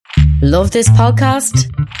Love this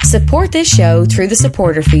podcast? Support this show through the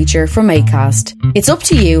supporter feature from Acast. It's up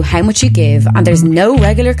to you how much you give, and there's no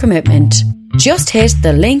regular commitment. Just hit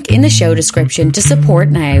the link in the show description to support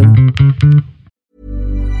now.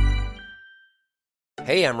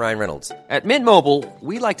 Hey, I'm Ryan Reynolds. At Mint Mobile,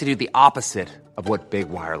 we like to do the opposite of what Big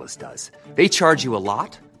Wireless does. They charge you a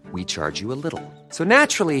lot, we charge you a little. So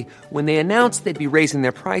naturally, when they announced they'd be raising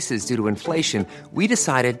their prices due to inflation, we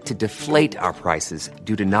decided to deflate our prices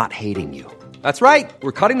due to not hating you. That's right.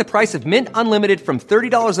 We're cutting the price of Mint Unlimited from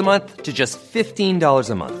 $30 a month to just $15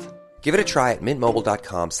 a month. Give it a try at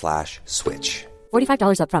mintmobile.com/switch.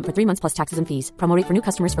 $45 up front for 3 months plus taxes and fees. Promo rate for new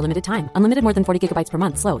customers for limited time. Unlimited more than 40 gigabytes per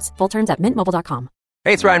month. Slows full terms at mintmobile.com.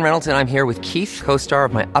 Hey, it's Ryan Reynolds, and I'm here with Keith, co-star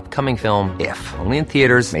of my upcoming film, If, only in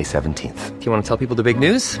theaters May 17th. Do you want to tell people the big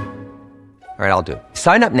news? All right, I'll do it.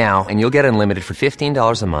 Sign up now and you'll get unlimited for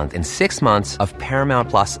 $15 a month and 6 months of Paramount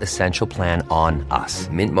Plus Essential Plan on us.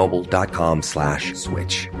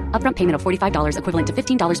 mintmobile.com/switch. Upfront payment of $45 equivalent to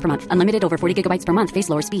 $15 per month. Unlimited over 40 gigabytes per month. Face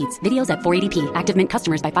lower speeds. Videos at 480p. Active Mint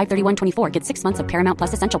customers by 531.24 get 6 months of Paramount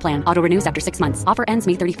Plus Essential Plan. Auto renews after 6 months. Offer ends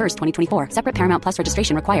May 31st, 2024. Separate Paramount Plus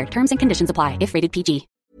registration required. Terms and conditions apply if rated PG.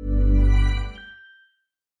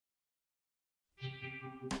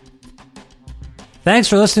 Thanks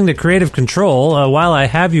for listening to Creative Control. While I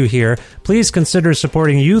have you here, please consider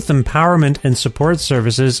supporting Youth Empowerment and Support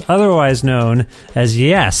Services, otherwise known as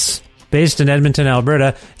YES. Based in Edmonton,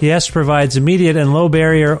 Alberta, YES provides immediate and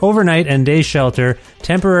low-barrier overnight and day shelter,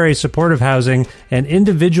 temporary supportive housing, and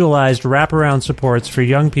individualized wraparound supports for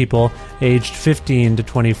young people aged 15 to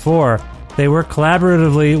 24. They work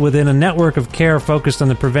collaboratively within a network of care focused on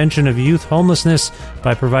the prevention of youth homelessness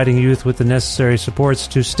by providing youth with the necessary supports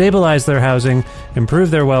to stabilize their housing, improve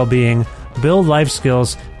their well-being, build life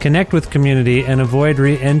skills, connect with community, and avoid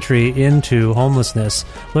re-entry into homelessness.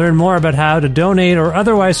 Learn more about how to donate or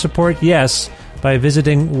otherwise support YES by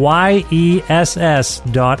visiting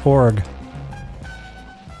yess.org.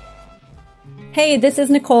 Hey, this is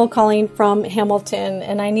Nicole calling from Hamilton,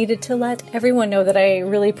 and I needed to let everyone know that I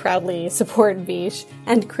really proudly support Vish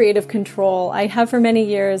and Creative Control. I have for many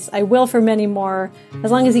years, I will for many more,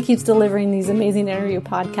 as long as he keeps delivering these amazing interview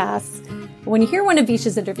podcasts. When you hear one of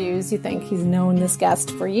Vish's interviews, you think he's known this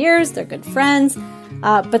guest for years, they're good friends,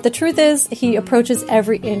 but the truth is he approaches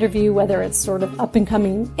every interview, whether it's sort of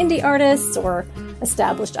up-and-coming indie artists or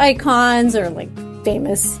established icons or like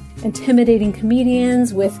famous, intimidating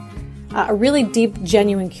comedians with a really deep,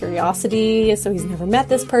 genuine curiosity, as though he's never met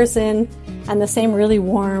this person, and the same really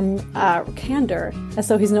warm candor, as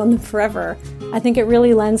though he's known them forever. I think it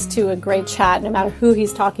really lends to a great chat, no matter who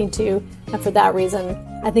he's talking to, and for that reason,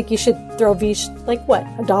 I think you should throw Vish,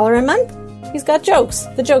 $1 a month? He's got jokes.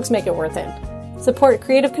 The jokes make it worth it. Support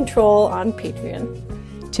Creative Control on Patreon.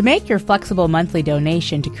 To make your flexible monthly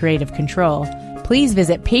donation to Creative Control, please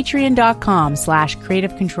visit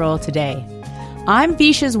patreon.com/Creative Control today. I'm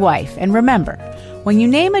Vish's wife, and remember, when you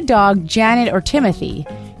name a dog Janet or Timothy,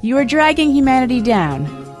 you are dragging humanity down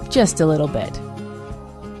just a little bit.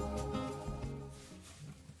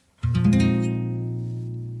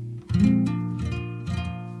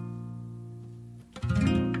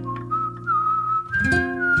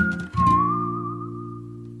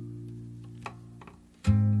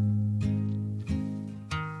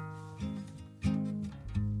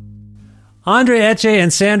 Andre Etche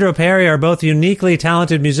and Sandro Perry are both uniquely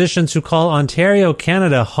talented musicians who call Ontario,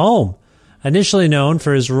 Canada home. Initially known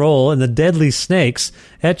for his role in the Deadly Snakes,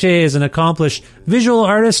 Etche is an accomplished visual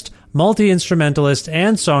artist, multi-instrumentalist,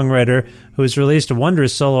 and songwriter who has released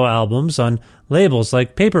wondrous solo albums on labels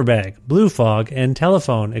like Paperbag, Blue Fog, and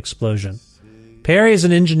Telephone Explosion. Perry is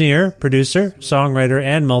an engineer, producer, songwriter,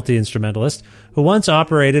 and multi-instrumentalist who once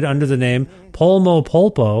operated under the name Polmo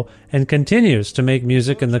Polpo and continues to make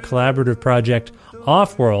music in the collaborative project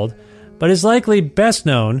Offworld, but is likely best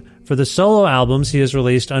known for the solo albums he has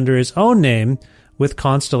released under his own name with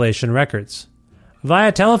Constellation Records.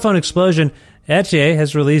 Via Telephone Explosion, Etche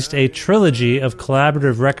has released a trilogy of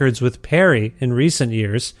collaborative records with Perry in recent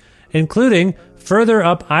years, including Further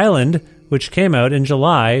Up Island, which came out in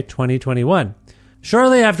July 2021.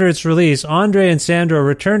 Shortly after its release, Andre and Sandro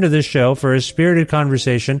returned to this show for a spirited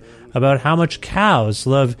conversation about how much cows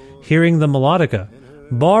love hearing the melodica,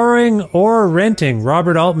 borrowing or renting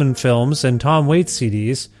Robert Altman films and Tom Waits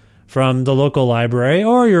CDs from the local library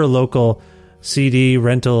or your local CD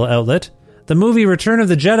rental outlet, the movie Return of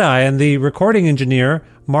the Jedi, and the recording engineer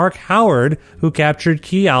Mark Howard, who captured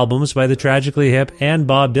key albums by the Tragically Hip and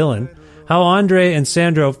Bob Dylan, how Andre and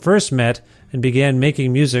Sandro first met and began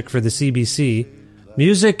making music for the CBC,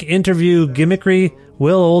 music, interview, gimmickry,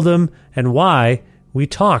 Will Oldham, and why we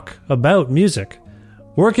talk about music.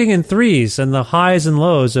 Working in Threes and the highs and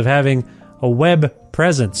lows of having a web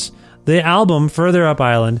presence, the album Further Up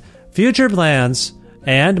Island, future plans,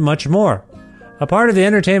 and much more. A part of the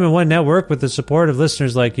Entertainment One Network with the support of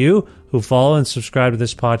listeners like you who follow and subscribe to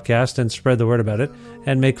this podcast and spread the word about it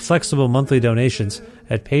and make flexible monthly donations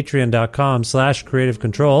at patreon.com/Creative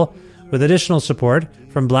Control, with additional support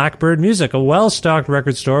from Blackbird Music, a well-stocked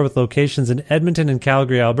record store with locations in Edmonton and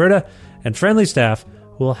Calgary, Alberta, and friendly staff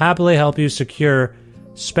who will happily help you secure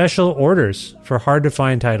special orders for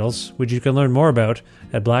hard-to-find titles, which you can learn more about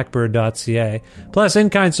at blackbird.ca. Plus,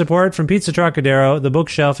 in-kind support from Pizza Trocadero, The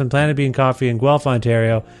Bookshelf, and Planet Bean Coffee in Guelph,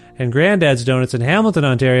 Ontario, and Granddad's Donuts in Hamilton,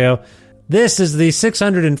 Ontario. This is the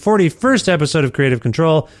 641st episode of Creative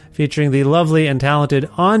Control, featuring the lovely and talented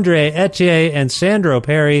Andre Etier and Sandro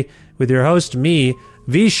Perry, with your host, me,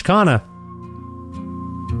 Vish Khanna.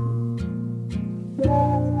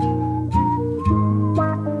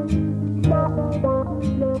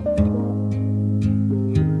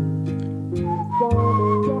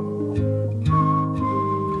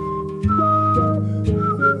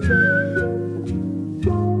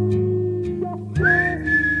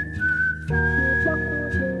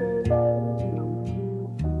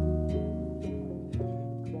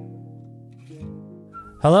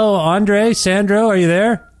 Hello, Andre, Sandro, are you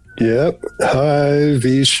there? Yep. Hi,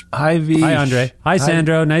 Vish. Hi, Vish. Hi, Andre. Hi,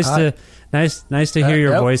 Sandro. Nice to hear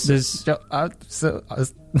your voices. That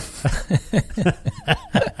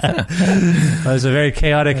was a very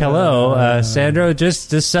chaotic hello, Sandro.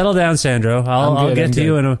 Just settle down, Sandro. I'll get to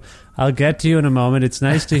you in a moment. It's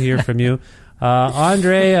nice to hear from you,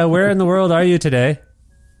 Andre. Where in the world are you today?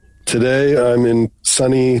 Today, I'm in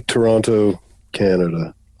sunny Toronto,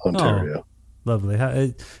 Canada, Ontario. Oh.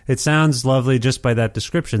 Lovely. It sounds lovely just by that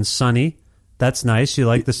description. Sunny. That's nice. You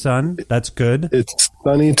like the sun? That's good. It's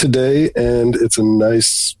sunny today, and it's a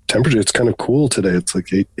nice temperature. It's kind of cool today. It's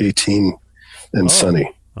like 18 and sunny.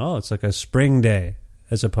 Oh, it's like a spring day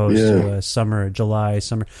as opposed to a summer, July,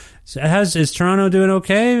 summer. So is Toronto doing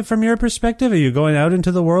okay from your perspective? Are you going out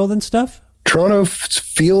into the world and stuff? Toronto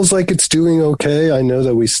feels like it's doing okay. I know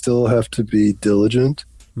that we still have to be diligent,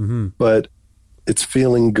 but it's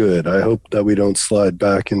feeling good. I hope that we don't slide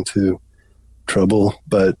back into trouble,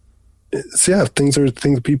 but things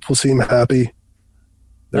people seem happy.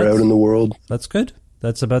 They're out in the world. That's good.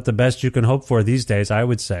 That's about the best you can hope for these days, I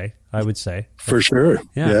would say. For sure.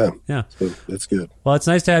 Yeah. So that's good. Well, it's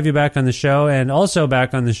nice to have you back on the show, and also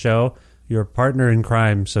back on the show, your partner in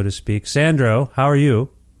crime, so to speak. Sandro, how are you?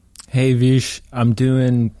 Hey, Vish. I'm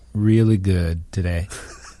doing really good today.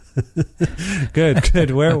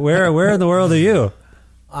 Good. Where in the world are you?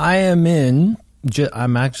 I am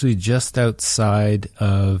I'm actually just outside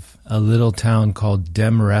of a little town called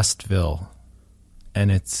Demrestville,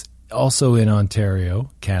 and it's also in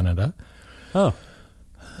Ontario, Canada. Oh.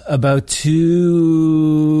 About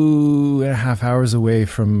 2.5 hours away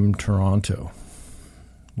from Toronto,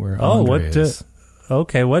 where Andre is.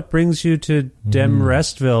 Okay, what brings you to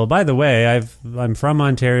Demrestville? By the way, I'm from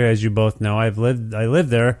Ontario, as you both know. I lived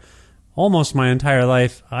there almost my entire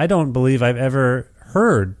life. I don't believe I've ever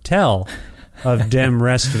heard tell of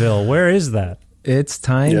Demrestville. Where is that? It's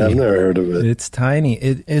tiny. Yeah, I've never heard of it. It's tiny.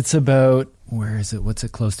 It's about, where is it? What's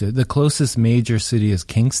it close to? The closest major city is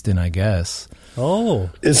Kingston, I guess. Oh.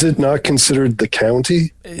 Is it not considered the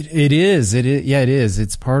county? It is. Yeah, it is.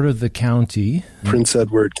 It's part of the county. Prince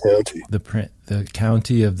Edward County. The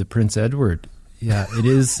county of the Prince Edward. Yeah, it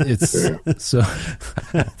is. It's so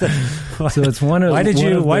it's one of.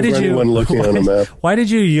 Anyone looking on a map? Why did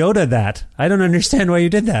you Yoda that? I don't understand why you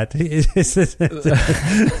did that. What's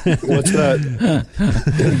that?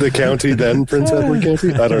 The county, then Prince Edward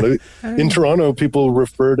County? I don't know. In Toronto, people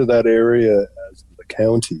refer to that area as the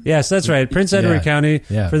county. Yes, that's right. Prince Edward County.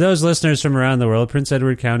 Yeah. For those listeners from around the world, Prince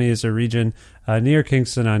Edward County is a region near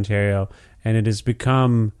Kingston, Ontario, and it has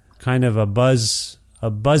become kind of a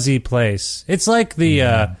buzzy place. It's like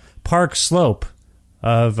the Park Slope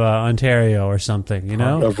of Ontario or something, you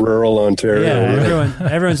know? Of rural Ontario. Yeah,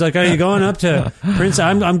 everyone's like, are you going up to Prince?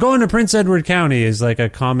 I'm going to Prince Edward County is like a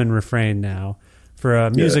common refrain now for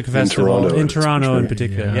a music festival in Toronto in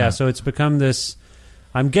particular. Yeah, so it's become this,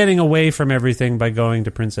 I'm getting away from everything by going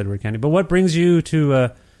to Prince Edward County. But what brings you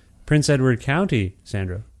to Prince Edward County,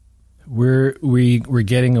 Sandro? We're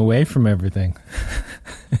getting away from everything.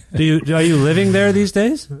 Are you living there these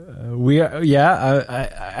days? We are. Yeah, I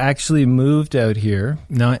actually moved out here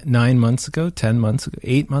 9 months ago, 10 months ago,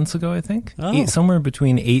 8 months ago, I think. Oh. Somewhere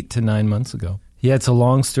between 8 to 9 months ago. Yeah, it's a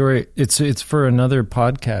long story. It's for another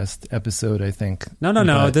podcast episode, I think.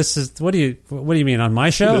 No. This is what do you mean on my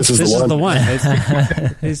show? This is the one.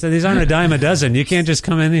 He said these aren't a dime a dozen. You can't just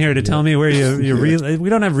come in here to tell me where we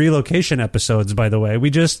don't have relocation episodes, by the way. We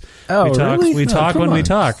just really? we talk when we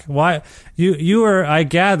talk. Why you were? I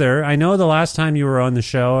gather. I know the last time you were on the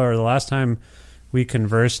show, or the last time we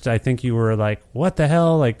conversed, I think you were like, "What the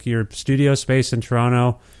hell?" Like your studio space in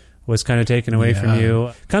Toronto was kind of taken away from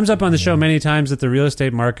you. Comes up on the show many times that the real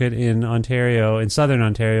estate market in Ontario, in Southern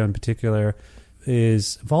Ontario in particular,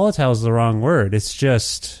 is volatile is the wrong word. It's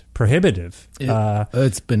just prohibitive.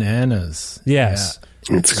 It's bananas. Yes.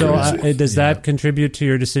 Yeah. It's so crazy. Does that contribute to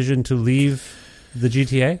your decision to leave the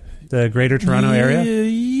GTA, the Greater Toronto area?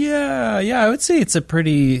 Yeah. I would say it's a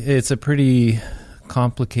pretty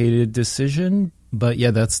complicated decision. But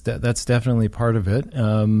yeah, that's definitely part of it.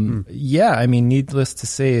 Yeah, I mean, needless to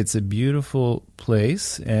say, it's a beautiful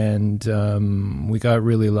place, and we got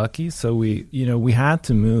really lucky. So we had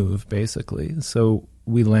to move basically. So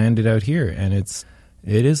we landed out here, and it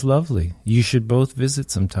is lovely. You should both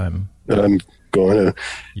visit sometime. I'm going to.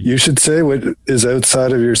 You should say what is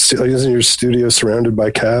outside of your. Isn't your studio surrounded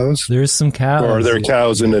by cows? There's some cows. Or are there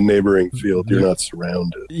cows in a neighboring field? You're not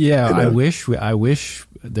surrounded. Yeah, I wish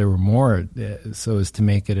there were more, so as to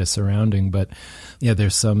make it a surrounding. But yeah,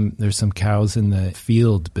 there's some cows in the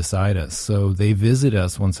field beside us, so they visit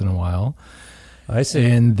us once in a while. I see,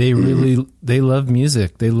 and they love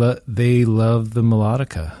music. They love the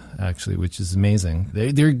melodica, actually, which is amazing.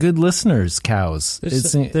 They're good listeners. Cows.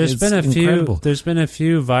 There's been a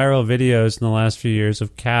few viral videos in the last few years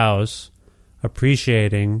of cows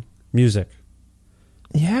appreciating music.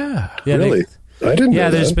 Yeah really. I didn't know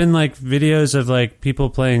there's that. been like videos of like people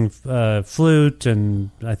playing flute and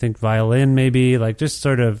I think violin, maybe like just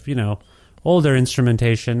sort of, older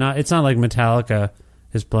instrumentation. It's not like Metallica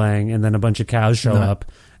is playing and then a bunch of cows show up.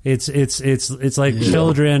 It's like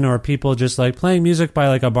children or people just like playing music by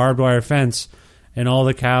like a barbed wire fence, and all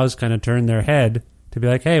the cows kind of turn their head to be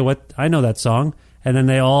like, "Hey, what? I know that song." And then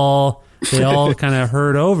they all kind of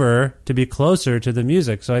herd over to be closer to the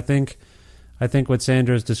music. So I think what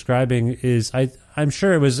Sandra's describing is, I'm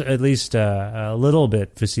sure it was at least a little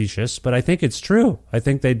bit facetious, but I think it's true. I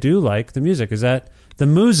think they do like the music. Is that the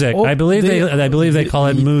music? Oh, I believe they call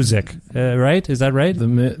it music, right? Is that right?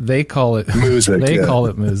 They call it music. They call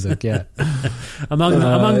it music. Yeah, among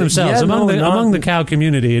themselves, among the cow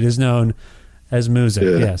community, it is known as music.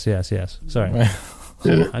 Yeah. Yes. Sorry,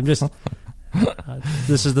 Yeah. I'm just.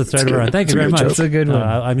 This is the thread we're on. Thank you very much. It's a good one.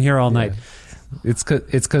 I'm here all night. It's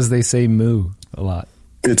because they say moo a lot.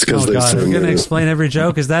 It's because we're going to explain every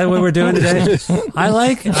joke. Is that what we're doing today?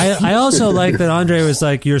 I also like that Andre was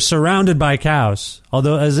like, you're surrounded by cows,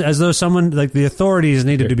 although as though someone like the authorities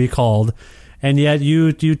needed to be called, and yet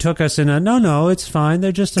you took us in a no, it's fine.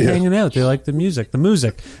 They're just hanging out. They like the music.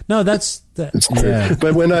 No, that's yeah.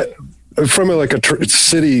 But when from a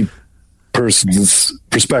city person's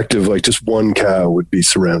perspective, like just one cow would be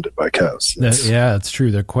surrounded by cows. It's true.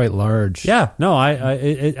 They're quite large. Yeah, no,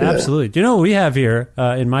 absolutely. Do you know what we have here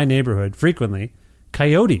in my neighborhood frequently?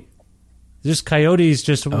 Coyote. Just coyotes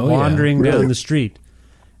just wandering down the street.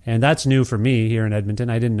 And that's new for me here in Edmonton.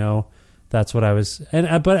 I didn't know that's what I was.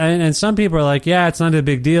 And some people are like, yeah, it's not a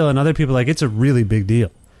big deal. And other people are like, it's a really big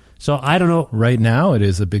deal. So I don't know. Right now it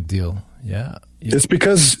is a big deal. Yeah. It's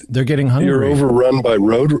because they're getting hungry. You're overrun by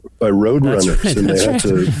road runners, right, and they have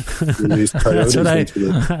to release coyotes into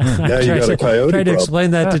the. Now you got a coyote. Tried to explain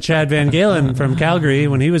that to Chad Van Galen from Calgary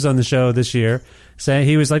when he was on the show this year. Saying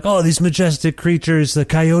he was like, "Oh, these majestic creatures, the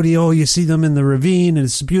coyote. Oh, you see them in the ravine, and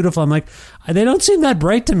it's beautiful." I'm like, they don't seem that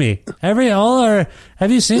bright to me. Have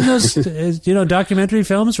you seen those, documentary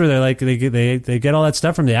films where they're like they get all that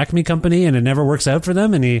stuff from the Acme Company, and it never works out for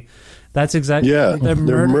them, and that's exactly they're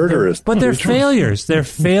murderous, but they're failures. They're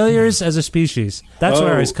failures as a species. That's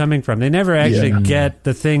where I was coming from. They never actually get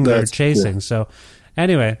the thing they're chasing. So,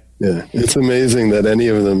 anyway, it's amazing that any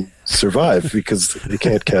of them survive because they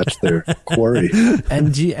can't catch their quarry.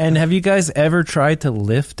 And have you guys ever tried to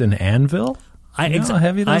lift an anvil? How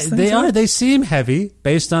heavy those things are? They seem heavy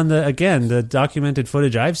based on the documented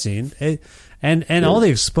footage I've seen, and all the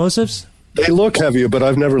explosives. They look heavy, but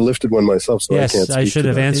I've never lifted one myself, so yes, I can't speak I should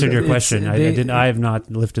have answered your question. I have not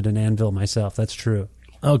lifted an anvil myself. That's true.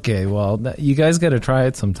 Okay, well, you guys got to try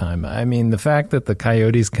it sometime. I mean, the fact that the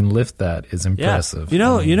coyotes can lift that is impressive.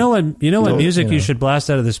 Yeah. You know what music you should blast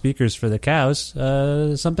out of the speakers for the cows?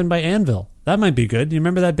 Something by Anvil. That might be good. Do you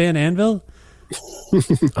remember that band Anvil?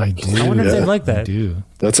 I do. I wonder if they'd like that. I do.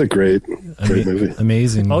 That's a great movie.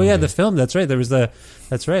 Amazing. Oh movie. yeah, the film. That's right.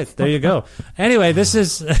 That's right. There you go. Anyway, this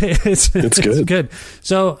is it's good. It's good.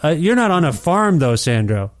 So you're not on a farm though,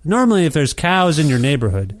 Sandro. Normally, if there's cows in your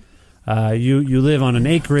neighborhood, you live on an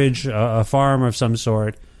acreage, a farm of some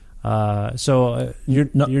sort. So you're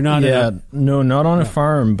not. Yeah, not on a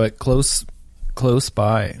farm, but close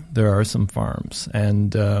by there are some farms,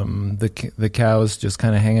 and the cows just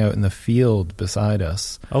kind of hang out in the field beside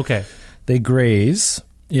us. Okay. They graze.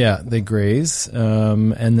 Yeah, they graze,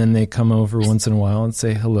 and then they come over once in a while and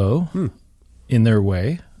say hello in their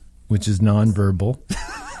way, which is nonverbal.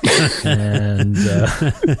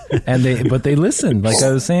 But they listen. Like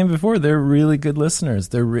I was saying before, they're really good listeners.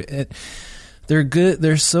 They're good.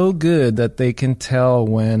 They're so good that they can tell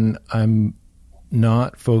when I'm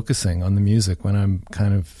not focusing on the music, when I'm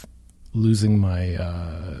kind of losing my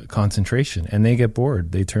concentration, and they get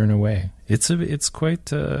bored. They turn away. It's quite.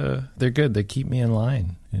 They're good. They keep me in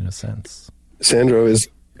line in a sense. Sandro,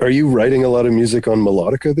 are you writing a lot of music on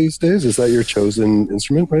melodica these days? Is that your chosen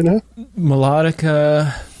instrument right now?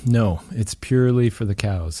 Melodica, no. It's purely for the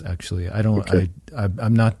cows. Actually, I don't. Okay.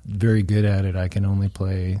 I'm not very good at it. I can only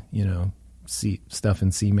play stuff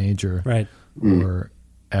in C major, Right. or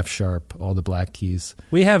F sharp, all the black keys.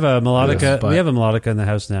 We have a melodica. Yes, we have a melodica in the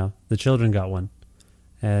house now. The children got one,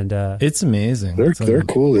 and it's amazing. They're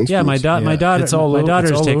cool instruments. yeah, my daughter. It's all my over,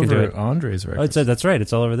 daughter's it's all taken to over it. Andre's record. That's right.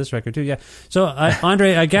 It's all over this record too. Yeah. So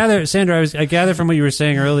Andre, I gather, Sandra, I gather from what you were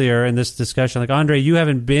saying earlier in this discussion, like Andre,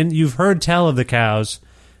 you've heard tell of the cows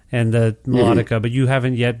and the melodica, but you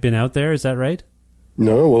haven't yet been out there. Is that right?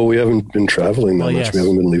 No, well, we haven't been traveling that much. Yes. We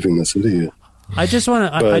haven't been leaving the city yet. I just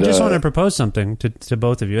want to propose something to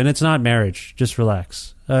both of you, and it's not marriage. Just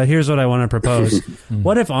relax. Here's what I want to propose.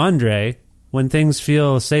 What if Andre, when things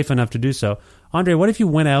feel safe enough to do so, Andre, what if you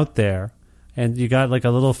went out there and you got like a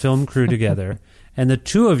little film crew together, and the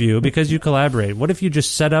two of you, because you collaborate, what if you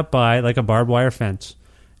just set up by like a barbed wire fence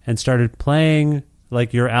and started playing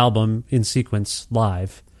like your album in sequence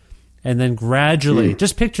live, and then gradually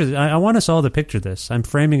just picture. I want us all to picture this. I'm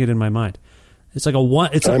framing it in my mind. It's like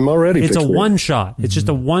It's a one shot. It's just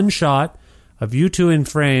a one shot of you two in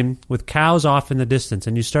frame with cows off in the distance,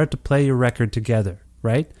 and you start to play your record together,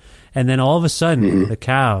 right? And then all of a sudden, the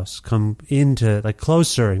cows come into like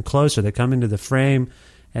closer and closer. They come into the frame,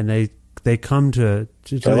 and they come to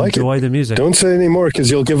enjoy the music. Don't say any more because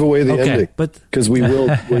you'll give away the ending. But because we will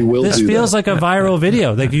this do feels that. like a viral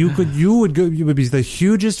video. Like you would be the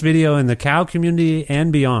hugest video in the cow community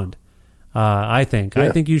and beyond. I think. Yeah.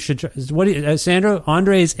 I think you should. What do you, Sandro?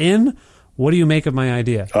 Andre's in. What do you make of my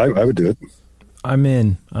idea? I would do it. I'm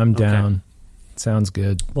in. I'm down. Sounds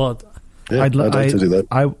good. Well, Yeah, I'd like to do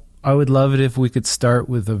that. I would love it if we could start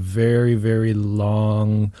with a very, very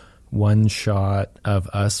long one shot of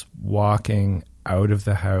us walking out of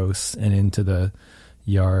the house and into the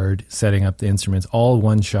yard, setting up the instruments. All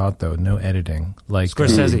one shot, though, no editing. Like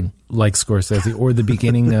Scorsese. Like Scorsese. Or the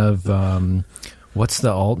beginning of, what's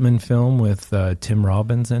the Altman film with Tim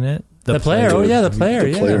Robbins in it? The Player. Oh, yeah, The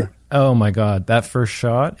Player. The Player. Yeah. Oh, my God. That first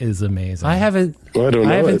shot is amazing. I haven't. Well, I don't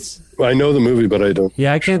know. I know the movie, but I don't.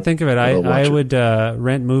 Yeah, I can't think of it. I I would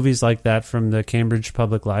rent movies like that from the Cambridge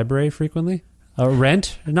Public Library frequently.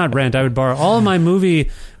 Not rent. I would borrow all of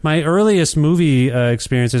my earliest movie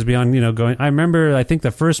experiences beyond going. I remember. I think the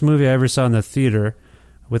first movie I ever saw in the theater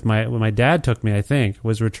when my dad took me, I think,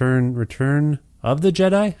 was Return of the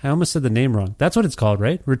Jedi. I almost said the name wrong. That's what it's called,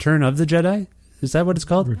 right? Return of the Jedi. Is that what it's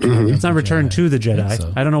called? It's not Return to the Jedi. I,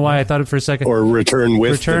 so. I don't know why I thought it for a second. Or Return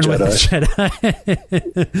with the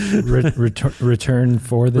Jedi. Return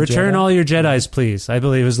for the Return Jedi? all your Jedis, please. I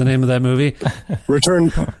believe is the name of that movie. Return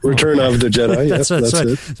of the Jedi. Yes, that's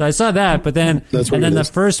it. So I saw that, but then the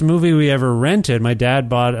first movie we ever rented, my dad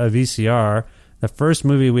bought a VCR. The first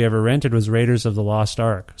movie we ever rented was Raiders of the Lost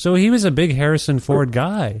Ark. So he was a big Harrison Ford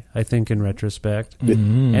guy, I think, in retrospect.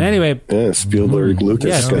 And anyway... Yeah, Spielberg-Lucas guy.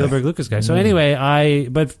 Yeah, Spielberg-Lucas guy. So anyway,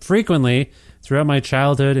 but frequently, throughout my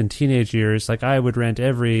childhood and teenage years, like I would rent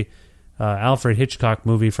every Alfred Hitchcock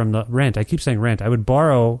movie from the... I keep saying rent. I would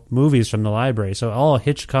borrow movies from the library. So all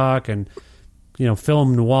Hitchcock and...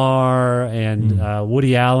 film noir and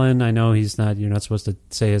Woody Allen. I know you're not supposed to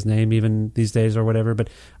say his name even these days or whatever, but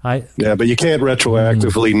but you can't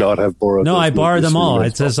retroactively not have borrowed. No, I borrowed them all.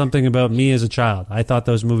 It says well. something about me as a child. I thought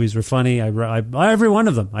those movies were funny. I every one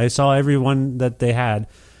of them. I saw every one that they had.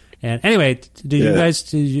 And anyway,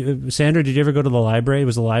 Sandra, did you ever go to the library?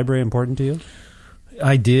 Was the library important to you?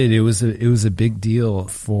 I did. It was a big deal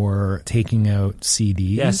for taking out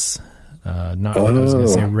CDs. Yes. Not I was going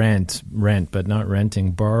to say rent, but not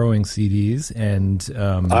renting, borrowing CDs.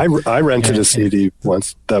 And I rented a CD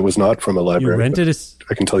once that was not from a library. You rented a?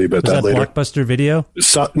 I can tell you about that later. Blockbuster Video?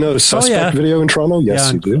 Suspect Video in Toronto.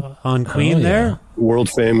 Yes, you do. On Queen there? World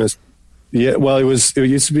famous. Yeah, well, it used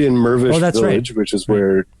to be in Mirvish Village, right. which is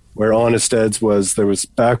where Honest Ed's was. There was,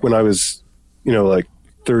 back when I was, like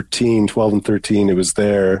 12 and 13, it was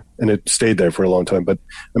there, and it stayed there for a long time. But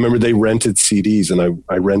I remember they rented CDs, and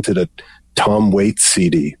I rented a Tom Waits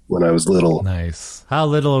CD when I was little. Nice. How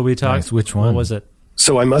little are we talking? Nice. Which one? What was it?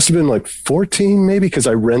 So I must have been like 14 maybe, because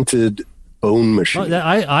I rented Bone Machine.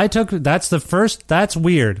 That's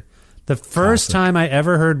weird. The first time I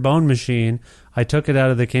ever heard Bone Machine, I took it out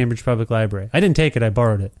of the Cambridge Public Library. I didn't take it, I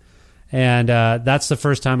borrowed it. And that's the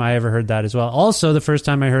first time I ever heard that as well. Also, the first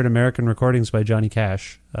time I heard American Recordings by Johnny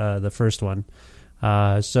Cash, the first one.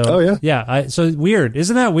 So weird.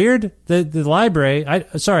 Isn't that weird? The library,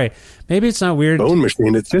 maybe it's not weird. Bone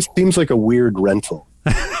Machine, it just seems like a weird rental.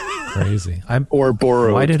 Crazy. Or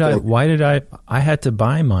borrowed. I had to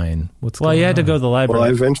buy mine. You had to go to the library. Well,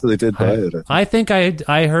 I eventually did buy it. I think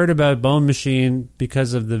I heard about Bone Machine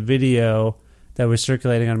because of the video that was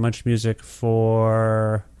circulating on Much Music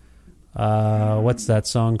for what's that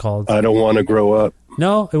song called? I Don't Want to Grow Up.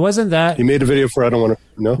 No, it wasn't that. You made a video for I Don't Want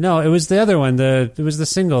to. No, it was the other one. It was the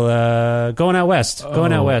single Going Out West.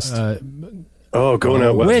 Going Out West. Going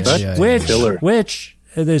Out West. Which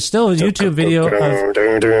there's still a YouTube video of,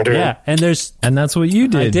 and that's what you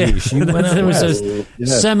did. I did. It was a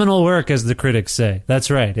seminal work, as the critics say.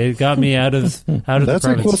 That's right. It got me out of the That's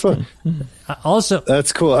a cool song. Also,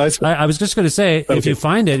 that's cool. I was just going to say, if you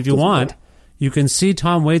find it, if you want, you can see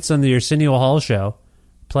Tom Waits on the Arsenio Hall show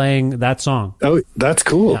playing that song. Oh, that's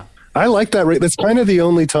cool. Yeah. I like that. That's kind of the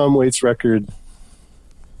only Tom Waits record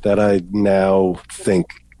that I now think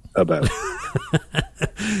about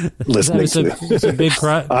listening to. It's a big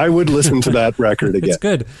cry. I would listen to that record again. It's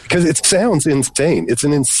good because it sounds insane. It's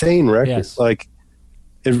an insane record. Yes. Like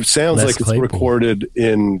it sounds Les like Claypool. It's recorded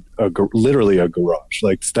in literally a garage.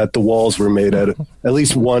 Like that, the walls were made out of. At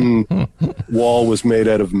least one wall was made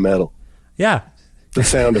out of metal. Yeah. The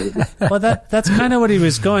sound of it. Well, that's kind of what he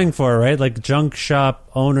was going for, right? Like junk shop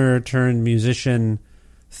owner turned musician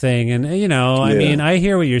thing. And I mean, I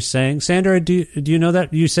hear what you're saying. Sandra, do you know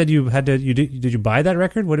that you said you had to? Did you buy that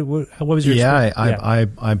record? What was your?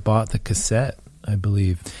 I bought the cassette, I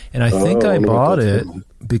believe, and I think I bought it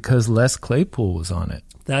because Les Claypool was on it.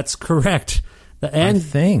 That's correct. I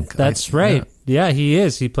think that's right. Yeah, he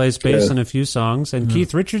is. He plays bass on a few songs, and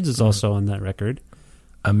Keith Richards is also on that record.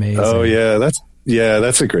 Amazing. Oh yeah,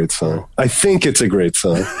 that's a great song. I think it's a great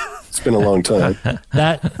song. It's been a long time.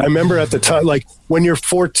 I remember at the time, like when you're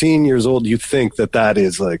 14 years old, you think that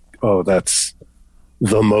is like, oh, that's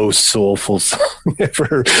the most soulful song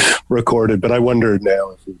ever recorded. But I wonder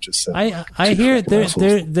now if we just said. I hear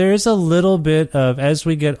there is a little bit of, as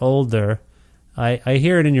we get older, I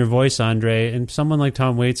hear it in your voice, Andre, and someone like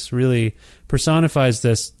Tom Waits really personifies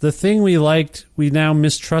this. The thing we liked, we now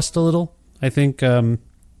mistrust a little. I think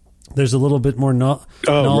there's a little bit more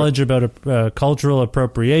knowledge about cultural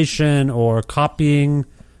appropriation or copying,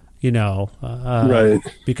 right.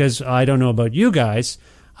 Because I don't know about you guys.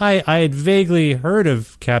 I had vaguely heard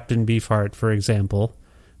of Captain Beefheart, for example,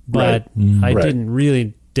 but I didn't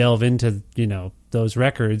really delve into, those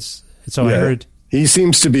records. So I heard... He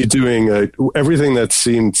seems to be doing everything that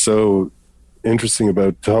seemed so interesting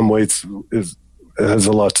about Tom Waits has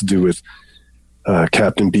a lot to do with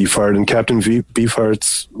Captain Beefheart, and Captain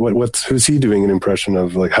Beefheart's who's he doing an impression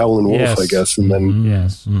of, like Howlin' Wolf, yes. I guess, and then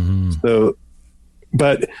so.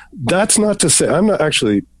 But that's not to say I'm not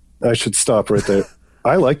actually. I should stop right there.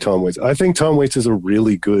 I like Tom Waits. I think Tom Waits is a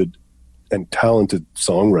really good and talented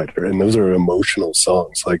songwriter, and those are emotional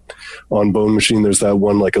songs. Like on Bone Machine, there's that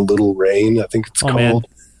one, like A Little Rain, I think it's called. Man.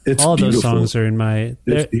 It's all beautiful. Those songs are in my...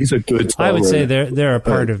 He's a good songwriter. I would say they're a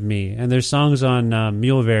part of me. And there's songs on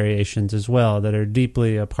Mule Variations as well that are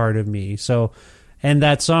deeply a part of me. So, and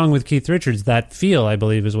that song with Keith Richards, That Feel, I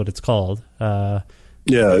believe is what it's called. Yeah,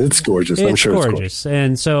 it's gorgeous. I'm sure it's gorgeous.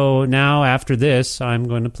 And so now after this, I'm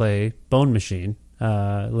going to play Bone Machine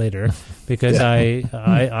later because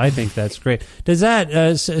I think that's great. Does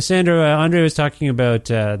that... Sandra, Andre was talking about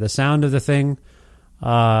the sound of the thing.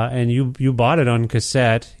 And you bought it on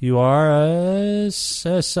cassette. You are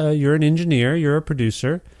you're an engineer. You're a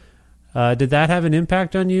producer. Did that have an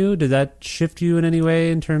impact on you? Did that shift you in any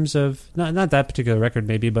way in terms of not that particular record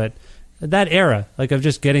maybe, but that era, like of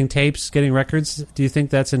just getting tapes, getting records? Do you think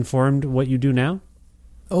that's informed what you do now?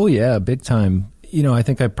 Oh yeah, big time. I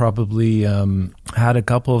think I probably had a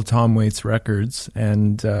couple of Tom Waits records,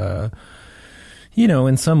 and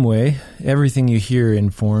in some way, everything you hear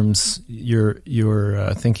informs your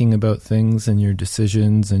thinking about things and your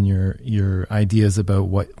decisions and your ideas about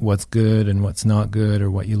what's good and what's not good,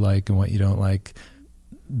 or what you like and what you don't like.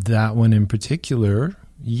 That one in particular,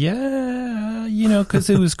 because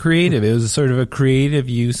it was creative. It was sort of a creative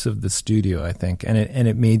use of the studio, I think, and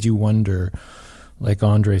it made you wonder, like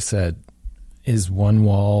Andre said, is one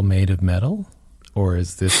wall made of metal? Or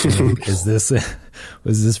is this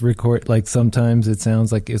was this record, like sometimes it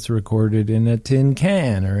sounds like it's recorded in a tin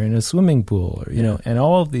can or in a swimming pool, or, and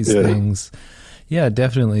all of these things. Yeah,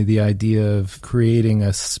 definitely the idea of creating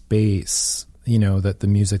a space, that the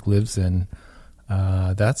music lives in.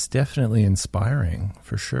 That's definitely inspiring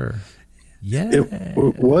for sure. Yeah.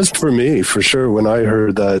 It was for me, for sure. When I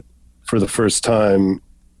heard that for the first time,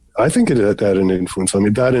 I think it had an influence on me.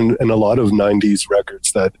 That and a lot of 90s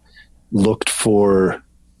records that looked for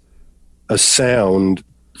a sound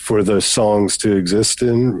for the songs to exist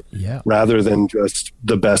in, rather than just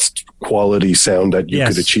the best quality sound that you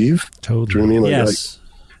could achieve. Totally. Do you know what I mean? Yes.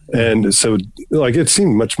 And so, it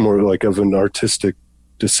seemed much more like of an artistic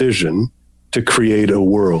decision to create a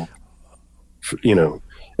world,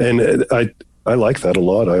 and I like that a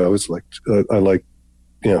lot. I always liked,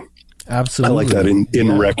 Absolutely. I like that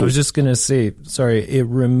in records. I was just going to say, sorry, it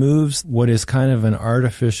removes what is kind of an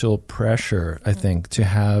artificial pressure, I think, to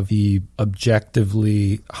have the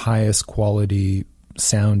objectively highest quality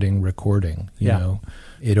sounding recording. You know,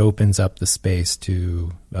 it opens up the space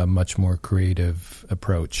to a much more creative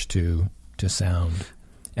approach to sound.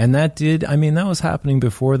 And that was happening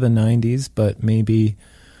before the 90s, but maybe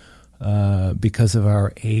because of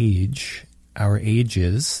our ages,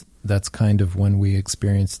 that's kind of when we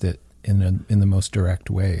experienced it in the most direct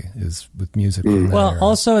way, is with music. From that era.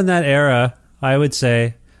 Also in that era, I would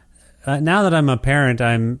say, now that I'm a parent,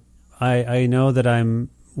 I know that I'm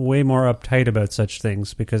way more uptight about such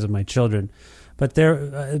things because of my children. But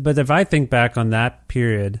if I think back on that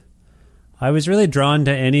period, I was really drawn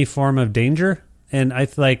to any form of danger, and I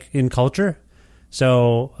like in culture.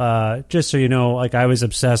 So just so you know, I was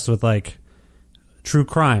obsessed with true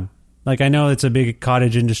crime. I know it's a big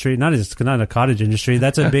cottage industry. Not a cottage industry.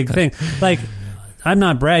 That's a big thing. I'm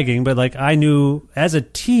not bragging, but I knew as a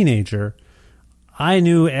teenager, I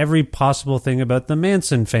knew every possible thing about the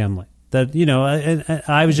Manson family. That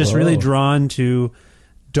I was just really drawn to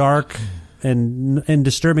dark and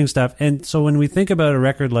disturbing stuff. And so when we think about a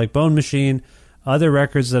record like Bone Machine, other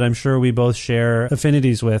records that I'm sure we both share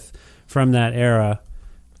affinities with from that era,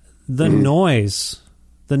 the noise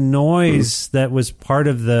that was part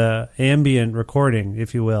of the ambient recording,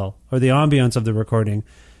 if you will, or the ambience of the recording,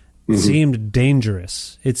 seemed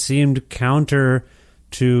dangerous. It seemed counter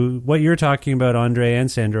to what you're talking about, Andre and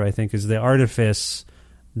Sandra, I think, is the artifice,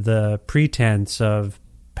 the pretense of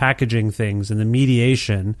packaging things and the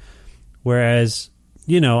mediation. Whereas,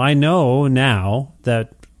 I know now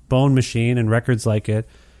that Bone Machine and records like it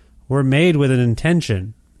were made with an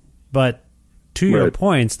intention. But to your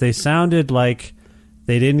points, they sounded like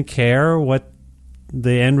they didn't care what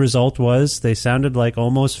the end result was. They sounded like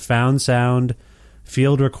almost found sound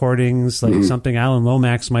field recordings, like something Alan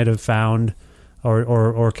Lomax might have found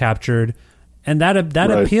or captured. And that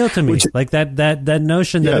appealed to me, that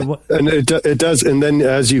notion that and it does. And then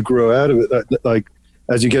as you grow out of it,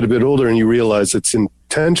 as you get a bit older and you realize it's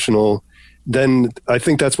intentional, then I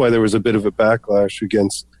think that's why there was a bit of a backlash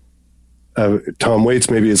against Tom Waits.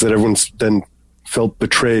 Maybe is that everyone's then felt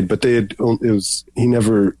betrayed, but he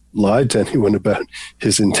never lied to anyone about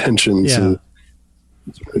his intentions. You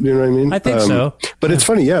know what I mean? I think so. But it's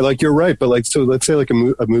funny, you're right. But so let's say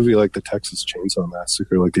a movie like the Texas Chainsaw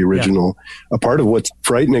Massacre, like the original. A part of what's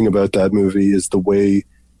frightening about that movie is the way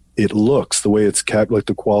it looks, the way it's kept,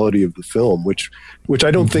 the quality of the film, which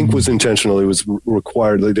I don't think was intentional. It was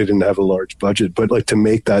required. They didn't have a large budget, but to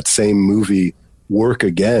make that same movie work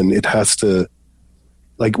again, it has to.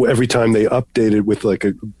 Every time they update it with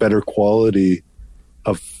a better quality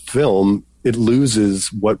of film, it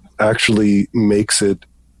loses what actually makes it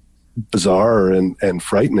bizarre and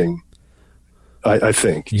frightening. I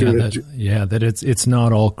think. That it's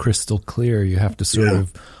not all crystal clear. You have to sort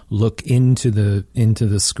of look into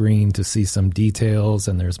the screen to see some details,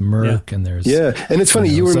 and there's murk and there's and it's funny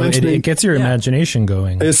you were mentioning it gets your imagination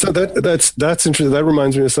going. So that's interesting. That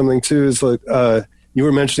reminds me of something too. Is you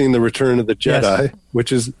were mentioning the Return of the Jedi,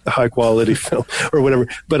 which is a high quality film or whatever.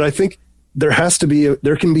 But I think there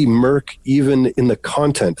can be murk even in the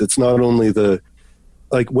content. It's not only the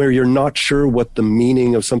like where you're not sure what the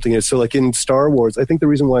meaning of something is. So like in Star Wars, I think the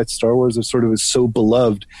reason why Star Wars is so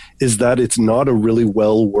beloved is that it's not a really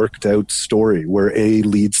well worked out story where A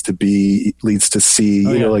leads to B leads to C.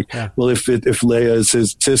 Well, if Leia is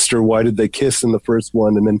his sister, why did they kiss in the first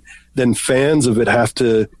one? And then fans of it have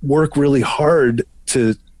to work really hard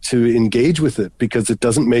to engage with it because it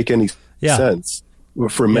doesn't make any sense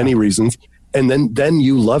for many reasons. And then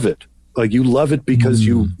you love it. Like you love it because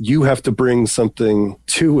you have to bring something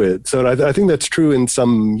to it. So I think that's true in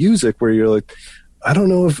some music where you're like, I don't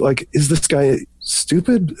know if like, is this guy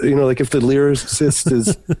stupid? Like if the lyricist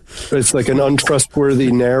is like an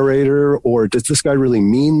untrustworthy narrator, or does this guy really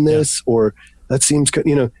mean this? Or that seems,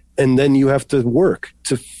 and then you have to work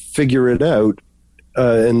to figure it out.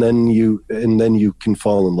 And then you can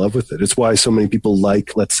fall in love with it. It's why so many people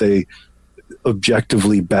like, let's say,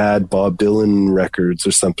 objectively bad Bob Dylan records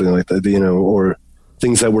or something like that, or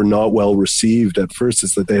things that were not well received at first,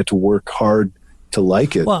 is that they had to work hard to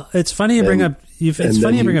like it. Well, it's funny you bring up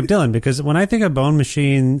Dylan, because when I think of Bone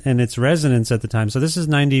Machine and its resonance at the time, so this is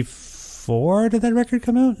 94. Did that record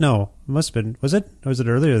come out? No, it must have been. Was it? Or was it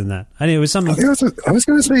earlier than that? I mean, it was something. I was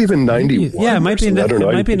going to say even 91. Yeah, it might be. It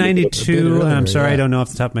might be 92. And I'm sorry, I don't know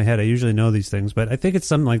off the top of my head. I usually know these things, but I think it's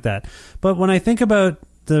something like that. But when I think about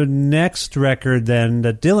the next record then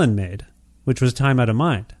that Dylan made, which was Time Out of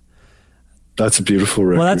Mind. That's a beautiful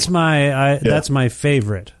record. Well, that's my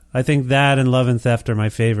favorite. I think that and Love and Theft are my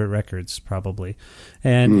favorite records, probably.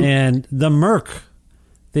 And the murk,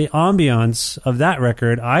 the ambiance of that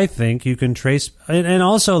record, I think you can trace. And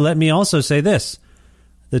also, let me also say this.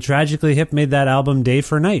 The Tragically Hip made that album Day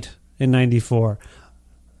for Night in 94.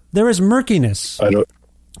 There is murkiness.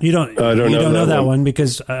 You don't know that one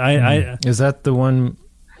because I is that the one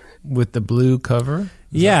with the blue cover?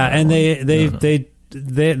 Yeah, and there's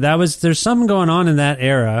something going on in that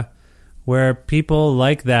era where people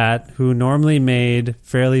like that who normally made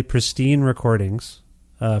fairly pristine recordings,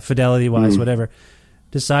 fidelity wise, whatever,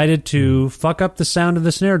 decided to fuck up the sound of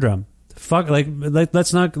the snare drum.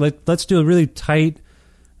 Let's do a really tight,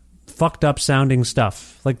 fucked up sounding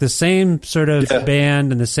stuff, like the same sort of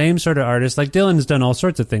band and the same sort of artist. Like Dylan's done all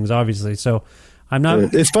sorts of things, obviously. So I'm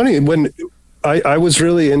not. It's funny when I was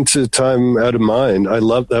really into Time Out of Mind.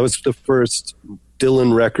 That was the first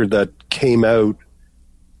Dylan record that came out,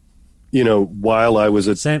 while I was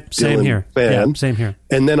a Dylan fan. Yeah, same here.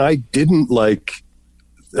 And then I didn't like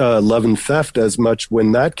Love and Theft as much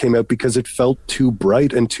when that came out because it felt too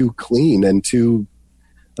bright and too clean and too,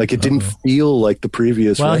 like it didn't feel like the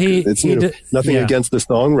previous record. It's nothing against the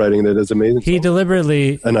songwriting that is amazing. He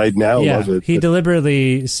deliberately, and I now love it. He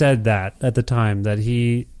deliberately said that at the time that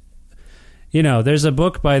he, there's a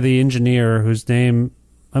book by the engineer whose name,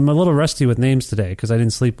 I'm a little rusty with names today because I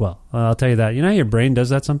didn't sleep well. I'll tell you that. You know how your brain does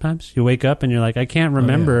that sometimes? You wake up and you're like, I can't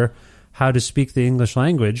remember how to speak the English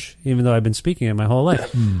language, even though I've been speaking it my whole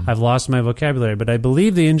life. I've lost my vocabulary. But I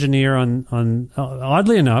believe the engineer on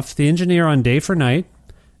oddly enough, the engineer on Day for Night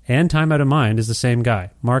and Time Out of Mind is the same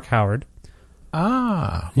guy, Mark Howard.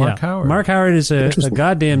 Mark Howard. Mark Howard is a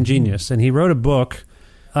goddamn genius, and he wrote a book.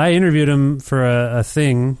 I interviewed him for a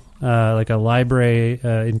thing, like a library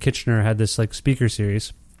in Kitchener had this like speaker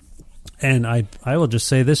series. And I will just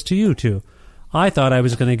say this to you, too. I thought I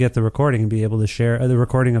was going to get the recording and be able to share the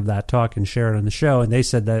recording of that talk and share it on the show, and they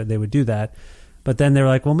said that they would do that. But then they were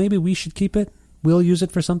like, well, maybe we should keep it. We'll use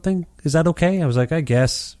it for something. Is that okay? I was like, I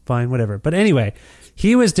guess. Fine, whatever. But anyway,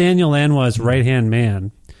 he was Daniel Lanois' right-hand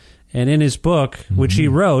man. And in his book, which he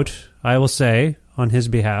wrote, I will say, on his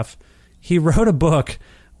behalf, he wrote a book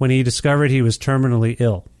when he discovered he was terminally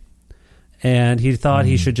ill. And he thought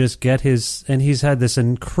he should just get his... And he's had this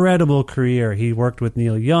incredible career. He worked with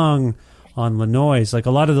Neil Young on Lanois, like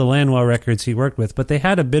a lot of the Lanois records he worked with. But they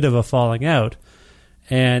had a bit of a falling out.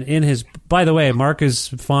 And in his... By the way, Mark is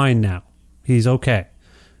fine now. He's okay.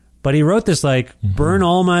 But he wrote this, like, Burn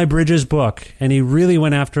All My Bridges book. And he really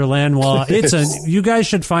went after Lanois. You guys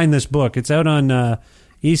should find this book. It's out on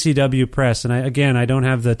ECW Press. And I don't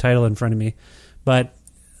have the title in front of me. But...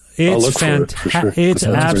 It's fantastic. It's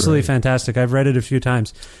absolutely fantastic. I've read it a few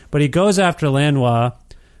times. But he goes after Lanois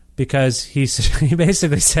because he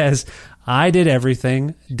basically says, I did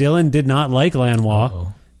everything. Dylan did not like Lanois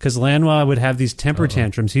because Lanois would have these temper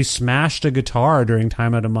tantrums. He smashed a guitar during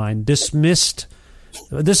Time Out of Mind, dismissed.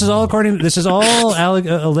 This is all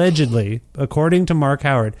allegedly, according to Mark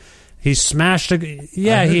Howard. He smashed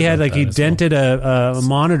he dented a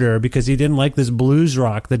monitor because he didn't like this blues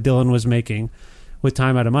rock that Dylan was making with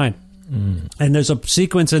Time Out of Mind. And there's a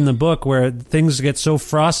sequence in the book where things get so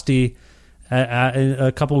frosty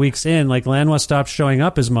a couple weeks in, like Lanois stops showing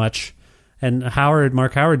up as much, and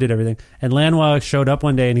Mark Howard did everything. And Lanois showed up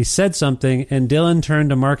one day and he said something, and Dylan turned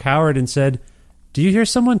to Mark Howard and said, "Do you hear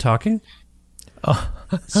someone talking?" Oh.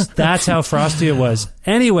 That's how frosty it was.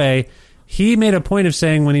 Anyway, he made a point of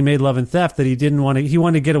saying when he made Love and Theft that he wanted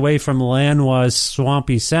to get away from Lanois'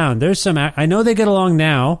 swampy sound. There's some, I know they get along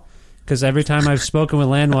now, because every time I've spoken with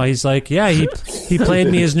Lanois, he's like, yeah, he played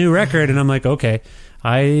me his new record, and I'm like, okay.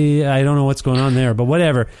 I don't know what's going on there, but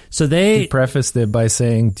whatever. So he prefaced it by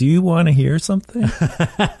saying, "Do you want to hear something?"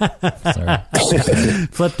 Sorry.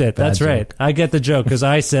 Flipped it. That's right. I get the joke because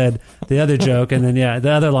I said the other joke and then, the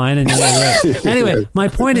other line. And right. Anyway, my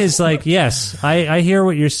point is yes, I hear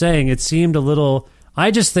what you're saying. It seemed a little, I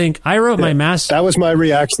just think I wrote my master. That was my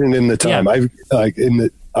reaction in the time. Yeah.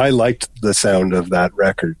 I liked the sound of that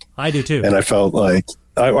record. I do too. And I felt like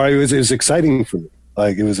it was exciting for me.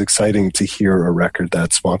 Like, it was exciting to hear a record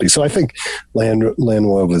that swampy. So I think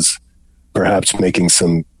Lanois was perhaps making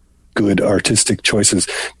some good artistic choices.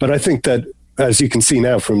 But I think that, as you can see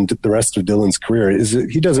now from the rest of Dylan's career, is that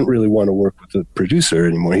he doesn't really want to work with a producer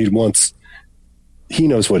anymore. He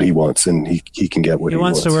knows what he wants, and he can get what he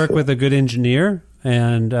wants. He wants to work with a good engineer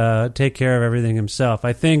and take care of everything himself.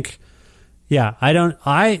 I think,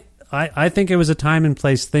 I think it was a time and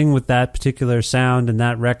place thing with that particular sound and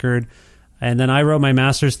that record. And then I wrote my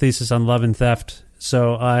master's thesis on Love and Theft.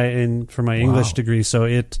 So for my English degree. So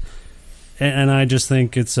and I just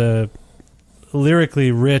think it's a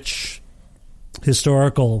lyrically rich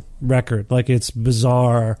historical record. Like, it's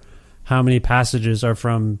bizarre how many passages are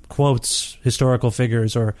from quotes, historical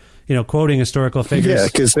figures, or, quoting historical figures. Yeah,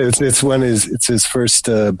 because it's his first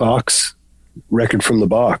box record from the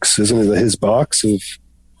box, isn't it? His box of,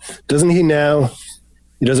 doesn't he now?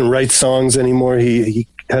 He doesn't write songs anymore. He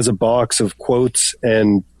has a box of quotes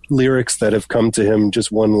and lyrics that have come to him,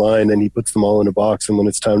 just one line, and he puts them all in a box. And when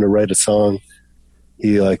it's time to write a song,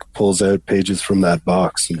 he pulls out pages from that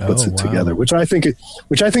box and puts it together, which I think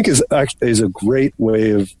is a great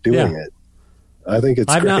way of doing it. I think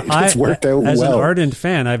it's great. It's worked out well. As an ardent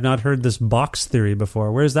fan, I've not heard this box theory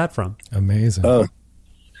before. Where's that from? Amazing. Oh,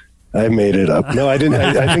 I made it up. No, I didn't.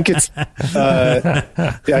 I think it's. I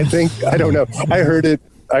don't know. I heard it.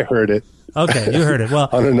 Okay, you heard it. Well,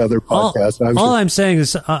 on another podcast. I'm saying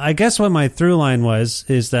is, I guess what my through line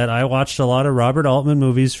is that I watched a lot of Robert Altman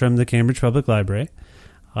movies from the Cambridge Public Library.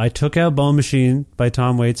 I took out Bone Machine by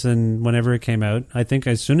Tom Waits, and whenever it came out, I think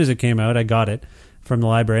as soon as it came out, I got it from the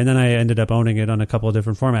library, and then I ended up owning it on a couple of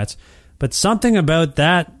different formats. But something about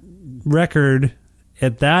that record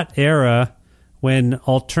at that era, when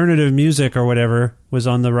alternative music or whatever was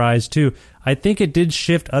on the rise too, I think it did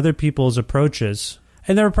shift other people's approaches.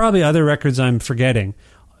 And there are probably other records I'm forgetting.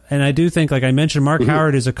 And I do think, like I mentioned, Mark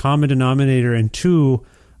Howard is a common denominator in two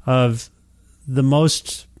of the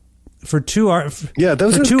most... For two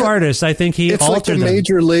artists, I think he altered them.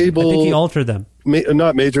 Major label. I think he altered them.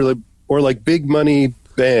 Not major label, or like big money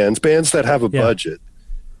bands that have a budget.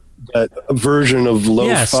 That a version of lo-fi.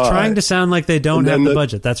 Yes, trying to sound like they don't have the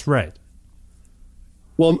budget. That's right.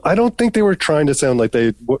 Well, I don't think they were trying to sound like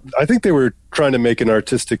they... I think they were trying to make an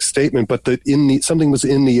artistic statement, but something was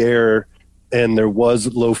in the air, and there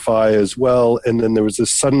was lo-fi as well, and then there was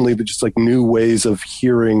suddenly just like new ways of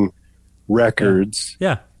hearing records.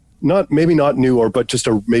 Yeah. Maybe not new, but just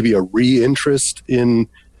maybe a re-interest in,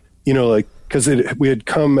 because we had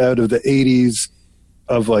come out of the 80s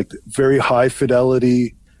of like very high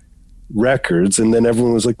fidelity records, and then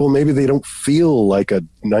everyone was like, well, maybe they don't feel like a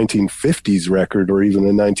 1950s record or even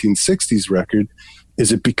a 1960s record.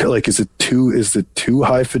 Is it because is it too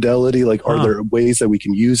high fidelity? Like, are there ways that we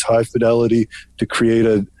can use high fidelity to create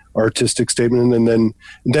a artistic statement? And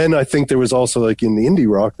then I think there was also, like, in the indie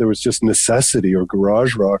rock, there was just necessity, or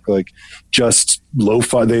garage rock, like just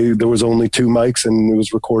lo-fi. There was only two mics and it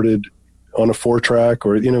was recorded on a 4-track,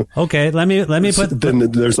 or Okay, let me put.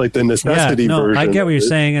 There's like the necessity version. I get what you're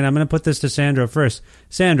saying, and I'm going to put this to Sandro first.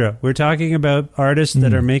 Sandro, we're talking about artists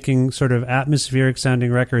that are making sort of atmospheric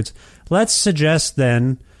sounding records. Let's suggest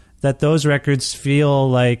then that those records feel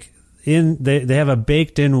like they have a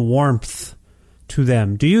baked in warmth to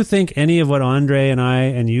them. Do you think any of what Andre and I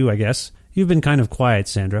and you, I guess, you've been kind of quiet,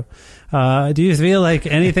 Sandro. Do you feel like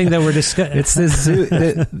anything that we're discussing? It's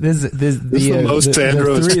the most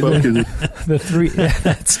Sandro has spoken. The three. Yeah,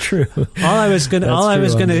 that's true.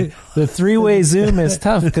 The three-way zoom is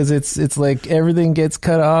tough because it's like everything gets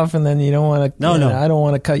cut off, and then you don't want to. I don't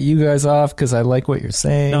want to cut you guys off because I like what you're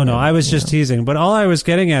saying. No, I was just teasing. But all I was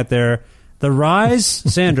getting at there, the rise,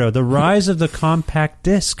 Sandro, the rise of the compact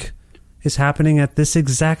disc is happening at this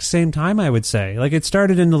exact same time, I would say. Like, it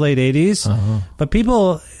started in the late 80s, but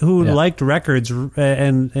people who liked records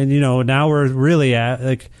and now we're really at,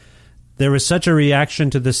 like, there was such a reaction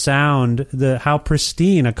to the sound, how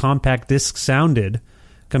pristine a compact disc sounded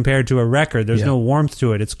compared to a record. There's no warmth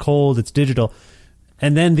to it. It's cold. It's digital.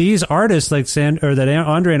 And then these artists like that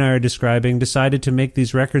Andre and I are describing decided to make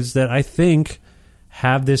these records that I think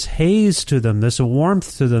have this haze to them, this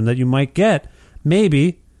warmth to them that you might get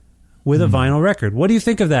maybe with a vinyl record. What do you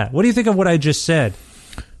think of that? What do you think of what I just said?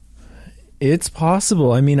 It's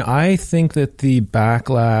possible. I mean, I think that the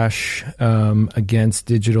backlash against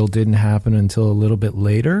digital didn't happen until a little bit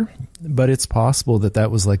later, but it's possible that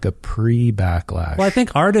was like a pre-backlash. Well, I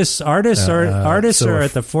think artists are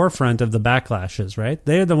at the forefront of the backlashes, right?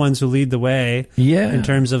 They're the ones who lead the way in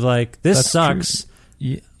terms of like, this sucks,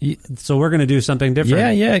 so we're going to do something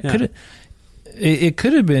different. It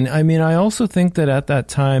could have been. I mean, I also think that at that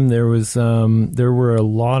time there were a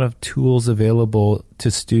lot of tools available to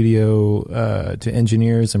to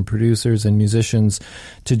engineers and producers and musicians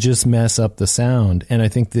to just mess up the sound. And I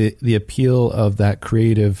think the appeal of that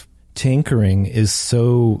creative tinkering is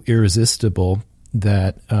so irresistible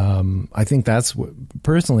that I think that's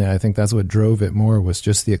what drove it more, was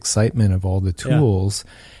just the excitement of all the tools.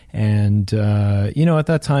 Yeah. And at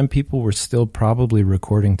that time people were still probably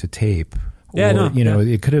recording to tape.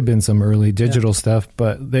 It could have been some early digital stuff,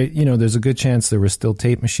 but there's a good chance there were still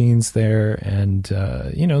tape machines there, and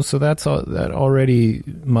so that already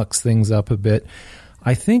mucks things up a bit.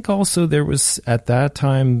 I think also at that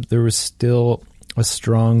time there was still a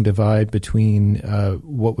strong divide between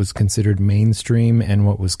what was considered mainstream and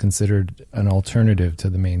what was considered an alternative to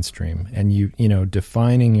the mainstream, and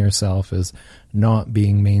defining yourself as not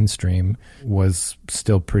being mainstream was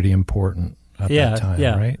still pretty important. That time,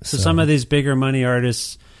 right? So some of these bigger money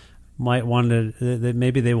artists might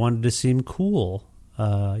maybe they wanted to seem cool,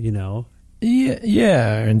 and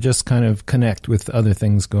just kind of connect with other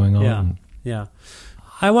things going on. Yeah.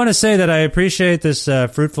 I want to say that I appreciate this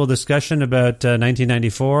fruitful discussion about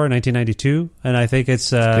 1994, 1992, and I think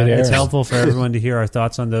it's helpful for everyone to hear our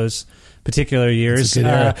thoughts on those particular years. You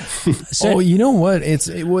know what?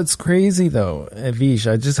 What's crazy though, Vish,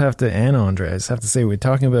 I just have to, and Andre, I just have to say, we're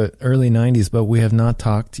talking about early 90s, but we have not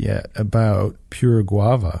talked yet about Pure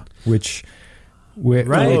Guava, which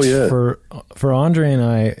for Andre and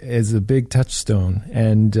I is a big touchstone.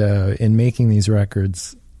 And in making these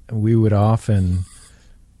records, we would often...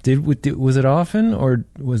 was it often, or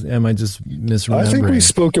am I just misremembering? I think we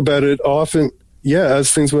spoke about it often. Yeah,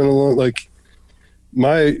 as things went along. Like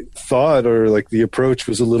my thought, or like the approach,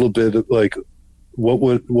 was a little bit like,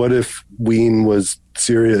 what if Ween was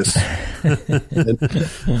serious,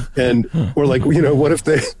 and or like what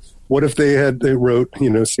if they wrote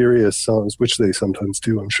serious songs, which they sometimes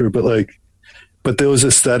do, I'm sure, but those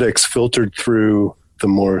aesthetics filtered through the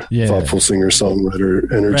more thoughtful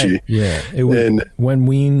singer-songwriter energy. Right. Yeah. When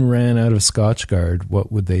Ween ran out of Scotchgard, what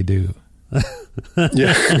would they do?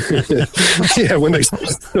 Yeah. When they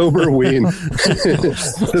sober Ween.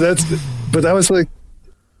 That's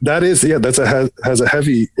a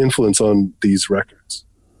heavy influence on these records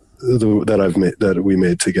that we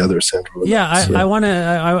made together, Sandra. Yeah,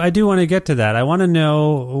 I do want to get to that. I want to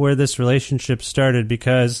know where this relationship started,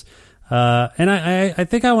 because and I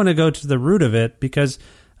think I want to go to the root of it, because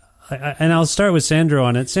and I'll start with Sandro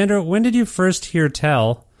on it. Sandro, when did you first hear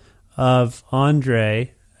tell of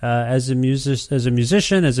Andre as a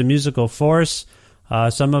musician, as a musical force?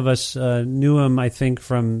 Some of us knew him, I think,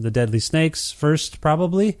 from the Deadly Snakes first,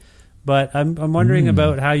 probably. But I'm wondering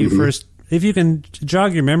about how you first, if you can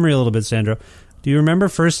jog your memory a little bit, Sandro. Do you remember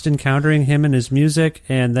first encountering him and his music,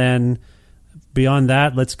 and then beyond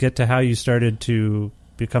that, let's get to how you started to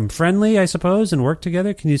become friendly, I suppose, and work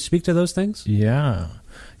together? Can you speak to those things? Yeah.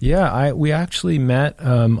 We actually met.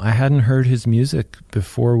 I hadn't heard his music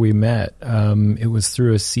before we met. It was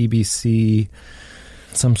through a CBC,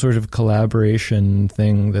 some sort of collaboration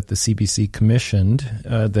thing that the CBC commissioned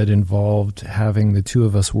that involved having the two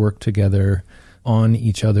of us work together on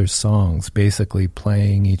each other's songs, basically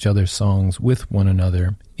playing each other's songs with one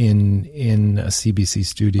another in a CBC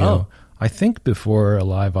studio. Oh. I think before a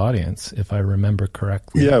live audience, if I remember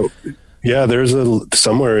correctly. Yeah. There's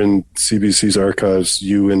somewhere in CBC's archives,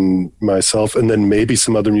 you and myself, and then maybe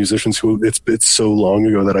some other musicians who it's so long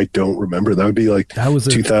ago that I don't remember. That would be like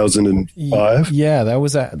 2005. Yeah, that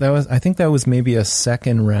was. I think that was maybe a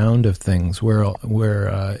second round of things where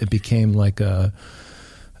it became like a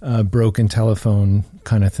broken telephone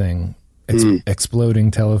kind of thing.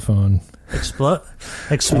 Exploding telephone.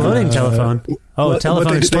 Exploding telephone. Oh,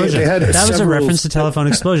 telephone explosion. That was a reference to telephone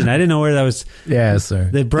explosion. I didn't know where that was. Yeah, sir.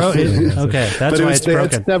 They broke it. Okay, that's why it's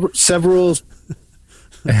broken. Had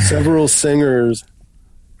several singers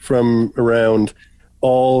from around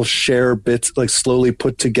all share bits, like slowly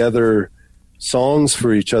put together songs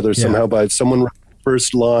for each other somehow by someone writes the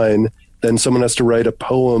first line, then someone has to write a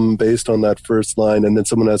poem based on that first line, and then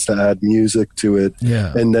someone has to add music to it.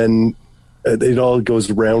 Yeah. And then it all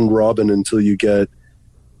goes round robin until you get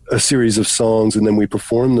a series of songs, and then we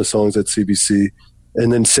perform the songs at CBC.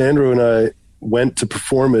 And then Sandro and I went to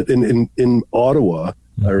perform it in Ottawa.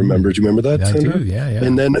 I remember. Do you remember that, Yeah, I Sandro? do. Yeah, yeah.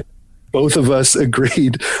 And then both of us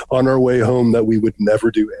agreed on our way home that we would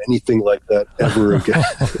never do anything like that ever again.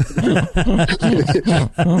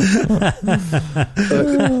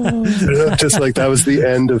 Just like that was the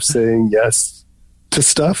end of saying yes to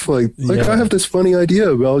stuff. Like I have this funny idea.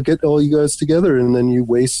 I'll get all you guys together, and then you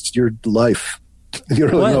waste your life.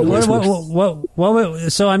 So,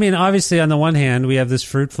 I mean, obviously, on the one hand, we have this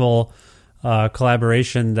fruitful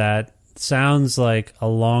collaboration that sounds like a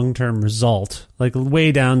long-term result, like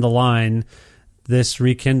way down the line, this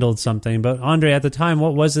rekindled something. But Andre, at the time,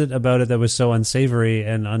 what was it about it that was so unsavory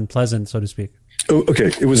and unpleasant, so to speak? Oh,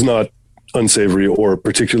 okay. It was not unsavory or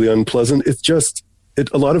particularly unpleasant. It's just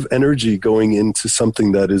a lot of energy going into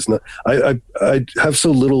something that is not. I have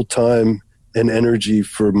so little time and energy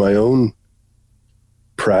for my own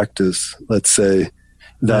practice, let's say,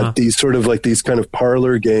 that these sort of like these kind of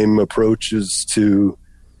parlor game approaches to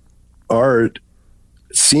art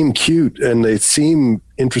seem cute and they seem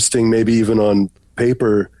interesting, maybe even on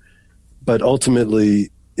paper, but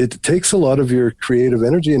ultimately it takes a lot of your creative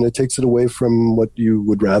energy and it takes it away from what you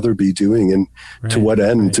would rather be doing, and to what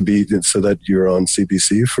end to be so that you're on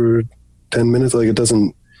CBC for 10 minutes. Like, it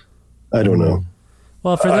doesn't, I don't know.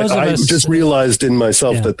 Well, for those of us, I just realized in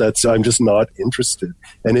myself that I'm just not interested,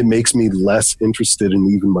 and it makes me less interested in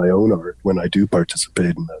even my own art when I do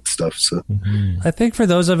participate in that stuff. So, I think for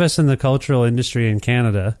those of us in the cultural industry in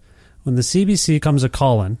Canada, when the CBC comes a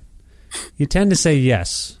callin', you tend to say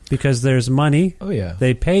yes because there's money. Oh yeah,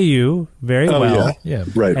 they pay you very well. Yeah,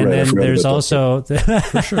 right. And then there's also,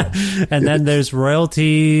 for sure. And then there's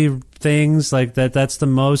royalty things like that. That's the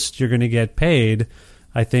most you're going to get paid,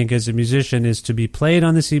 I think, as a musician, is to be played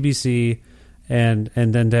on the CBC and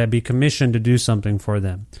then to be commissioned to do something for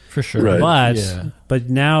them. For sure. Right. But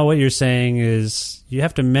now what you're saying is you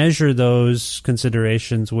have to measure those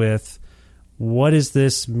considerations with, what does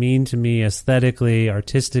this mean to me aesthetically,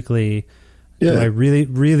 artistically? Do I really,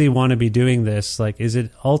 really want to be doing this? Like, is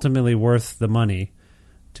it ultimately worth the money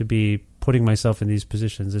to be putting myself in these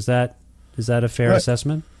positions? Is that a fair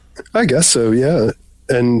assessment? I guess so, yeah.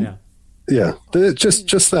 And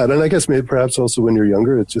just that. And I guess maybe perhaps also when you're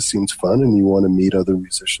younger, it just seems fun and you want to meet other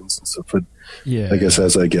musicians and stuff. But I guess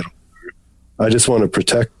as I get older, I just want to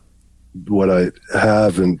protect what I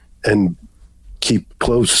have and keep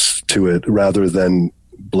close to it rather than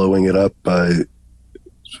blowing it up by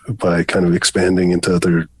kind of expanding into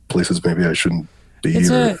other places maybe I shouldn't be.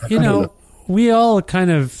 We all kind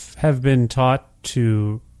of have been taught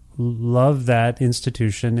to love that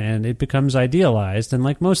institution, and it becomes idealized. And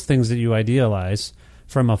like most things that you idealize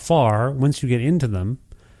from afar, once you get into them,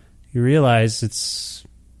 you realize it's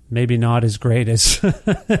maybe not as great as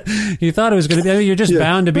you thought it was going to be. I mean, you're just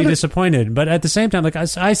bound to be disappointed. But at the same time, like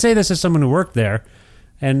I say this as someone who worked there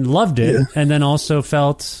and loved it, and then also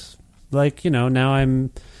felt like, now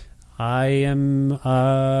I'm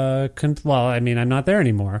not there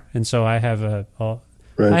anymore, and so I have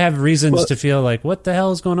I have reasons to feel like, what the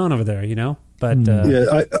hell is going on over there, But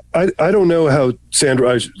I don't know how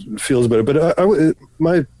Sandra feels about it, but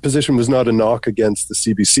my position was not a knock against the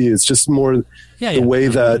CBC. It's just more the way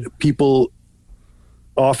that people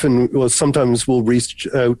sometimes will reach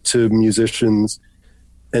out to musicians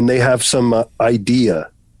and they have some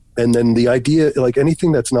idea. And then the idea, like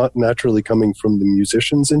anything that's not naturally coming from the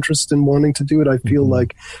musician's interest in wanting to do it, I feel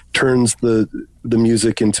like turns the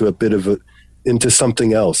music into a bit of into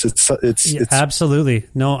something else. It's absolutely.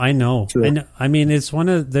 No, I know. And I mean, there seems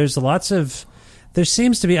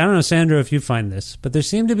to be, I don't know, Sandro, if you find this, but there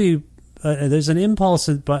seem to be, there's an impulse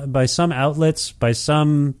by some outlets, by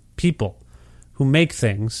some people who make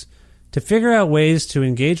things, to figure out ways to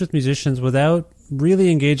engage with musicians without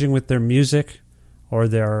really engaging with their music or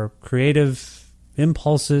their creative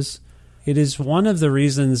impulses. It is one of the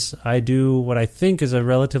reasons I do what I think is a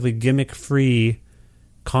relatively gimmick-free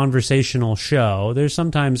conversational show. There's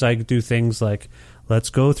sometimes I do things like,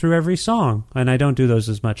 let's go through every song, and I don't do those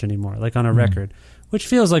as much anymore, like on a record, which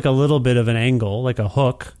feels like a little bit of an angle, like a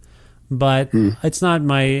hook, but it's not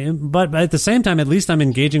but at the same time, at least I'm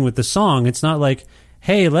engaging with the song. It's not like,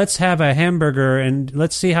 hey, let's have a hamburger and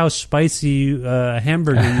let's see how spicy a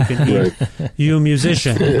hamburger you can eat, you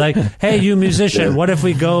musician. Like, hey, you musician, what if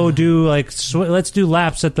we go do let's do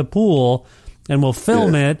laps at the pool and we'll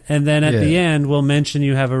film it, and then at the end we'll mention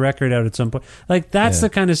you have a record out at some point. Like, that's the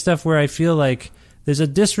kind of stuff where I feel like there's a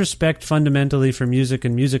disrespect fundamentally for music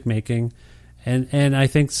and music making. And I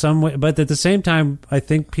think but at the same time, I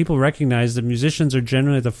think people recognize that musicians are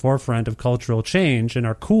generally at the forefront of cultural change and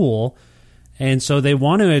are cool. And so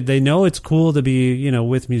they know it's cool to be,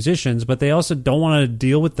 with musicians, but they also don't want to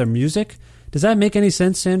deal with their music. Does that make any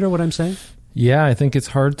sense, Sandra, what I'm saying? Yeah, I think it's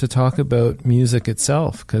hard to talk about music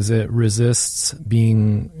itself because it resists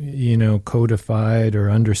being, codified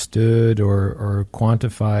or understood or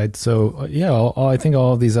quantified. So, I think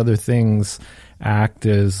all of these other things act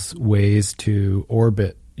as ways to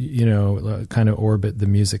orbit, kind of orbit the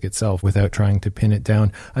music itself without trying to pin it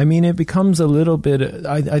down. I mean, it becomes a little bit,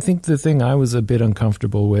 I think the thing I was a bit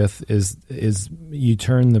uncomfortable with is you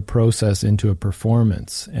turn the process into a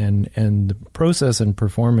performance, and the process and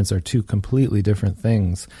performance are two completely different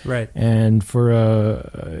things. Right. And for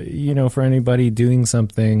anybody doing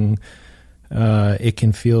something, it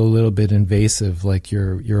can feel a little bit invasive, like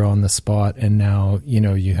you're on the spot and now,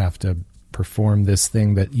 you have to perform this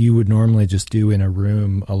thing that you would normally just do in a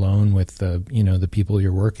room alone with the people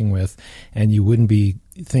you're working with, and you wouldn't be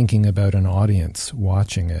thinking about an audience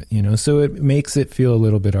watching it, so it makes it feel a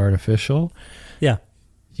little bit artificial. Yeah.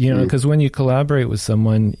 Because when you collaborate with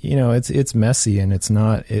someone, it's messy, and it's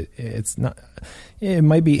not, it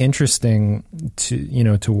might be interesting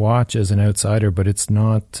to watch as an outsider, but it's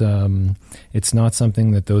not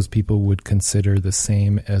something that those people would consider the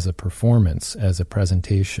same as a performance, as a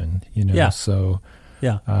presentation, Yeah. So,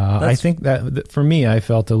 I think that for me, I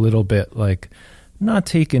felt a little bit like not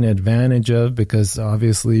taken advantage of, because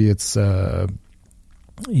obviously it's,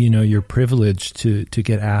 you're privileged to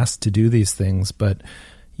get asked to do these things, but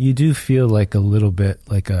you do feel like a little bit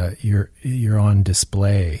like you're on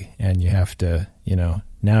display, and you have to,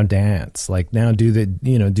 now dance, like now do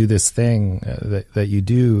this thing that you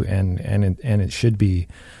do, and it should be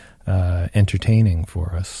entertaining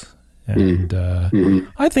for us. And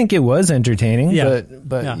I think it was entertaining,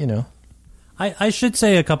 but I should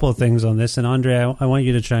say a couple of things on this, and Andre, I want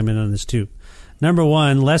you to chime in on this too. Number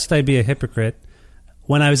one, lest I be a hypocrite,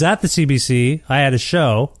 when I was at the CBC, I had a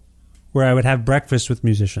show where I would have breakfast with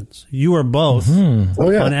musicians. You were both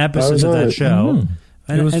on episodes of that show.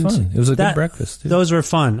 And it was fun. It was a good breakfast too. Those were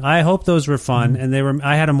fun. I hope those were fun. And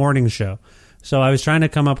I had a morning show. So I was trying to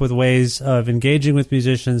come up with ways of engaging with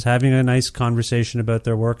musicians, having a nice conversation about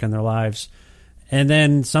their work and their lives. And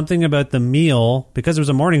then something about the meal, because it was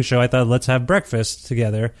a morning show, I thought, let's have breakfast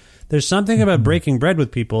together. There's something about breaking bread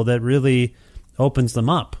with people that really opens them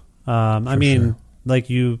up. Sure. Like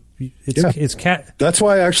it's cat. That's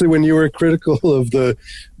why actually, when you were critical of the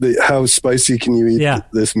how spicy can you eat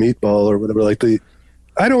this meatball or whatever,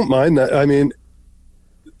 I don't mind that. I mean,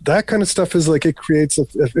 that kind of stuff is like, it creates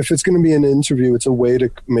if it's going to be an interview, it's a way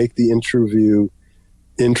to make the interview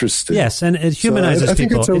interesting. Yes, and it humanizes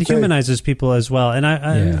people. Okay. It humanizes people as well. And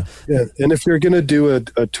and if you're going to do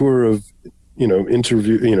a tour of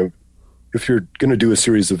interview, if you're going to do a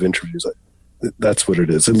series of interviews, that's what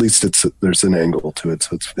it is. At least there's an angle to it,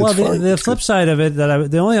 so it's fine. The flip side of it,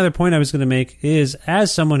 the only other point I was going to make is,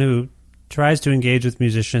 as someone who tries to engage with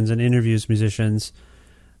musicians and interviews musicians,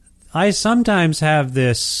 I sometimes have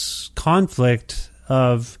this conflict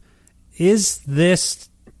of, is this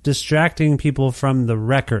distracting people from the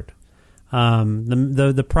record,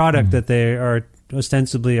 the product that they are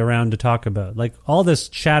ostensibly around to talk about? Like, all this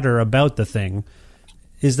chatter about the thing.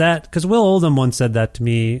 Is that because Will Oldham once said that to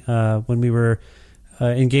me when we were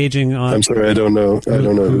engaging on? I'm sorry, I don't know.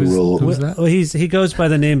 Who Will. Who's that? Well, he goes by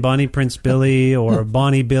the name Bonnie Prince Billy or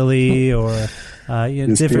Bonnie Billy or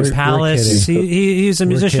different Palace. He's a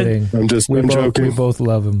musician. I'm joking. We both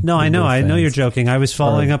love him. No, I know. I know you're joking. I was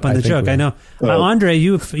following up on the joke. I know. Andre,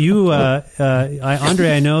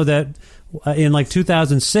 Andre, I know that in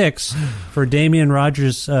 2006 for Damian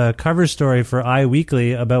Rogers' cover story for I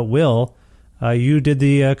Weekly about Will. You did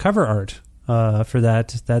the cover art for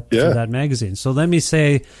that magazine. So let me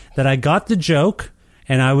say that I got the joke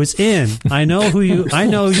and I was in. I know who you. I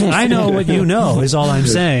know what you know. Is all I'm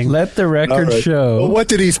saying. Let the record show. Well, what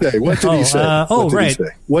did he say? What did he say?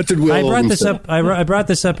 What did Will? I brought this up. I brought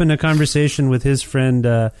this up in a conversation with his friend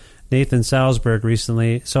Nathan Salzberg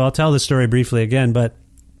recently. So I'll tell the story briefly again, but.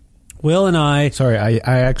 Will and I. Sorry, I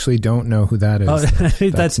actually don't know who that is. Oh,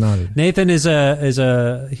 that's not it. Nathan he's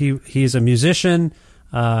a musician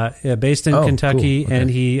based in Kentucky, cool. Okay. And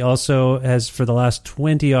he also has for the last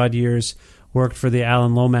 20 odd years worked for the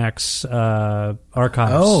Alan Lomax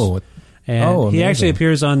archives. He actually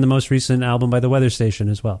appears on the most recent album by the Weather Station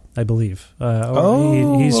as well, I believe.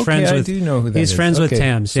 He's friends with. I do know who that is. He's friends with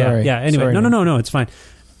Tams. Sorry. Yeah. Anyway, sorry, no, it's fine.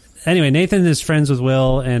 anyway, Nathan is friends with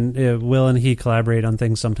Will, and Will and he collaborate on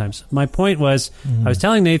things sometimes. My point was, I was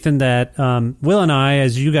telling Nathan that Will and I,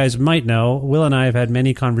 as you guys might know, Will and I have had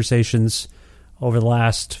many conversations over the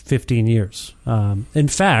last 15 years. In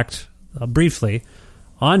fact, briefly,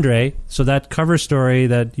 Andre, so that cover story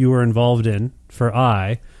that you were involved in for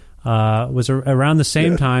was around the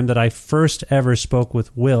same time that I first ever spoke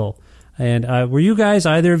with Will. And were you guys,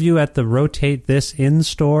 either of you, at the Rotate This In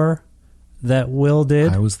store that Will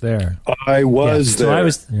did? I was there. I was there.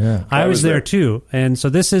 So I was there too. And so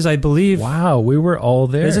this is, I believe... Wow, we were all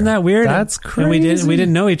there. Isn't that weird? That's crazy. And we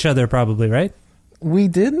didn't know each other probably, right? We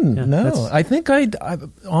didn't, no. I think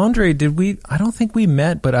Andre, did we? I don't think we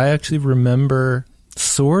met, but I actually remember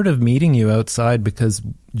sort of meeting you outside because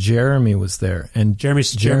Jeremy was there. And Jeremy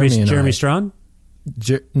Strawn?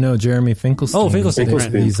 No, Jeremy Finkelstein. Oh,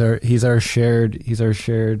 Finkelstein. He's our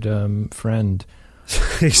shared friend.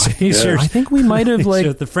 I think we might have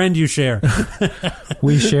the friend you share.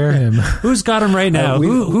 We share him. Who's got him right now?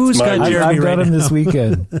 Who's got Jeremy I've got him this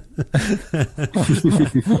weekend.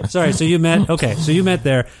 Sorry, so you met. Okay, so you met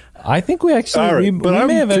there. I think we actually. But we I'm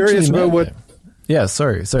may have curious actually about what. There. Yeah,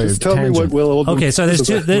 sorry. Just tell me what Will Oldham. Okay, so there's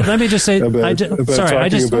two. Let me just say. I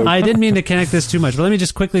didn't mean to connect this too much, but let me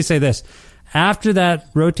just quickly say this. After that,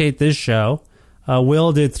 Rotate This show.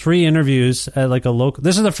 Will did 3 interviews at like a local.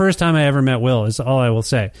 This is the first time I ever met Will, is all I will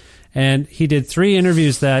say. And he did 3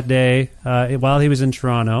 interviews that day while he was in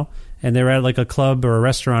Toronto, and they were at like a club or a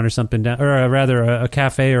restaurant or something, or rather a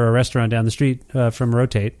cafe or a restaurant down the street from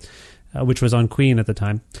Rotate, which was on Queen at the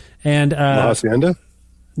time. And La Hacienda?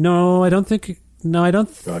 No, I don't think. No, I don't.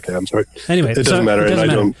 Okay, I'm sorry. Anyway, it doesn't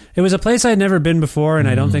matter. It was a place I'd never been before, and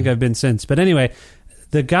I don't think I've been since. But anyway,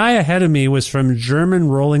 the guy ahead of me was from German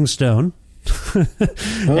Rolling Stone.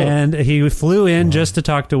 And he flew in just to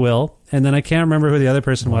talk to Will, and then I can't remember who the other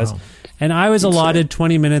person was, and I was allotted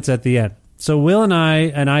 20 minutes at the end. So Will and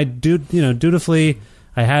I dutifully,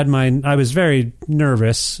 I was very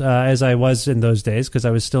nervous as I was in those days because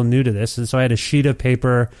I was still new to this, and so I had a sheet of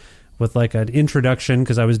paper with like an introduction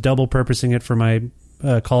because I was double purposing it for my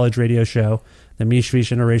college radio show, the Mish Vish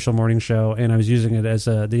Interracial Morning Show, and I was using it as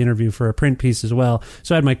the interview for a print piece as well.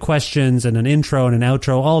 So I had my questions and an intro and an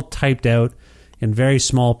outro all typed out in very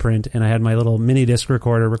small print, and I had my little mini disc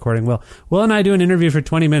recorder recording Will. Will and I do an interview for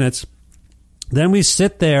 20 minutes. Then we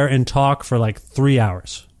sit there and talk for like 3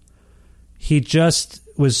 hours. He just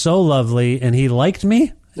was so lovely, and he liked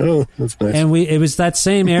me. Oh, that's nice. And it was that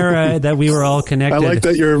same era that we were all connected. I like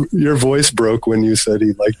that your voice broke when you said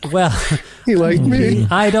he liked me. Well, he liked me.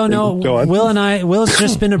 I don't know. Will's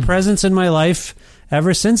just been a presence in my life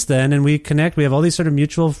ever since then, and we connect. We have all these sort of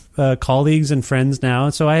mutual colleagues and friends now.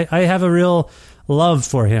 So I have a real love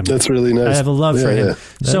for him. That's really nice. I have a love for him.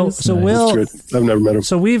 So nice. Will, I've never met him.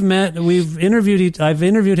 So we've interviewed. I've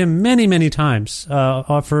interviewed him many times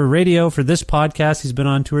for radio, for this podcast. He's been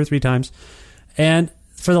on 2 or 3 times, and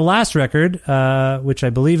for the last record, which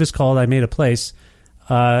I believe is called "I Made a Place,"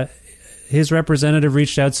 his representative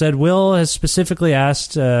reached out, said Will has specifically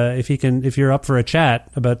asked if you're up for a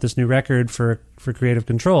chat about this new record for Creative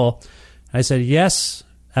Control. I said yes,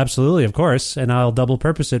 absolutely, of course, and I'll double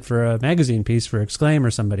purpose it for a magazine piece for Exclaim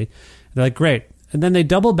or somebody. They're like, great. And then they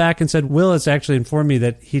doubled back and said, Will has actually informed me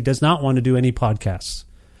that he does not want to do any podcasts.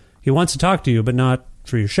 He wants to talk to you, but not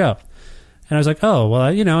for your show. And I was like, oh, well,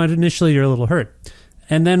 initially you're a little hurt.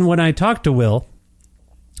 And then when I talked to Will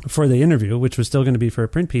for the interview, which was still going to be for a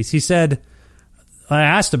print piece, I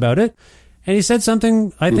asked about it, and he said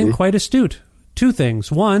something I think quite astute. 2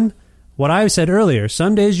 things. One, what I said earlier,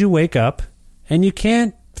 some days you wake up and you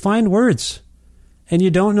can't find words, and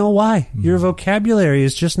you don't know why. Your vocabulary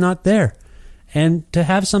is just not there. And to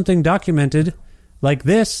have something documented like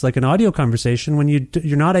this, like an audio conversation, when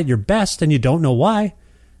you're not at your best and you don't know why,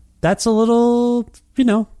 that's a little,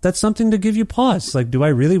 that's something to give you pause. Like, do I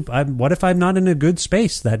really, what if I'm not in a good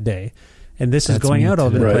space that day? And this is going out all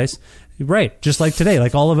over the place. Right. Just like today,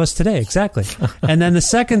 like all of us today. Exactly. And then the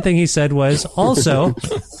second thing he said was also,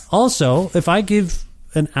 if I give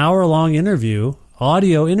an hour-long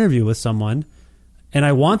audio interview with someone, and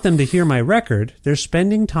I want them to hear my record, they're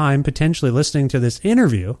spending time potentially listening to this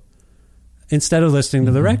interview instead of listening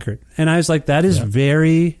to the record. And I was like, that is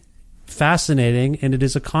very fascinating, and it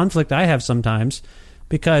is a conflict I have sometimes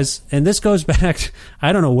because, and this goes back,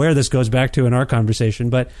 I don't know where this goes back to in our conversation,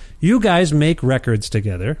 but you guys make records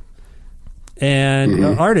together, and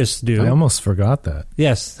artists do. I almost forgot that.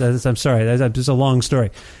 Yes, I'm sorry, that's just a long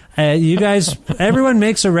story. You guys, everyone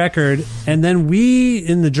makes a record, and then we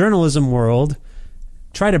in the journalism world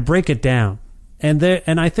try to break it down. And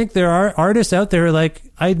I think there are artists out there like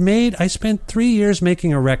I spent 3 years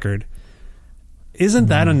making a record. isn't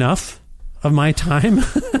that enough of my time?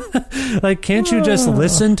 Like, can't you just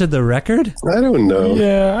listen to the record? I don't know.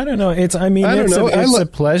 Yeah, I don't know. It's a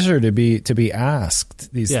pleasure to be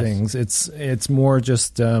asked these things. It's more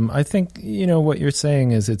just I think, what you're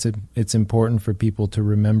saying is it's important for people to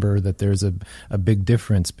remember that there's a big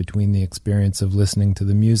difference between the experience of listening to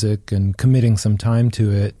the music and committing some time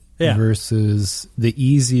to it versus the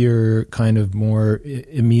easier kind of more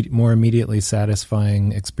immediately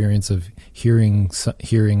satisfying experience of hearing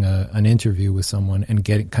an interview with someone and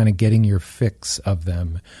getting your fix of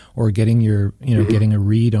them, or getting your getting a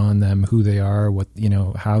read on them, who they are, what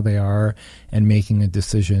how they are, and making a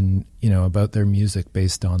decision about their music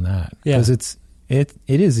based on that. Because it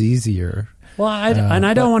is easier. Well,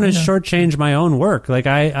 I don't want to shortchange my own work. Like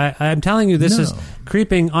I'm telling you, this is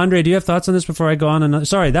creeping. Andre, do you have thoughts on this before I go on?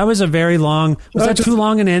 Sorry, that was a very long. Was that too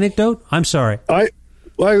long an anecdote? I'm sorry. I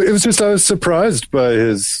was surprised by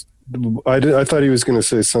his. I thought he was going to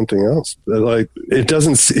say something else. Like, it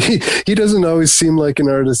doesn't. He doesn't always seem like an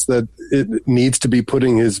artist that it needs to be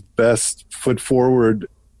putting his best foot forward.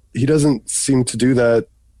 He doesn't seem to do that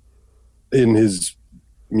in his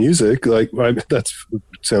music. Like, that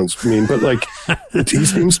sounds mean, but like he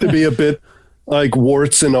seems to be a bit like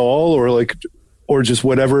warts and all, or just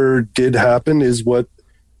whatever did happen is what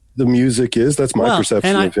the music is. That's my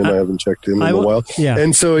perception of him. I haven't checked in a while. Yeah.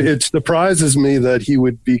 And so it surprises me that he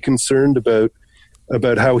would be concerned about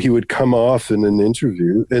how he would come off in an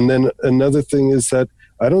interview. And then another thing is that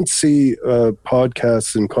I don't see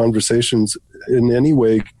podcasts and conversations in any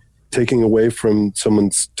way taking away from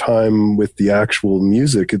someone's time with the actual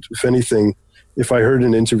music. If anything, if I heard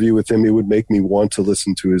an interview with him, it would make me want to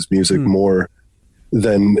listen to his music more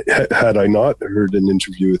than had I not heard an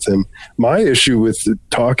interview with him. My issue with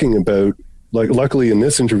talking about, like, luckily in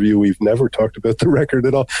this interview, we've never talked about the record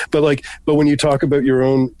at all. But when you talk about your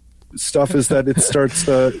own stuff, is that it starts,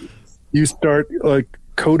 you start like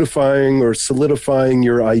codifying or solidifying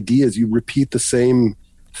your ideas. You repeat the same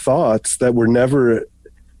thoughts that were never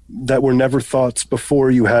thoughts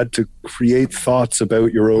before you had to create thoughts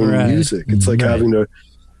about your own music. It's like having to,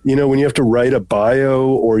 when you have to write a bio,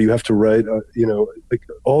 or you have to write, like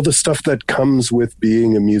all the stuff that comes with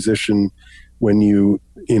being a musician when you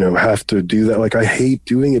have to do that. Like, I hate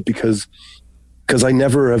doing it because I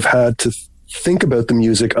never have had to think about the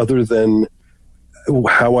music other than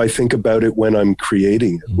how I think about it when I'm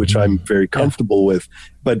creating it, which I'm very comfortable with.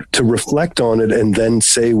 But to reflect on it and then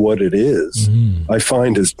say what it is, I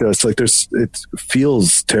find is just like it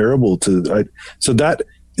feels terrible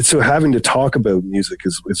so having to talk about music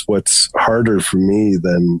is what's harder for me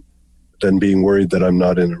than being worried that I'm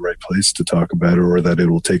not in the right place to talk about it, or that it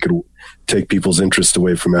will take people's interest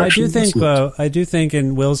away from actually. I do think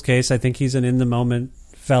in Will's case, I think he's an in the moment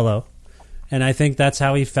fellow. And I think that's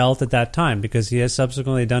how he felt at that time, because he has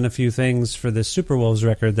subsequently done a few things for the Superwolves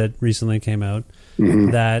record that recently came out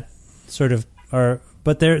that sort of are,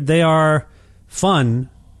 but they are fun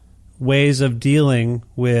ways of dealing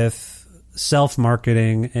with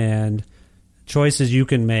self-marketing and choices you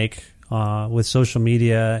can make with social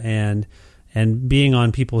media and being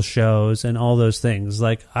on people's shows and all those things.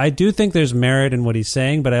 Like, I do think there's merit in what he's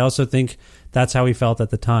saying, but I also think that's how he felt at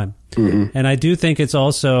the time. And I do think it's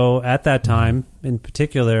also, at that time in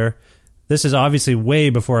particular, this is obviously way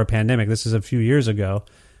before a pandemic. This is a few years ago.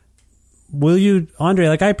 Will you, Andre,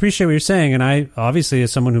 like, I appreciate what you're saying, and I obviously,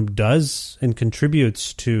 as someone who does and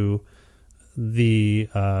contributes to the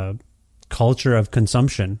culture of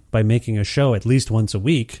consumption by making a show at least once a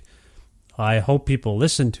week, I hope people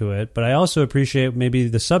listen to it, but I also appreciate maybe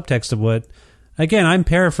the subtext of what, again, I'm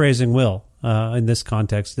paraphrasing Will in this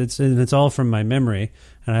context. It's all from my memory,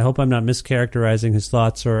 and I hope I'm not mischaracterizing his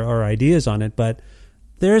thoughts or ideas on it, but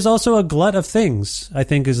there is also a glut of things, I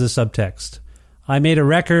think, is the subtext. I made a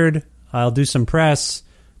record, I'll do some press,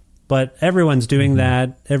 but everyone's doing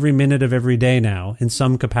that every minute of every day now in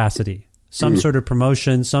some capacity. Some sort of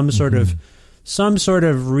promotion, some sort of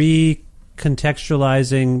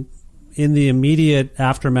recontextualizing in the immediate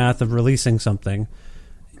aftermath of releasing something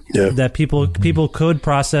that people could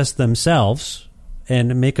process themselves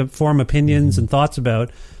and form opinions and thoughts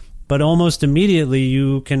about, but almost immediately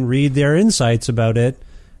you can read their insights about it,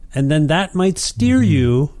 and then that might steer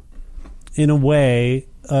you in a way,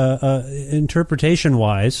 interpretation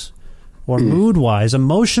wise or mood wise,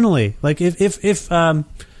 emotionally. Like if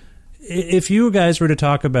you guys were to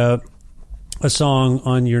talk about a song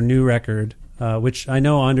on your new record, which I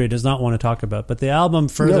know Andre does not want to talk about, but the album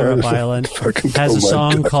Further Up Island has a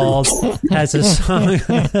song called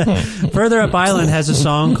Further Up Island has a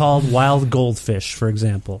song called Wild Goldfish, for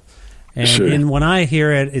example. And when I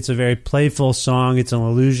hear it, it's a very playful song. It's an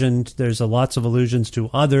allusion. There's lots of allusions to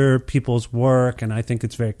other people's work, and I think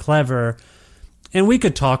it's very clever. And we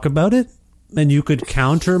could talk about it, and you could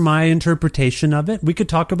counter my interpretation of it. We could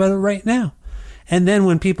talk about it right now. And then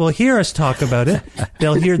when people hear us talk about it,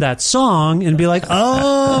 they'll hear that song and be like,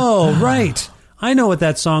 oh, right. I know what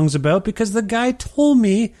that song's about because the guy told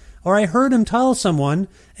me, or I heard him tell someone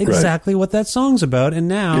exactly what that song's about. And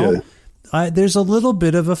now there's a little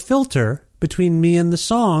bit of a filter between me and the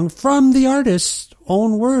song from the artist's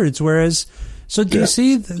own words. Whereas, so do you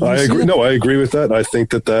see? I agree. No, I agree with that. I think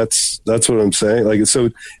that's what I'm saying. Like, so,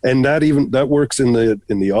 and that works in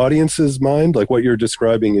the audience's mind. Like what you're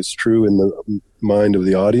describing is true in the mind of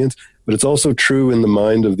the audience, but it's also true in the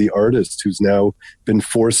mind of the artist who's now been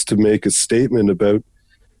forced to make a statement about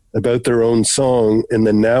their own song. And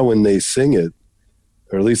then now when they sing it,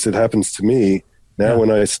 or at least it happens to me, now when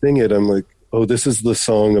I sing it, I'm like, oh, this is the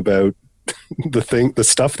song about the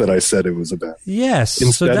stuff that I said it was about. Yes.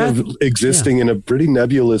 Instead of existing in a pretty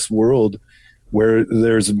nebulous world where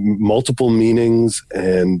there's multiple meanings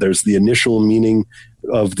and there's the initial meaning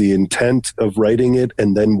of the intent of writing it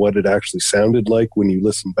and then what it actually sounded like when you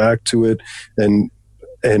listen back to it and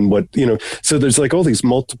what, so there's like all these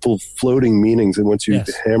multiple floating meanings, and once you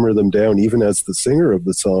hammer them down, even as the singer of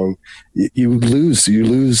the song, you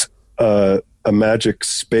lose a magic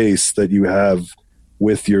space that you have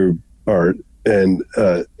with your art. And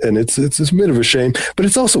it's a bit of a shame, but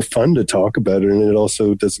it's also fun to talk about it. And it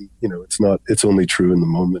also doesn't, it's only true in the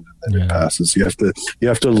moment and then it passes. You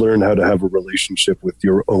have to learn how to have a relationship with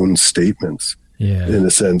your own statements in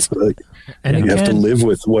a sense. And you have to live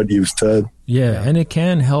with what you've said. Yeah. And it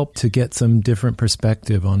can help to get some different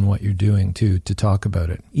perspective on what you're doing too, to talk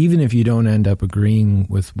about it. Even if you don't end up agreeing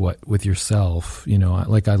with yourself,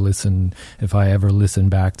 like if I ever listen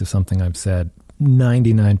back to something I've said,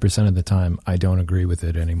 99% of the time, I don't agree with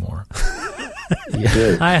it anymore.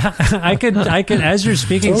 I could, as you're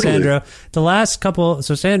speaking, totally. Sandra, the last couple,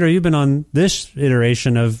 so Sandra, you've been on this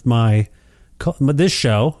iteration of this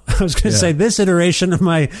show. I was going to say this iteration of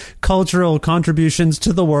my cultural contributions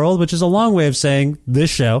to the world, which is a long way of saying this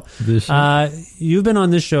show. You've been on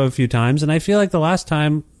this show a few times, and I feel like the last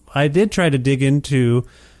time I did try to dig into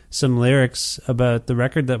some lyrics about the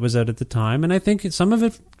record that was out at the time, and I think some of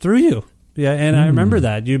it threw you. Yeah, and I remember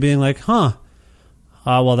that. You being like, well,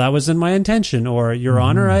 that wasn't my intention, or, Your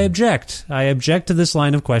Honor, I object. I object to this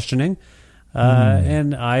line of questioning.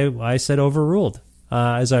 And I said overruled,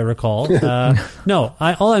 as I recall. No,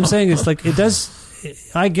 all I'm saying is, like, it does,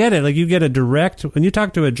 I get it. Like, you get a direct, when you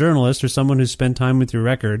talk to a journalist or someone who's spent time with your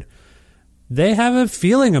record, they have a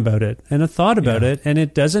feeling about it and a thought about it, and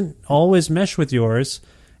it doesn't always mesh with yours.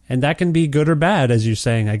 And that can be good or bad, as you're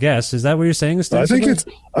saying, I guess. Is that what you're saying? I think it's...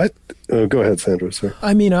 go ahead, Sandra. Sorry.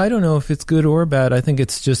 I mean, I don't know if it's good or bad. I think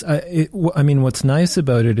it's just... what's nice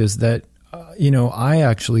about it is that, I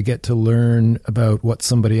actually get to learn about what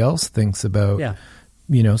somebody else thinks about,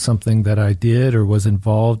 something that I did or was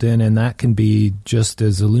involved in. And that can be just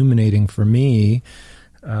as illuminating for me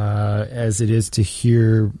as it is to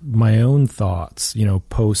hear my own thoughts,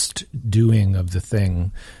 post-doing of the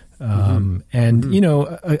thing. Again,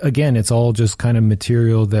 it's all just kind of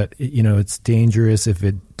material that, it's dangerous if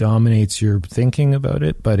it dominates your thinking about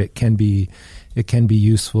it, but it can be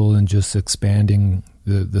useful in just expanding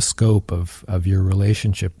the scope of your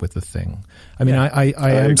relationship with the thing. I mean, I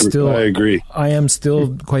agree. I am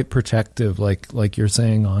still quite protective, like you're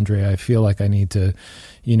saying, Andre. I feel like I need to,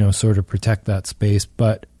 sort of protect that space,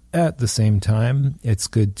 but at the same time, it's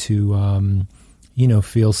good to,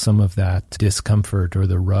 feel some of that discomfort or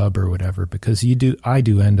the rub or whatever, because I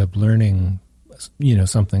do end up learning,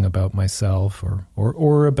 something about myself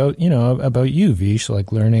or about, about you, Vish,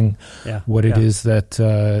 like learning what it is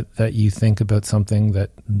that you think about something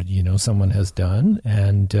that, someone has done.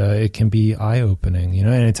 And it can be eye-opening,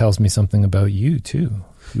 and it tells me something about you too.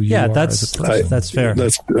 That's fair.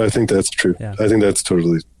 I think that's true. Yeah. I think that's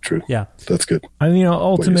totally true. Yeah. That's good. I mean,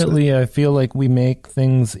 ultimately, I feel like we make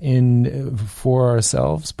things for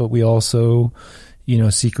ourselves, but we also,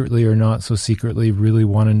 secretly or not so secretly really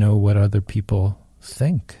want to know what other people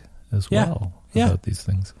think as well about these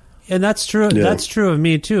things. And that's true. Yeah. That's true of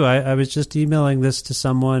me too. I was just emailing this to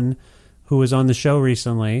someone who was on the show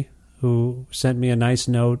recently, who sent me a nice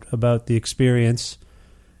note about the experience.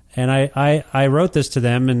 And I wrote this to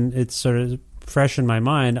them, and it's sort of fresh in my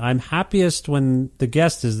mind. I'm happiest when the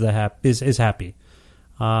guest is happy.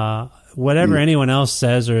 Whatever anyone else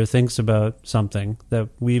says or thinks about something that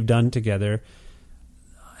we've done together,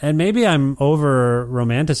 and maybe I'm over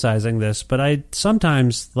romanticizing this, but I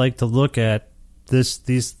sometimes like to look at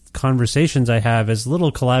these conversations I have as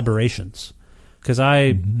little collaborations, because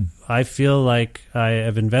I feel like I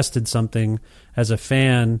have invested something as a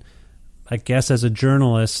fan, I guess as a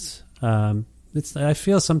journalist. I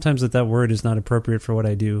feel sometimes that word is not appropriate for what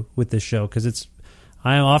I do with this show, because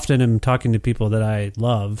I often am talking to people that I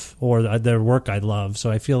love or their work I love, so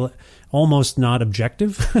I feel almost not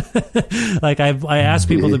objective. Like I ask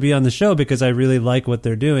people to be on the show because I really like what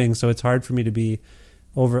they're doing, so it's hard for me to be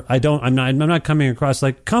over. I'm not coming across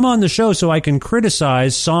like, come on the show so I can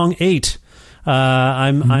criticize song 8.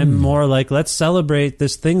 I'm more like, let's celebrate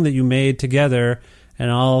this thing that you made together, and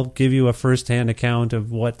I'll give you a firsthand account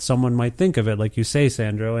of what someone might think of it, like you say,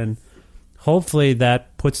 Sandro, and hopefully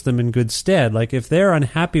that puts them in good stead. Like if they're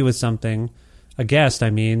unhappy with something, a guest,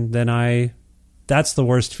 then that's the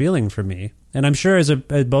worst feeling for me. And I'm sure as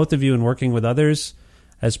both of you in working with others,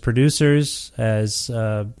 as producers, as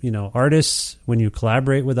artists, when you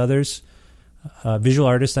collaborate with others, visual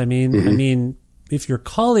artists, I mean, if your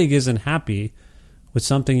colleague isn't happy with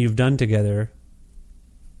something you've done together,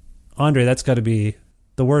 Andre, that's got to be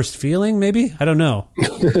the worst feeling, maybe? I don't know.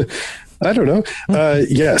 I don't know.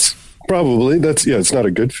 Yes, probably. It's not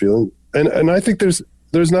a good feeling. And I think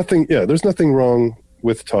there's nothing wrong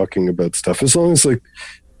with talking about stuff, as long as like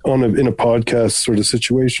in a podcast sort of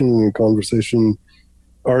situation, in a conversation,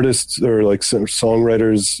 artists or like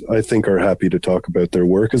songwriters, I think, are happy to talk about their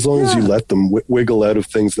work, as long as you let them wiggle out of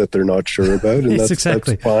things that they're not sure about. And that's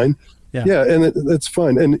fine. Yeah. And that's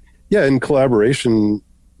fine. And in collaboration,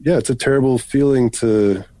 it's a terrible feeling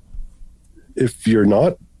if you're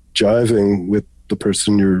not jiving with the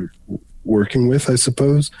person you're working with, I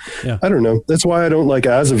suppose. Yeah. I don't know. That's why I don't like,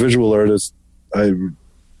 as a visual artist, I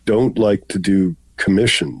don't like to do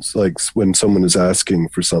commissions, like when someone is asking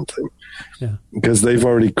for something. Yeah. Because they've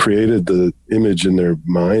already created the image in their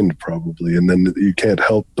mind, probably, and then you can't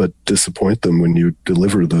help but disappoint them when you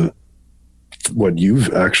deliver what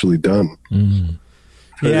you've actually done. Mm.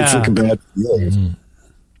 Yeah. It's like a bad feeling. Mm.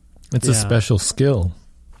 It's a special skill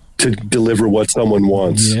to deliver what someone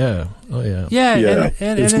wants. Yeah. Oh, yeah. Yeah.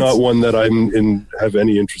 And it's not one that have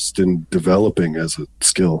any interest in developing as a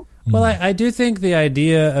skill. Well, I do think the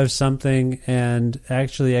idea of something and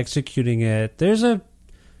actually executing it, there's an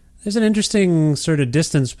interesting sort of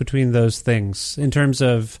distance between those things in terms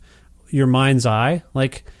of your mind's eye.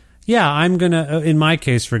 Like, I'm going to, in my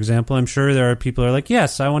case, for example, I'm sure there are people who are like,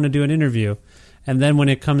 yes, I want to do an interview. And then when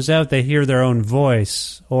it comes out, they hear their own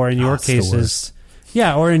voice, or in your cases, you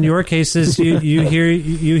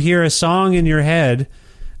hear a song in your head,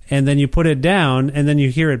 and then you put it down, and then you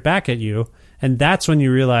hear it back at you, and that's when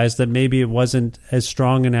you realize that maybe it wasn't as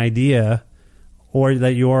strong an idea, or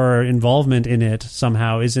that your involvement in it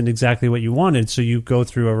somehow isn't exactly what you wanted. So you go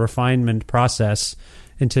through a refinement process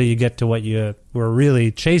until you get to what you were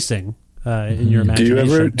really chasing in your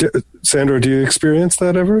imagination. Sandro, do you experience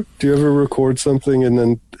that ever? Do you ever record something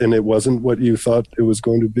and it wasn't what you thought it was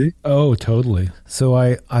going to be? Oh, totally. So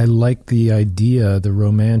I like the idea, the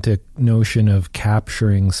romantic notion of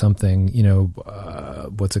capturing something,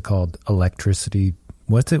 what's it called? Electricity.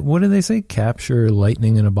 What do they say? Capture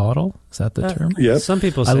lightning in a bottle? Is that the term? Yeah. Some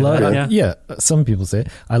people say that. Yeah, some people say it.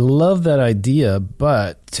 I love that idea,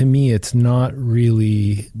 but to me, it's not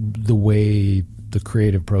really the way the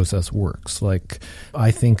creative process works. Like,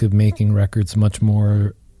 I think of making records much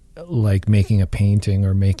more like making a painting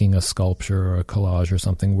or making a sculpture or a collage or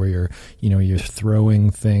something, where you're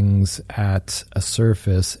throwing things at a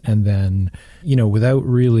surface and then, without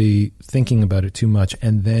really thinking about it too much,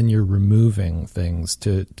 and then you're removing things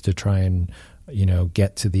to try and,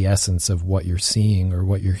 get to the essence of what you're seeing or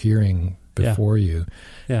what you're hearing before you.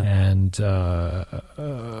 Yeah. And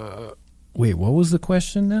wait, what was the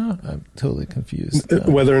question now? I'm totally confused.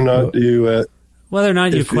 Whether or not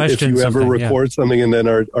you question if you ever something, record something and then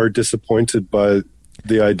are disappointed by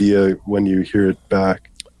the idea when you hear it back.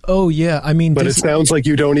 Oh, yeah. I mean, but it sounds like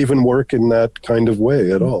you don't even work in that kind of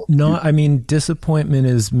way at all. No, I mean, disappointment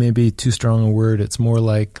is maybe too strong a word. It's more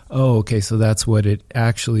like, oh, okay, so that's what it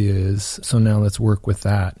actually is. So now let's work with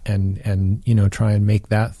that and try and make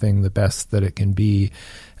that thing the best that it can be,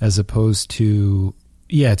 as opposed to,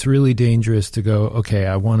 it's really dangerous to go, okay,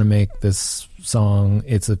 I want to make this song.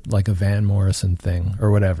 It's like a Van Morrison thing or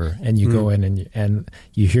whatever. And you go in and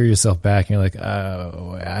you hear yourself back and you're like,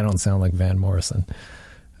 oh, I don't sound like Van Morrison.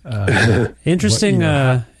 Interesting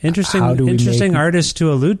artist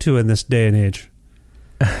to allude to in this day and age.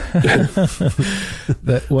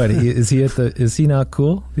 Is he not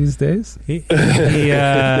cool these days?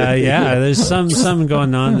 There's some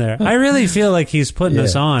going on there. I really feel like he's putting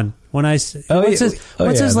us on. When what's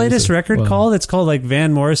his latest record called? It's called like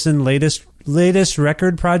Van Morrison latest latest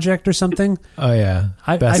record project or something. Oh yeah,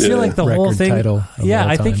 I feel like the whole thing. Yeah,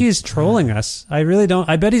 I think time. he's trolling us. I really don't.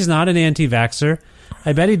 I bet he's not an anti-vaxxer.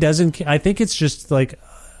 I bet he doesn't. I think it's just like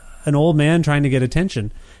an old man trying to get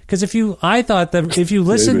attention. Because I thought that if you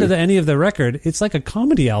listen to any of the record, it's like a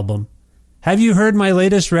comedy album. Have you heard my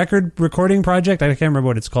latest recording project? I can't remember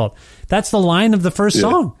what it's called. That's the line of the first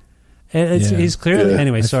song. He's clearly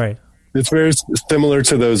anyway. Sorry. It's very similar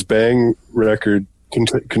to those Bang record.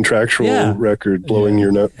 Contractual record, blowing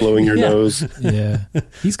your nose. Yeah,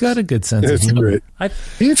 he's got a good sense of humor. Great.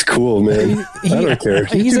 He's cool, man. I don't care.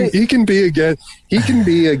 He can be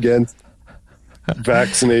against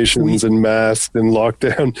vaccinations and masks and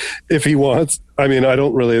lockdown if he wants. I mean, I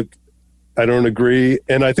don't agree,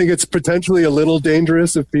 and I think it's potentially a little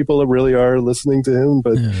dangerous if people really are listening to him.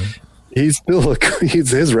 But he's still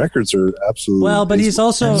his records are absolutely well. But he's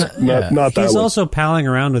also not that. He's also palling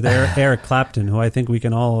around with Eric Clapton, who I think we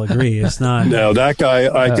can all agree is not. No, that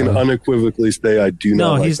guy I can unequivocally say I do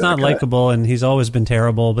not. No, he's not likable, and he's always been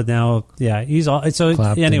terrible. But now, he's all. So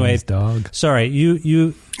Clapton, anyway, his dog. Sorry,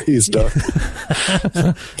 you. He's dog.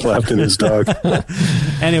 Clapton his dog.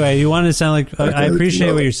 Anyway, you want to sound like I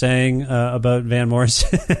appreciate what you're saying about Van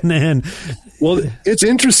Morrison and. Well, it's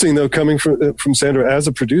interesting though, coming from Sandra as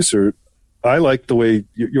a producer. I like the way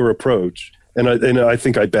your approach, and I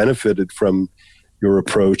think I benefited from your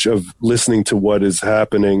approach of listening to what is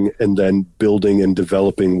happening and then building and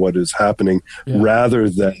developing what is happening, rather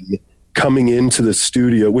than coming into the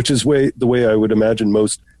studio, which is the way I would imagine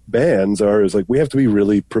most bands are. Is like we have to be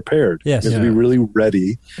really prepared. Yes, we have to be really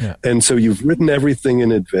ready, and so you've written everything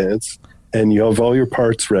in advance, and you have all your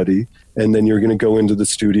parts ready. And then you're going to go into the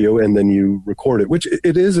studio and then you record it, which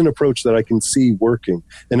it is an approach that I can see working.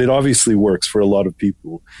 And it obviously works for a lot of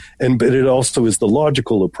people. But it also is the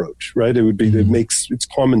logical approach, right? It would be, it's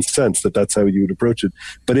common sense that that's how you would approach it.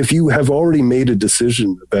 But if you have already made a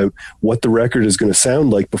decision about what the record is going to sound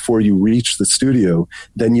like before you reach the studio,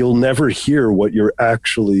 then you'll never hear what you're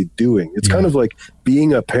actually doing. It's kind of like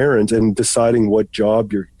being a parent and deciding what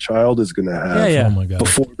job your child is going to have Oh my God.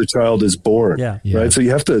 before the child is born, right? So you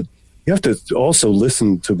have to also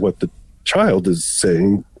listen to what the child is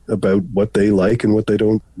saying about what they like and what they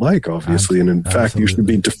don't like, obviously. And in fact, you should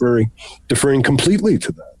be deferring completely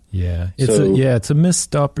to that. Yeah. It's a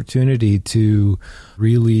missed opportunity to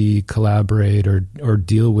really collaborate or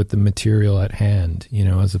deal with the material at hand,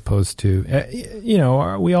 as opposed to,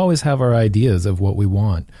 we always have our ideas of what we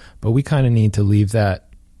want, but we kind of need to leave that,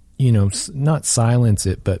 not silence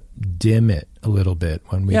it, but dim it a little bit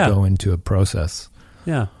when we go into a process.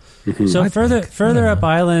 Yeah. So further up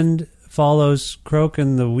Island follows Croak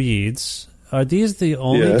and the Weeds. Are these the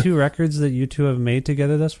only two records that you two have made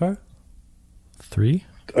together thus far? 3?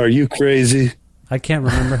 Are you crazy? I can't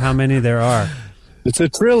remember how many there are. It's a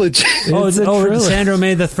trilogy. Sandro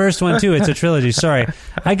made the first one too. It's a trilogy. Sorry.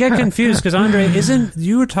 I get confused because Andre,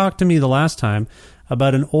 you talked to me the last time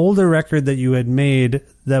about an older record that you had made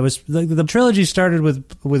that was the trilogy started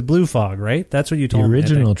with Blue Fog, right? That's what you told me. The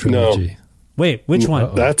original trilogy. No. Wait, which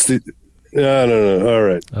one? That's the... No. All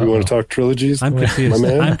right. You want to talk trilogies? I'm confused.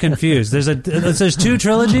 I'm confused. There's 2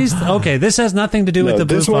 trilogies? Okay, this has nothing to do with the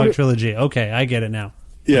Blue Fog trilogy. Okay, I get it now.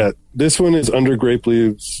 Yeah, this one is Under Grape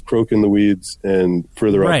Leaves, Croak in the Weeds, and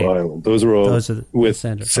Further Up Island. Those are all with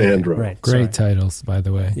Sandra. Right. Great titles, by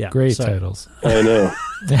the way. Yeah, great titles. I know.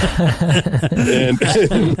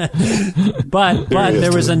 But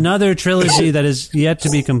there was another trilogy that is yet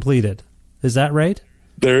to be completed. Is that right?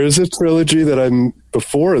 There is a trilogy that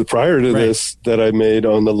prior to this, that I made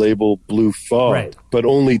on the label Blue Fog, but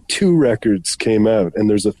only 2 records came out, and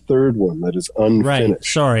there's a third one that is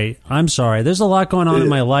unfinished. Right. I'm sorry. There's a lot going on in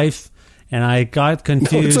my life, and I got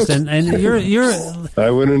confused. No, and you're.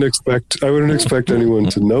 I wouldn't expect anyone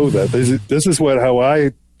to know that. This is how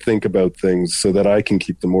I think about things, so that I can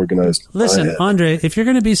keep them organized. Listen, Andre, if you're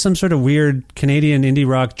going to be some sort of weird Canadian indie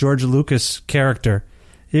rock George Lucas character,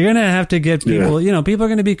 you're going to have to get people, people are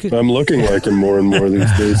going to be... I'm looking like him more and more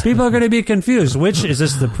these days. People are going to be confused. Which, is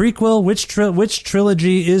this the prequel? Which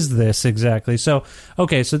trilogy is this exactly? So,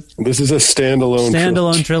 okay, so... This is a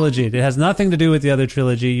standalone trilogy. It has nothing to do with the other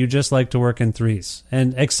trilogy. You just like to work in 3s.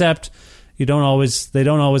 And except they don't always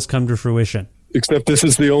come to fruition. Except this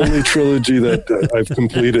is the only trilogy that I've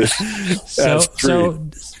completed as 3.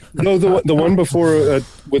 No, the one before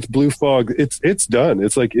with Blue Fog, it's done.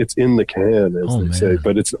 It's like it's in the can, as they say,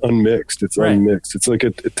 but it's unmixed. It's unmixed. It's like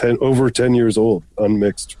over 10 years old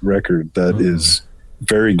unmixed record that is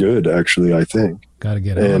very good, actually. I think. Got to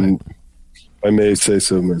get it. And I may say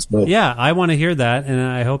so myself. Yeah, I want to hear that, and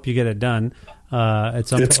I hope you get it done.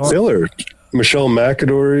 It's killer. Michelle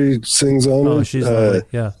McAdory sings on it. Oh, she's lovely.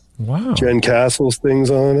 Yeah. Wow. Jen Castle's things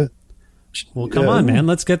on it. Well, come on, man.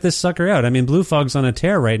 Let's get this sucker out. I mean, Blue Fog's on a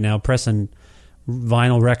tear right now, pressing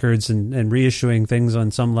vinyl records and reissuing things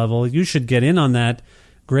on some level. You should get in on that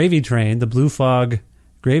gravy train, the Blue Fog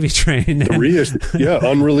gravy train. The reissue. Yeah,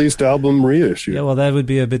 unreleased album reissue. Yeah, well, that would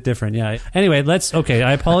be a bit different. Yeah. Anyway,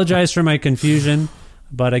 I apologize for my confusion.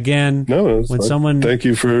 But again, when someone... Thank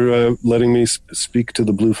you for letting me speak to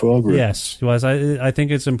the Blue Fog. Yes, I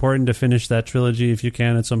think it's important to finish that trilogy if you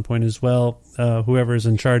can at some point as well, whoever is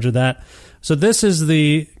in charge of that. So this is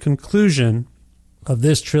the conclusion of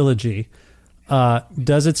this trilogy.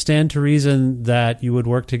 Does it stand to reason that you would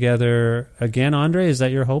work together again, Andre? Is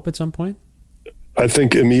that your hope at some point? I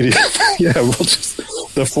think immediately. Yeah, we'll just...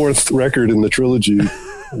 The fourth record in the trilogy...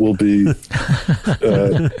 will be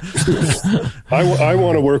I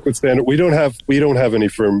want to work with Sandro. We don't have any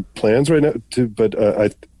firm plans right now but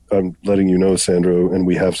I'm letting you know, Sandro, and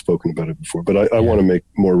we have spoken about it before, but I want to make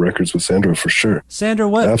more records with Sandro for sure. Sandro,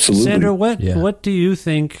 what do you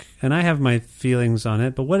think, and I have my feelings on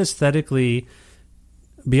it, but what aesthetically,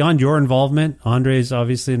 beyond your involvement, Andre's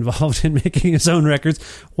obviously involved in making his own records,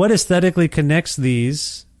 what aesthetically connects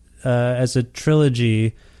these as a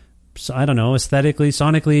trilogy? So, I don't know, aesthetically,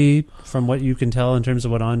 sonically, from what you can tell in terms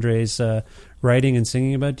of what Andre's writing and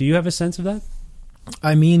singing about. Do you have a sense of that?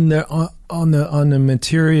 I mean, on the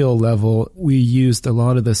material level, we used a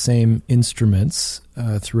lot of the same instruments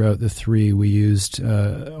throughout the three. We used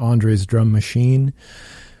Andre's drum machine,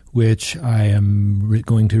 which I am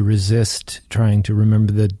going to resist trying to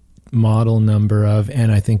remember the model number of,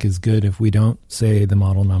 and I think is good if we don't say the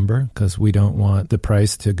model number, because we don't want the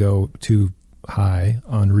price to go too high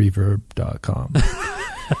on reverb.com.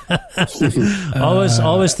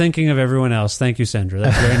 always thinking of everyone else. Thank you, Sandra.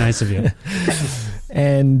 That's very nice of you.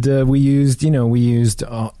 And we used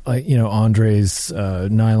Andre's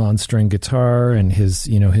nylon string guitar and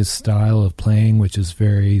his style of playing, which is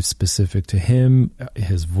very specific to him.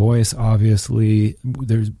 His voice, obviously.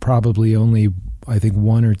 There's probably only, I think,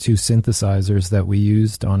 one or two synthesizers that we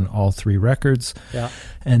used on all three records. Yeah.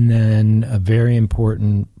 And then a very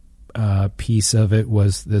important piece of it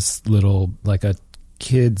was this little, like a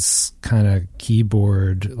kid's kind of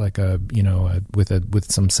keyboard, like with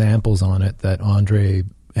some samples on it that Andre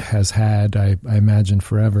has had, I imagine,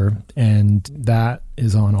 forever, and that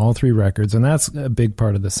is on all three records, and that's a big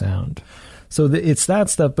part of the sound. So it's that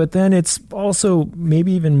stuff, but then it's also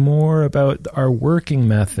maybe even more about our working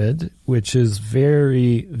method, which is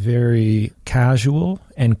very, very casual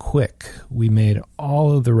and quick. We made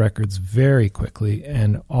all of the records very quickly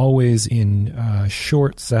and always in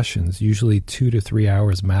short sessions, usually 2 to 3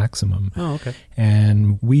 hours maximum. Oh, okay.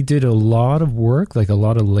 And we did a lot of work, like a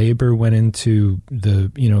lot of labor went into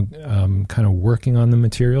the, kind of working on the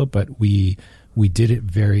material, but we did it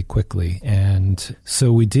very quickly. And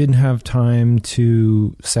so we didn't have time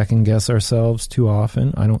to second guess ourselves too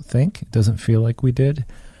often, I don't think. It doesn't feel like we did.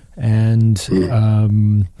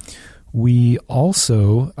 And we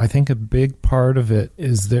also, I think a big part of it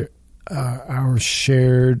is our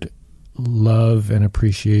shared love and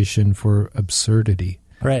appreciation for absurdity.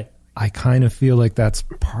 Right. I kind of feel like that's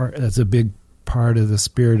a big part of the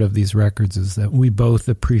spirit of these records, is that we both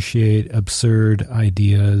appreciate absurd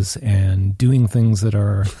ideas and doing things that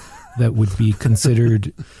would be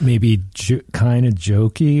considered maybe kind of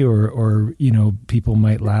jokey or people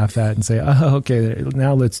might laugh at and say, oh, okay,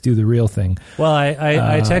 now let's do the real thing. Well,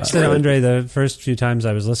 I texted Andre the first few times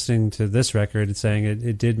I was listening to this record saying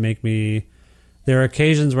it did make me, there are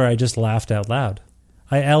occasions where I just laughed out loud.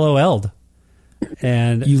 I LOL'd.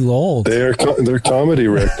 And you lolled. They're comedy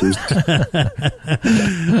records.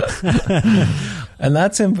 And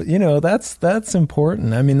that's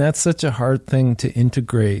important. I mean, that's such a hard thing to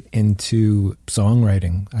integrate into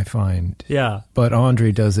songwriting, I find. Yeah. But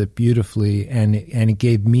Andre does it beautifully, and it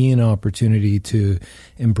gave me an opportunity to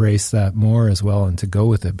embrace that more as well and to go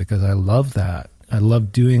with it, because I love that. I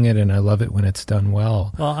love doing it, and I love it when it's done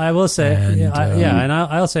well. Well, I will say, and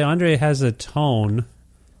I'll say Andre has a tone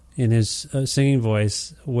in his singing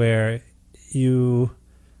voice where you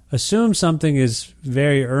assume something is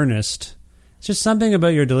very earnest. It's just something about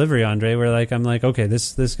your delivery, Andre, where I'm like, okay,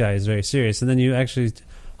 this guy is very serious. And then you actually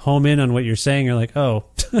home in on what you're saying. You're like, oh,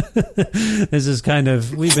 this is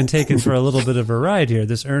we've been taken for a little bit of a ride here.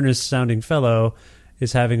 This earnest sounding fellow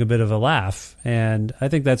is having a bit of a laugh. And I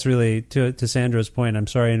think that's really, to Sandra's point, I'm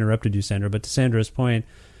sorry I interrupted you, Sandra, but to Sandra's point,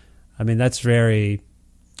 I mean, that's very...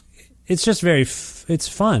 It's just it's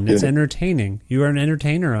fun. Yeah. It's entertaining. You are an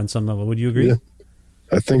entertainer on some level. Would you agree? Yeah.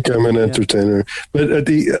 I think I'm an entertainer, but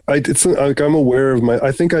it's like I'm aware of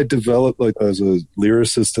I think I developed as a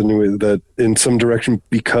lyricist anyway, that in some direction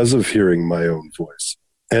because of hearing my own voice.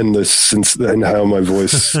 and and how my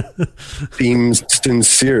voice seems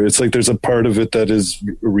sincere. It's like there's a part of it that is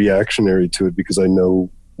reactionary to it because I know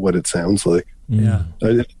what it sounds like. Yeah.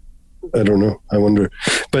 I don't know. I wonder.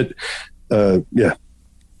 But yeah.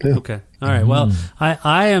 Okay. All right. Well,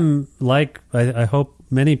 I am I hope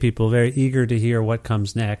many people very eager to hear what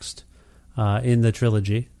comes next in the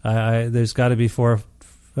trilogy. There's got to be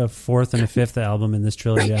a fourth and a fifth album in this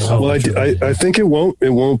trilogy. I think it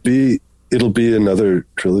won't be. It'll be another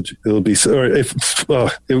trilogy. It'll be, or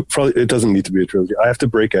it doesn't need to be a trilogy. I have to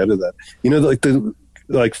break out of that.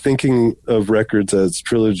 Like thinking of records as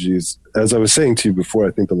trilogies. As I was saying to you before,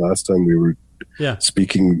 I think the last time we were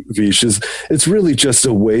speaking, Vish, it's really just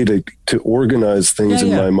a way to organize things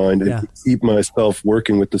in my mind and keep myself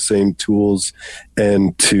working with the same tools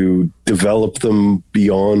and to develop them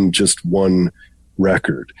beyond just one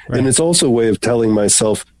record. Right. And it's also a way of telling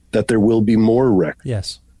myself that there will be more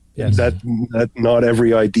records. Yes. That not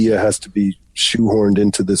every idea has to be shoehorned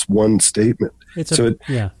into this one statement.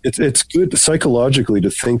 It's good psychologically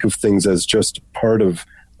to think of things as just part of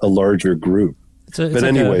a larger group. It's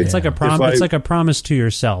like a promise to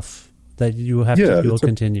yourself that you have to. You'll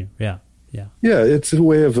continue. Yeah. It's a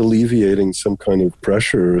way of alleviating some kind of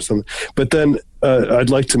pressure or something. But then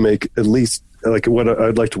I'd like to make at least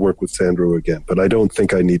I'd like to work with Sandro again, but I don't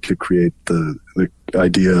think I need to create the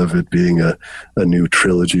idea of it being a new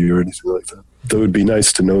trilogy or anything like that. Though it would be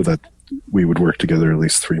nice to know that we would work together at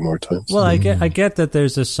least 3 more times. Well, I get that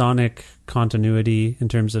there's a sonic continuity in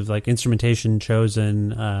terms of like instrumentation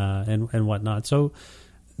chosen and whatnot. So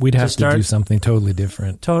we'd have to do something totally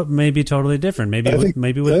different. Maybe totally different. We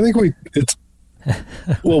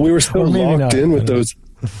were so locked in with those.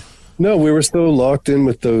 No, we were so locked in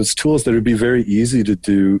with those tools that it'd be very easy to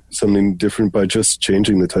do something different by just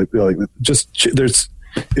changing the type.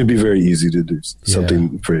 It'd be very easy to do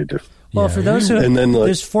something very different. Well, for those who,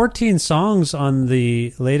 there's 14 songs on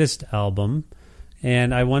the latest album,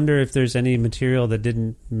 and I wonder if there's any material that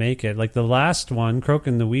didn't make it. Like the last one, Croak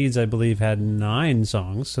in the Weeds, I believe had 9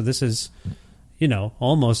 songs. So this is,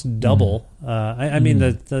 almost double. I mean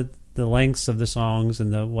the lengths of the songs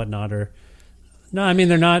and the whatnot are. No, I mean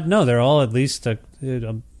they're not. No, they're all at least 2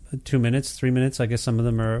 minutes, 3 minutes. I guess some of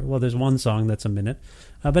them are. Well, there's one song that's a minute.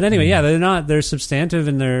 But anyway, they're not. They're substantive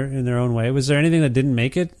in their own way. Was there anything that didn't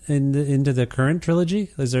make it into the current trilogy?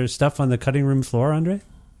 Is there stuff on the cutting room floor, Andre?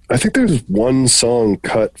 I think there's one song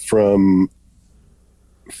cut from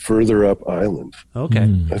Further Up Island.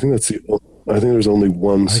 Okay, I think that's the. I think there's only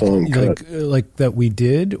one song cut. Like that we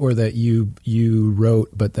did, or that you wrote,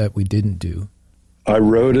 but that we didn't do. I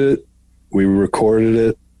wrote it. We recorded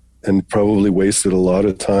it and probably wasted a lot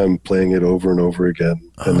of time playing it over and over again.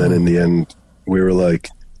 And then in the end, we were like,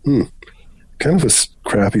 kind of a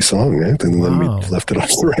crappy song, right? And then we left it off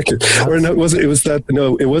the record.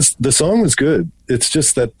 The song was good. It's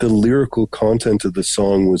just that the lyrical content of the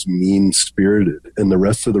song was mean-spirited, and the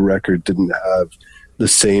rest of the record didn't have the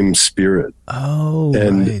same spirit.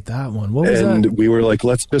 Right, that one. What was that? And we were like,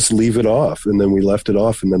 let's just leave it off. And then we left it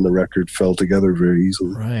off, and then the record fell together very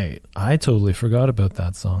easily. Right. I totally forgot about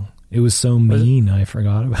that song. It was so mean, I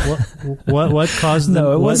forgot about it. What caused the...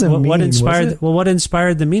 No, it wasn't mean, what inspired, was it? Well, what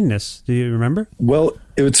inspired the meanness? Do you remember? Well,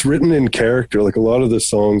 it's written in character. Like a lot of the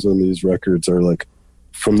songs on these records are like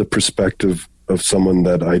from the perspective of someone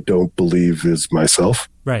that I don't believe is myself.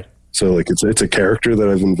 Right. So like it's a character that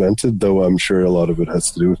I've invented, though I'm sure a lot of it has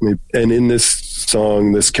to do with me. And in this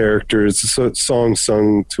song, this character is a song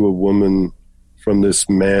sung to a woman from this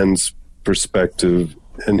man's perspective,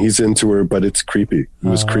 and he's into her, but it's creepy. It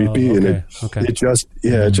was creepy, and it just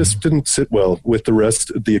didn't sit well with the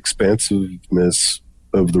rest of the expansiveness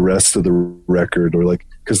of the rest of the record, or like,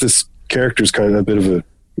 because this character's kind of a bit of a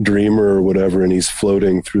dreamer or whatever, and he's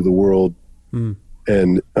floating through the world.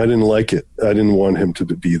 And I didn't like it. I didn't want him to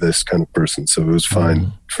be this kind of person, so it was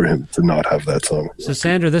fine for him to not have that song. So,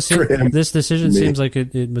 Sandra, this decision seems like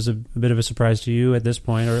it was a bit of a surprise to you at this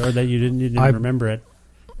point, or that you didn't remember it.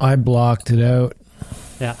 I blocked it out.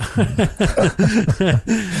 Yeah.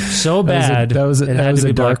 So bad. That was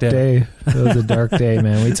a dark day. That was a dark day,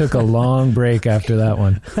 man. We took a long break after that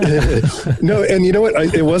one. No, and you know what?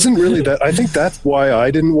 It wasn't really that. I think that's why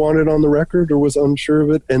I didn't want it on the record or was unsure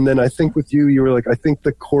of it. And then I think with you were like, I think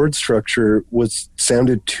the chord structure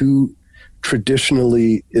sounded too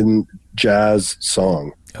traditionally in jazz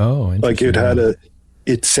song. Oh, like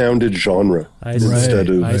it sounded genre instead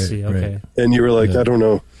of. I see. Okay. Right. And you were like, I don't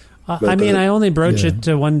know. I mean, I only broach it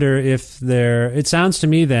to wonder if it sounds to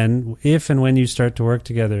me then, if and when you start to work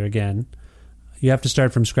together again, you have to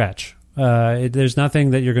start from scratch. There's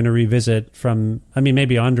nothing that you're going to revisit from, I mean,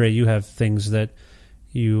 maybe Andre, you have things that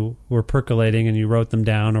you were percolating and you wrote them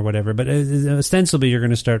down or whatever. But ostensibly, you're going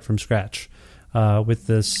to start from scratch with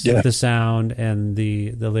this, with the sound and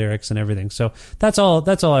the lyrics and everything. So that's all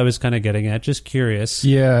I was kind of getting at. Just curious.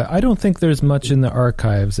 Yeah, I don't think there's much in the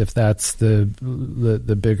archives, if that's the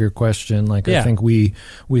bigger question. Like, I think we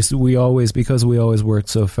always, because we always worked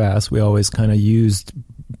so fast, we always kind of used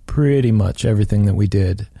pretty much everything that we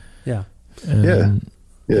did. Yeah.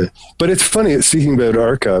 Yeah, but it's funny, speaking about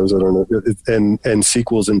archives, I don't know, and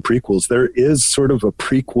sequels and prequels, there is sort of a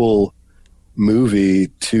prequel movie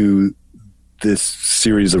to this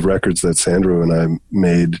series of records that Sandro and I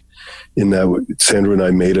made, in that Sandro and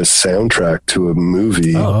I made a soundtrack to a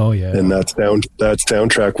movie. Oh, yeah. And that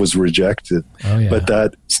soundtrack was rejected. Oh, yeah. But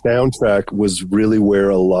that soundtrack was really where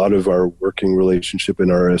a lot of our working relationship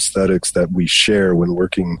and our aesthetics that we share when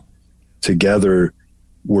working together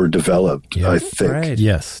were developed, I think. Right.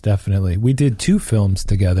 Yes, definitely. We did 2 films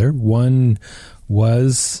together. One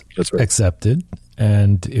was accepted,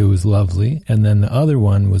 and it was lovely. And then the other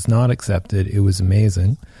one was not accepted. It was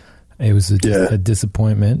amazing. It was a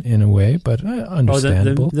disappointment in a way, but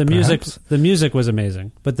understandable. The music was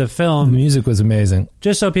amazing, but the film, the music was amazing.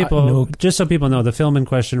 Just so people know, the film in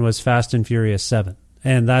question was Fast and Furious 7.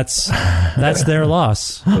 And that's their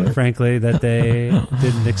loss, frankly, that they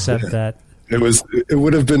didn't accept that. It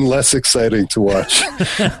would have been less exciting to watch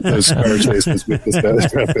those car chases with the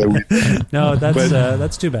soundtrack. No,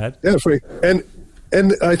 that's too bad. Yeah,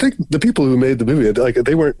 and I think the people who made the movie, like,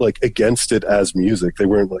 they weren't like against it as music. They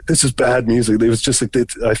weren't like, this is bad music. It was just like,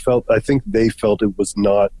 I think they felt it was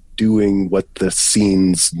not doing what the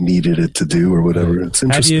scenes needed it to do or whatever. It's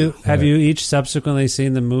interesting. Have you each subsequently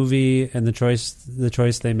seen the movie and the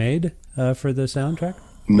choice they made for the soundtrack?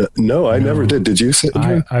 No, I never did. Did you?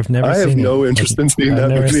 I've never seen it. I have no interest in seeing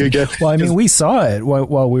that movie again. Well, I mean, we saw it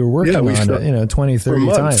while we were working on it, 20, 30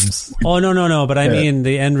 times. Oh, no. But I mean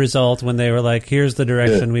the end result when they were like, here's the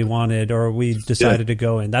direction we wanted or we decided to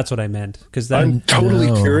go in. That's what I meant. I'm totally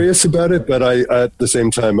curious about it, but at the same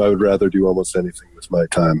time, I would rather do almost anything with my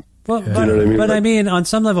time. Well, you know what I mean? But I mean, on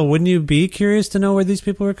some level, wouldn't you be curious to know where these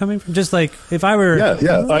people were coming from? Just like if I were...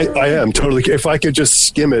 I am totally... If I could just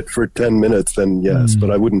skim it for 10 minutes, then yes,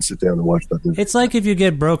 but I wouldn't sit down and watch that movie. It's like if you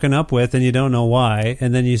get broken up with and you don't know why,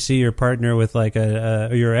 and then you see your partner with like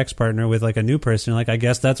your ex-partner with like a new person, you're like, I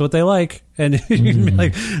guess that's what they like. And you can be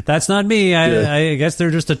like, that's not me. I guess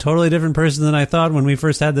they're just a totally different person than I thought when we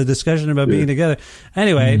first had the discussion about being together.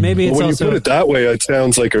 Anyway, maybe it's when also... When you put it that way, it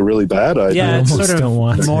sounds like a really bad idea. Yeah, it's sort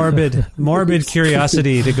of morbid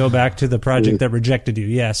curiosity to go back to the project that rejected you.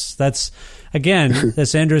 Yes, that's, again,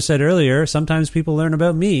 as Sandra said earlier, sometimes people learn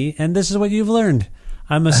about me, and this is what you've learned.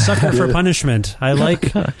 I'm a sucker for punishment. I like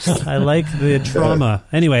the trauma.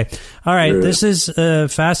 Anyway, all right, this is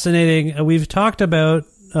fascinating. We've talked about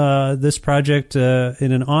this project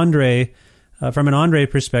in an Andre from an Andre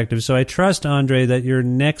perspective. So I trust, Andre, that your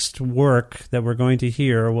next work that we're going to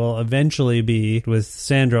hear will eventually be with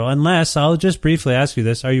Sandro. Unless, I'll just briefly ask you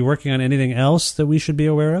this, are you working on anything else that we should be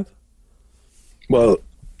aware of? Well,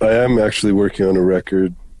 I am actually working on a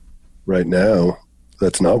record right now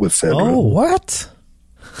that's not with Sandro. Oh, what?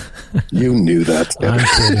 You knew that.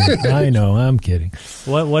 I'm kidding. I know, I'm kidding.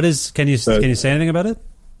 What is, can you say anything about it?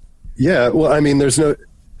 Yeah, well, I mean,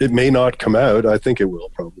 it may not come out. I think it will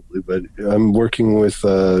probably, but I'm working with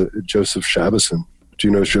Joseph Shabason. Do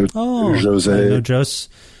you know Jose? I know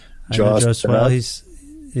Jose. Well,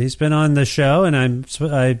 he's been on the show, and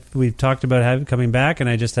we've talked about coming back, and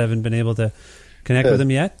I just haven't been able to connect with him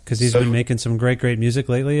yet because he's been making some great music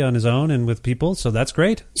lately on his own and with people. So that's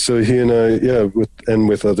great. So he and I,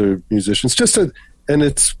 with other musicians, and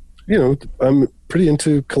it's, I'm pretty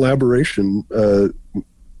into collaboration.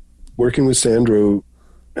 Working with Sandro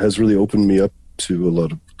has really opened me up to a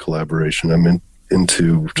lot of collaboration. I'm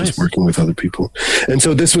into just working with other people. And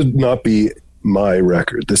so this would not be my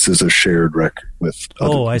record. This is a shared record with other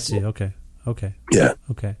people. I see. Okay. Yeah.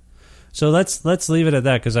 Okay. So let's leave it at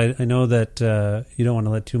that, because I know that you don't want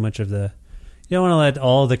to let too much of you don't want to let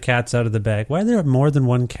all the cats out of the bag. Why are there more than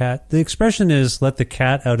one cat? The expression is let the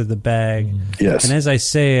cat out of the bag. Yes. And as I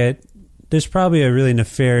say it, there's probably a really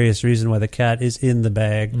nefarious reason why the cat is in the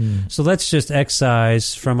bag. So let's just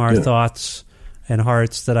excise from our thoughts and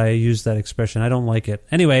hearts that I use that expression. I don't like it.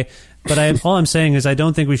 Anyway, but all I'm saying is I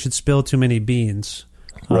don't think we should spill too many beans.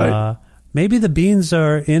 Right. Maybe the beans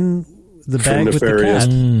are in the bag with the cat.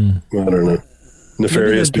 I don't know.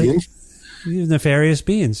 Nefarious beans? Nefarious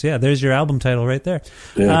Beings. Yeah, there's your album title right there.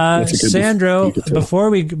 Yeah, Sandro, before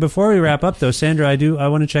we wrap up though, Sandro, I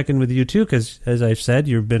want to check in with you too, because as I've said,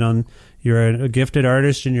 you're a gifted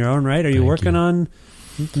artist in your own right. Are you working on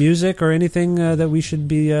music or anything that we should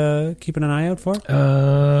be keeping an eye out for?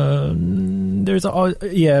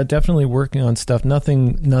 Definitely working on stuff.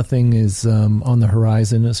 Nothing is on the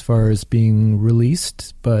horizon as far as being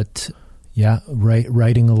released, but yeah,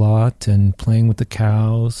 writing a lot and playing with the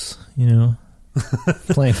cows,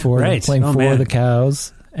 playing for the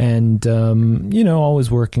cows, and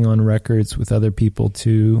always working on records with other people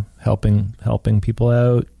too, helping people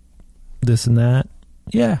out, this and that.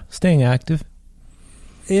 Yeah, staying active.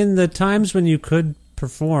 In the times when you could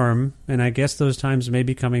perform, and I guess those times may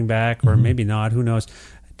be coming back or maybe not, who knows.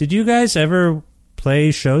 Did you guys ever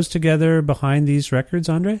play shows together behind these records,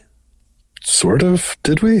 Andre? Sort of,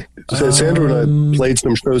 did we? Sandra and I played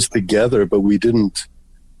some shows together, but we didn't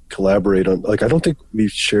collaborate on, I don't think we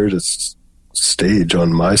shared a stage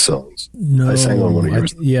on my songs. No, I sang on one of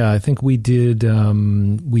yours. I think we did.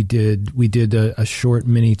 We did a short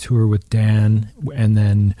mini tour with Dan, and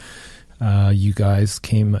then you guys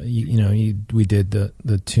came. We did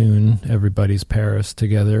the tune "Everybody's Paris"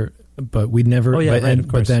 together, but we never.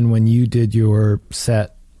 But then when you did your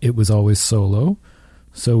set, it was always solo.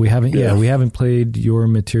 So we haven't. Yeah, we haven't played your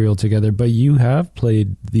material together, but you have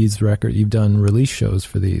played these records. You've done release shows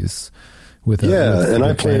for these. And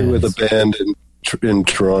I played with a band in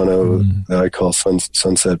Toronto that I call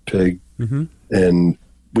Sunset Pig, and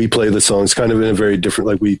we play the songs kind of in a very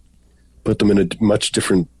different, we put them in a much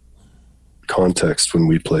different context when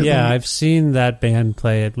we play them. Yeah, I've seen that band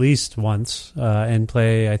play at least once and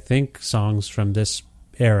play, I think, songs from this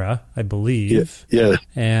era, I believe. Yeah.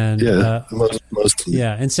 And mostly.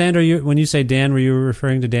 Yeah, and Sandra, when you say Dan, were you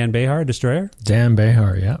referring to Dan Behar, Destroyer? Dan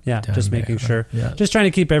Behar, yeah. Yeah, Dan just Behar, making sure. Yeah. Just trying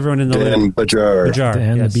to keep everyone in the loop. Dan Bajar.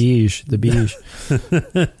 Dan, yes. the Beige.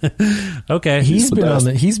 Okay. He's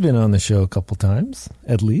been on the show a couple times,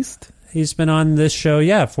 at least. He's been on this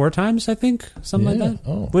show, 4 times, I think, something like that.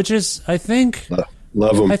 Oh. Which is, I think...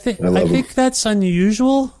 Love him. I think that's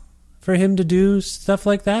unusual for him to do stuff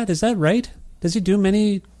like that. Is that right? Does he do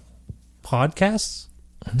many podcasts?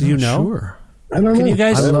 Do you know? Sure. I don't know. Can you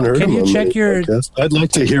guys? Can you check your? Podcast. I'd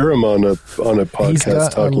like to hear him on a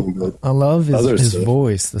podcast talking about. I love his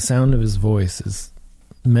voice. The sound of his voice is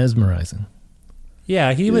mesmerizing.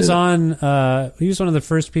 Yeah, he was on. He was one of the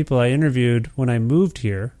first people I interviewed when I moved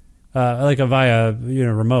here, via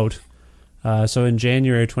remote. So in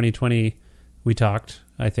January 2020, we talked.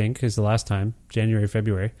 I think is the last time, January,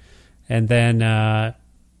 February, and then.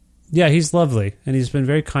 Yeah, he's lovely, and he's been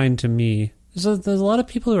very kind to me. There's a lot of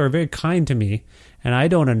people who are very kind to me, and I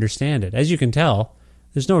don't understand it. As you can tell,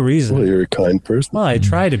 there's no reason. Well, you're a kind person. Well, I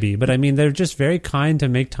try to be, but I mean, they're just very kind to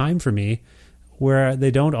make time for me, where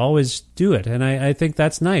they don't always do it, and I think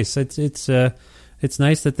that's nice. It's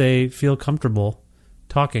nice that they feel comfortable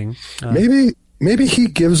talking. Maybe he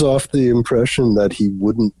gives off the impression that he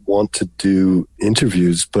wouldn't want to do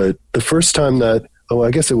interviews, but the first time I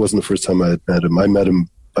guess it wasn't the first time I had met him. I met him.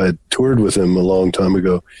 I had toured with him a long time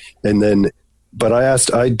ago, but I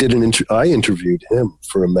interviewed him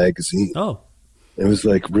for a magazine. Oh, it was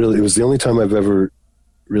it was the only time I've ever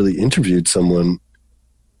really interviewed someone,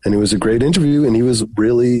 and it was a great interview, and he was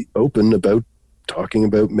really open about talking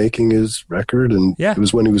about making his record, and it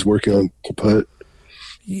was when he was working on Kaput.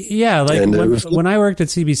 Yeah, when I worked at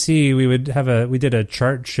CBC, we did a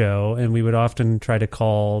chart show, and we would often try to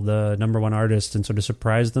call the number one artist and sort of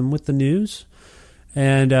surprise them with the news.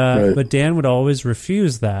 And but Dan would always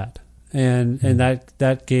refuse that, and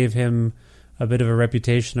that gave him a bit of a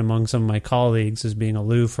reputation among some of my colleagues as being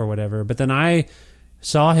aloof or whatever. But then I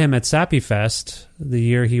saw him at Sappy Fest the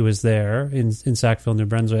year he was there in Sackville, New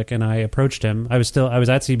Brunswick, and I approached him. I was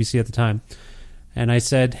at CBC at the time, and I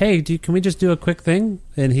said, "Hey, can we just do a quick thing?"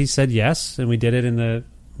 And he said yes, and we did it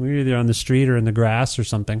we were either on the street or in the grass or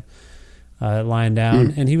something. Lying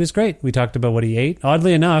down, and he was great. We talked about what he ate.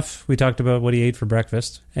 Oddly enough, we talked about what he ate for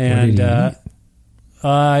breakfast. And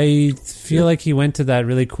I feel like he went to that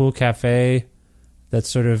really cool cafe that's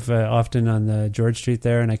sort of often on the George Street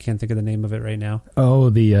there, and I can't think of the name of it right now. Oh,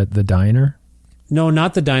 the diner? No,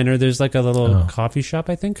 not the diner. There's like a little coffee shop,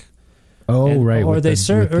 I think. Oh, right. Or they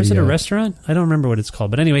serve, or is it a restaurant? I don't remember what it's called.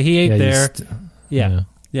 But anyway, he ate there. Yeah.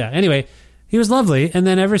 Anyway, he was lovely, and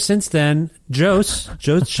then ever since then, Joe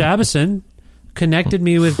Shabison connected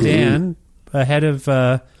me with Dan ahead of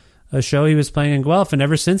a show he was playing in Guelph, and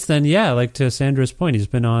ever since then, to Sandra's point, he's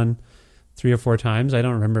been on 3 or 4 times. I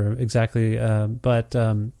don't remember exactly, but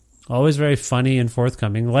always very funny and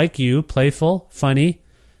forthcoming. Like you, playful, funny,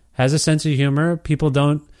 has a sense of humor. People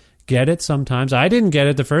don't get it sometimes. I didn't get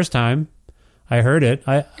it the first time I heard it.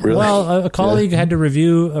 Really? Well, a colleague had to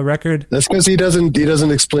review a record. That's because he doesn't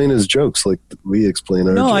explain his jokes like we explain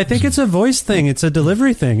our jokes. No, I think it's a voice thing. It's a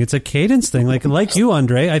delivery thing. It's a cadence thing. Like you,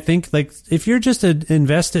 Andre, I think like if you're just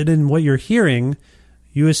invested in what you're hearing,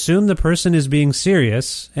 you assume the person is being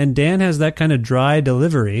serious, and Dan has that kind of dry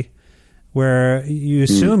delivery where you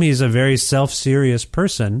assume he's a very self-serious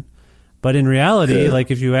person, but in reality, like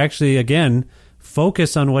if you actually, again,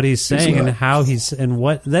 focus on what he's saying and how he's, and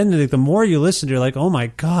what, then the more you listen, you're like, oh my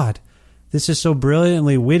God, this is so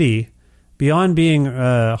brilliantly witty, beyond being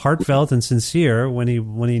heartfelt and sincere when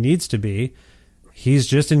he needs to be. He's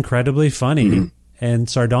just incredibly funny and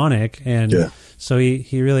sardonic, and so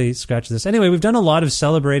he really scratches this. Anyway, we've done a lot of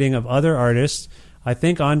celebrating of other artists. I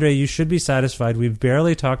think, Andre, you should be satisfied. We've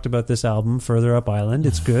barely talked about this album, Further Up Island.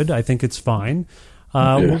 It's good. I think it's fine.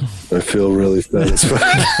 I feel really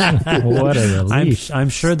satisfied. What a relief. I'm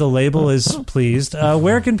sure the label is pleased.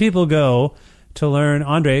 Where can people go to learn,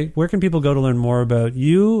 Andre, where can people go to learn more about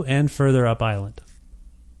you and Further Up Island?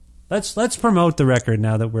 Let's promote the record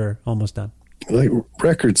now that we're almost done. Like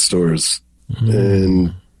record stores.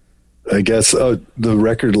 And I guess the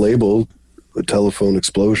record label, the Telephone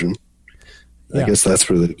Explosion. I guess that's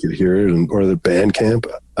where they could hear it, or the Bandcamp.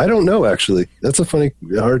 I don't know, actually. That's a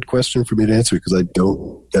hard question for me to answer because I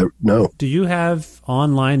don't know. Do you have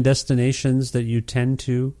online destinations that you tend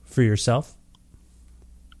to for yourself?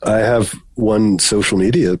 I have one social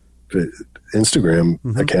media, Instagram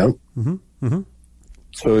account.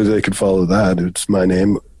 So they could follow that. It's my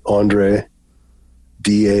name, Andre,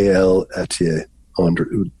 D-A-L Etier. Andre,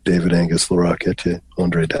 David Angus Laroque Etier.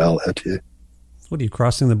 Andre Dal Etier. What are you,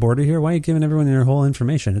 crossing the border here? Why are you giving everyone their whole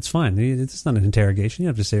information? It's fine. It's not an interrogation. You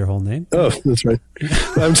don't have to say your whole name. Oh, that's right.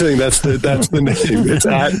 I'm saying that's the name. It's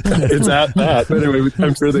at that. But anyway,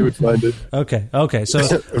 I'm sure they would find it. Okay. So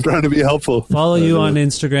I'm trying to be helpful. Follow you on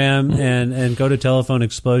Instagram and go to Telephone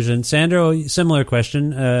Explosion. Sandro, similar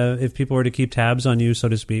question. If people were to keep tabs on you, so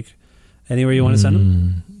to speak, anywhere you want to send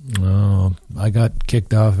them? Oh, I got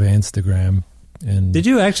kicked off of Instagram. And did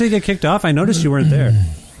you actually get kicked off? I noticed you weren't there.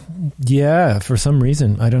 Yeah, for some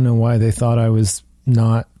reason. I don't know why they thought I was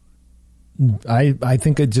not. I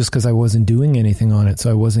think it just because I wasn't doing anything on it,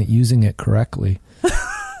 so I wasn't using it correctly.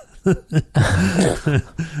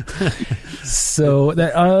 So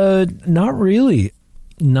that not really.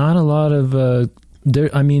 Not a lot of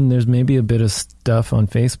there. I mean, there's maybe a bit of stuff on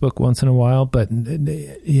Facebook once in a while, but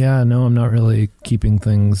yeah, no, I'm not really keeping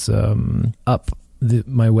things up.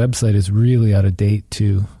 My website is really out of date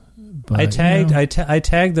too. But, I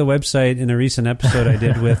tagged the website in a recent episode I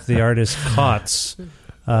did with the artist Kotz. You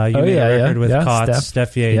made a record with Kotz,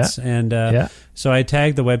 Steph Yates, and so I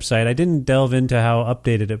tagged the website. I didn't delve into how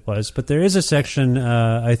updated it was, but there is a section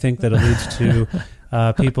I think that alludes to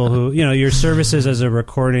people who, your services as a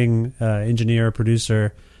recording engineer or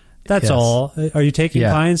producer. That's all. Are you taking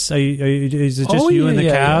clients? Is it just you and the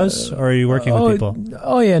cows, or are you working with people?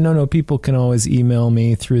 Oh yeah, no. People can always email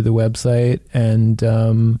me through the website, and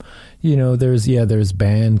there's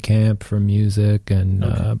Bandcamp for music,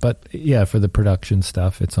 and but yeah, for the production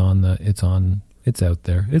stuff, it's out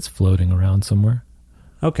there. It's floating around somewhere.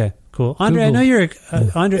 Okay, cool. Andre, Google. I know you're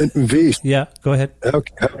Andre. V. Yeah, go ahead.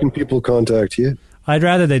 How can people contact you? I'd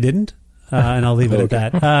rather they didn't. And I'll leave it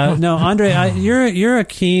at that. No, Andre, you're a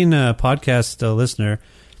keen podcast listener,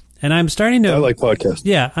 and I'm starting to. I like podcasts.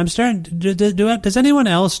 Yeah, I'm starting. Does anyone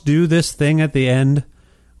else do this thing at the end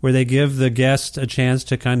where they give the guest a chance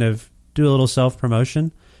to kind of do a little self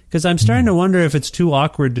promotion? Because I'm starting to wonder if it's too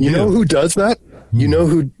awkward to do. You know who does that? You know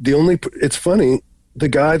who? It's funny. The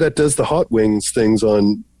guy that does the Hot Wings things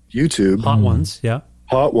on YouTube. Hot Ones, yeah.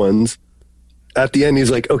 Hot Ones. At the end,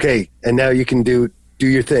 he's like, "Okay, and now you can do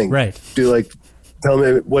your thing. Right. Tell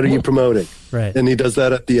me, what are you promoting?" Right. And he does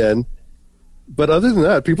that at the end. But other than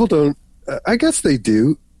that, people don't, I guess they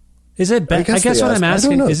do. Is it bad? I guess what I'm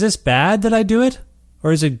asking, is this bad that I do it?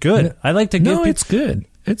 Or is it good? I like to give people. It's good.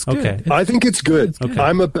 It's good. Okay. I think it's good. Okay.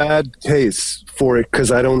 I'm a bad case for it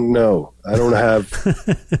because I don't know. I don't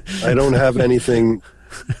have anything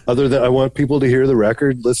other than I want people to hear the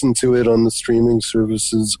record, listen to it on the streaming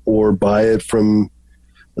services, or buy it from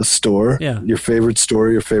a store, your favorite store,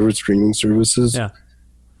 your favorite streaming services. Yeah.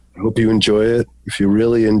 I hope you enjoy it. If you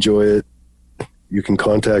really enjoy it, you can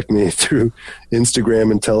contact me through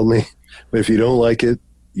Instagram and tell me. But if you don't like it,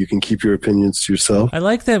 you can keep your opinions to yourself. I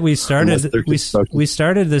like that we started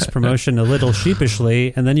this promotion a little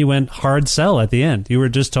sheepishly, and then you went hard sell at the end. You were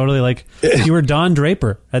just totally like, you were Don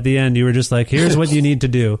Draper at the end. You were just like, here's what you need to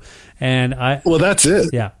do. And well, that's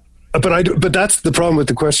it. Yeah. But that's the problem with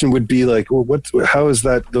the question would be like, well, how is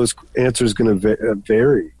that those answers going to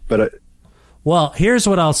vary But well, here's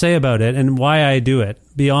what I'll say about it and why I do it.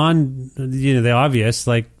 Beyond the obvious,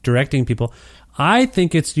 like directing people, I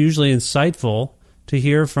think it's usually insightful to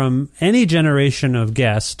hear from any generation of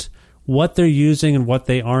guest what they're using and what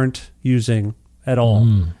they aren't using at all.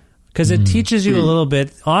 Because it teaches you a little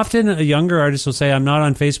bit. Often a younger artist will say, I'm not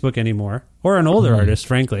on Facebook anymore. Or an older artist,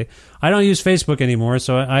 frankly. I don't use Facebook anymore,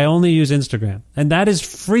 so I only use Instagram. And that is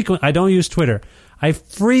frequent. I don't use Twitter. I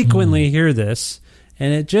frequently hear this,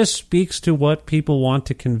 and it just speaks to what people want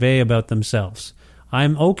to convey about themselves.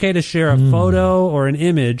 I'm okay to share a photo or an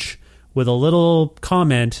image with a little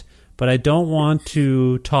comment, but I don't want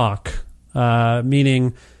to talk,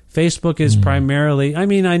 meaning Facebook is primarily, I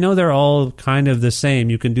mean, I know they're all kind of the same.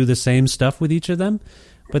 You can do the same stuff with each of them,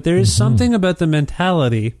 but there is something about the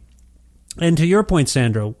mentality. And to your point,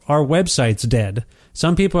 Sandro, our website's dead.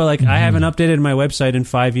 Some people are like, I haven't updated my website in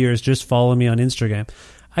 5 years. Just follow me on Instagram.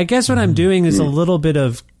 I guess what I'm doing is a little bit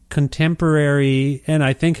of contemporary and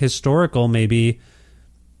I think historical maybe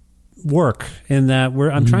work in that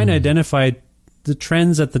I'm trying to identify the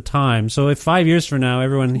trends at the time. So if 5 years from now,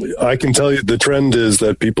 everyone... I can tell you the trend is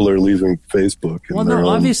that people are leaving Facebook. Well, no,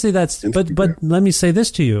 obviously that's... But let me say this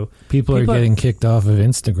to you. People are getting kicked off of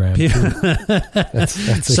Instagram. That's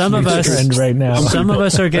a some huge of us, trend right now. Some of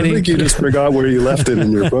us are getting... I think you just forgot where you left it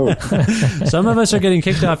in your phone. Some of us are getting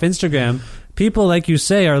kicked off Instagram. People, like you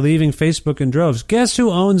say, are leaving Facebook in droves. Guess who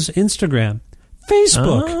owns Instagram?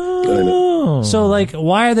 Facebook. So, like,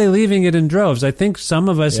 why are they leaving it in droves? I think some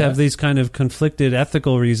of us have these kind of conflicted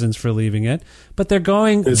ethical reasons for leaving it, but they're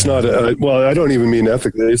going... It's not... well, I don't even mean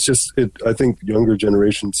ethically. It's just... I think younger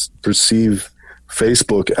generations perceive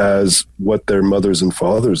Facebook as what their mothers and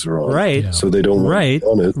fathers are on. Right. Yeah. So they don't want to be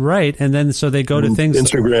on it. Right. And then so they go to things...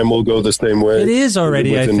 Instagram will go the same way. It is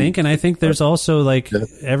already, I think. And I think there's also, like,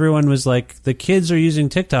 everyone was like, the kids are using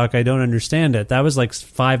TikTok. I don't understand it. That was like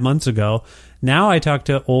 5 months ago. Now I talk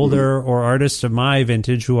to older or artists of my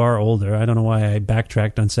vintage who are older. I don't know why I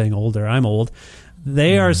backtracked on saying older. I'm old.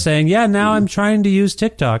 They are saying, now I'm trying to use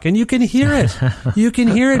TikTok. And you can hear it. You can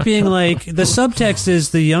hear it being like, the subtext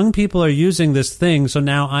is the young people are using this thing, so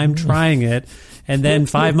now I'm trying it. And then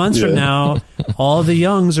 5 months from now, all the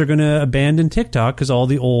youngs are going to abandon TikTok because all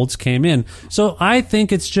the olds came in. So I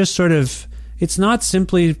think it's just sort of... It's not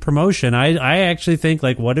simply promotion. I actually think,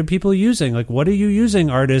 like, what are people using? Like, what are you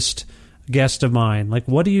using, artist... guest of mine, like,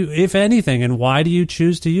 what do you, if anything, and why do you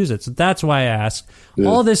choose to use it? So that's why I ask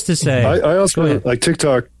all this to say. I also like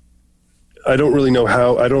TikTok. I don't really know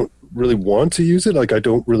how. I don't really want to use it. Like, I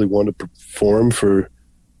don't really want to perform for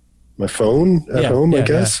my phone at home. I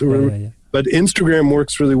guess. But Instagram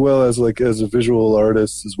works really well as a visual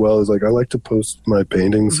artist, as well as like I like to post my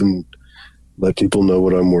paintings and let people know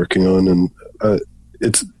what I'm working on. And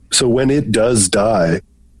it's so when it does die,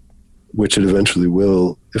 which it eventually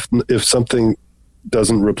will, if something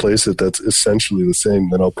doesn't replace it that's essentially the same,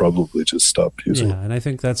 then I'll probably just stop using it. Yeah, and I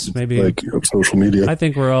think that's maybe... like social media. I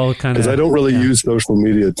think we're all kind of... Because I don't really use social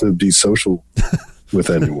media to be social with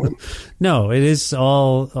anyone. No, it is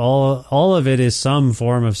all of it is some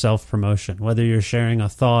form of self-promotion, whether you're sharing a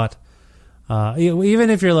thought. Even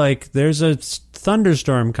if you're like, there's a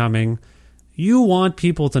thunderstorm coming, you want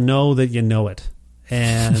people to know that you know it.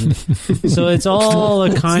 And so it's all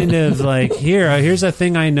a kind of like, here's a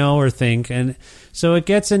thing I know or think. And so it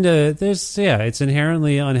gets into this, it's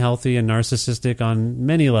inherently unhealthy and narcissistic on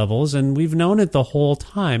many levels. And we've known it the whole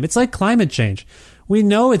time. It's like climate change. We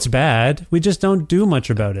know it's bad. We just don't do much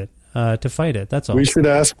about it to fight it. That's all. We should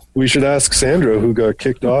ask Sandro, who got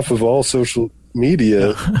kicked off of all social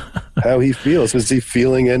media, how he feels. Is he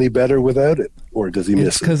feeling any better without it? Or does he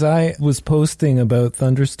miss it? Because I was posting about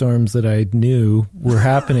thunderstorms that I knew were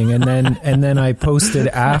happening, and then I posted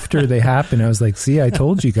after they happened. I was like, "See, I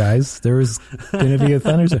told you guys there was going to be a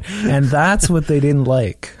thunderstorm," and that's what they didn't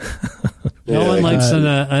like. No one likes an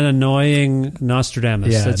annoying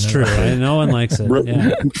Nostradamus. Yeah, that's true. Right? No one likes it.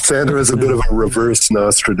 Yeah. Sandro is a bit of a reverse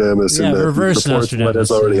Nostradamus. Yeah, reverse Nostradamus. What has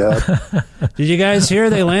already happened. Did you guys hear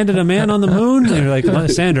they landed a man on the moon? And you're like,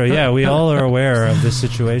 Sandro, we all are aware of this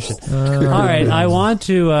situation. All right, I want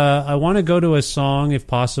to go to a song, if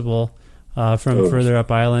possible, from further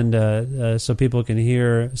up island, so people can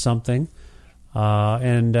hear something.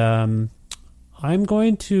 I'm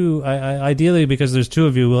going to, ideally, because there's two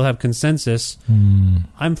of you, we'll have consensus.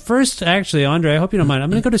 I'm first, actually, Andre, I hope you don't mind,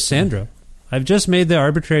 I'm going to go to Sandro. I've just made the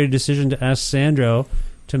arbitrary decision to ask Sandro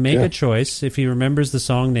to make a choice if he remembers the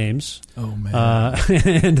song names. Oh, man.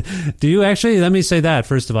 And do you actually, let me say that,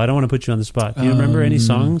 first of all, I don't want to put you on the spot. Do you remember any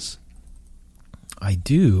songs? I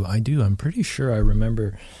do. I'm pretty sure I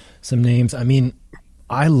remember some names. I mean,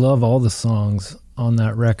 I love all the songs on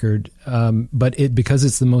that record, but because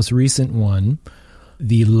it's the most recent one,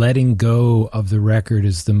 the letting go of the record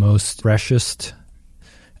is the most freshest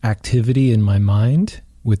activity in my mind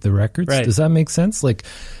with the records. Right. Does that make sense? Like,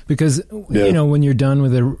 because when you're done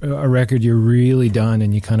with a record, you're really done,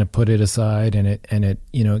 and you kind of put it aside, and it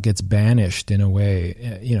it gets banished in a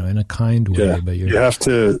way, in a kind way. Yeah. But you have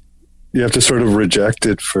to sort of reject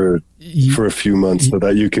it for a few months so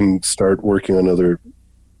that you can start working on other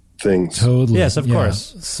things. Totally. Yes, of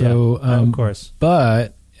course. So, of course.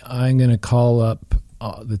 But I'm going to call up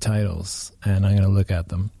the titles, and I'm going to look at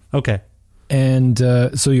them. Okay. And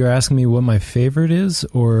so you're asking me what my favorite is,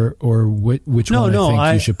 or which one I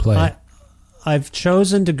think you should play? I've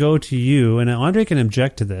chosen to go to you, and Andre can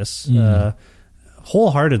object to this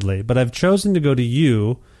wholeheartedly, but I've chosen to go to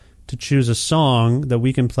you to choose a song that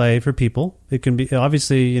we can play for people. It can be,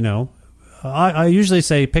 obviously, I usually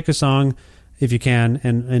say pick a song if you can,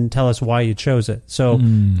 and tell us why you chose it. So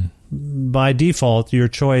by default, your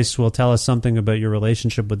choice will tell us something about your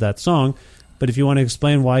relationship with that song. But if you want to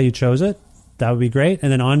explain why you chose it, that would be great.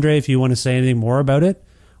 And then Andre, if you want to say anything more about it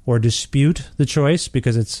or dispute the choice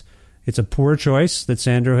because it's a poor choice that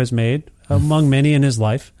Sandro has made among many in his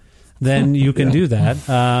life, then you can do that.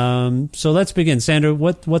 So let's begin. Sandro,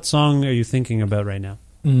 what song are you thinking about right now?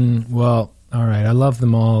 Well, all right. I love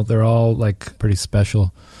them all. They're all like pretty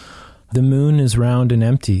special. The Moon is Round and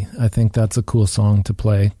Empty. I think that's a cool song to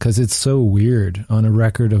play because it's so weird on a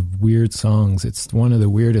record of weird songs. It's one of the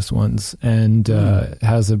weirdest ones, and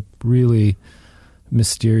has a really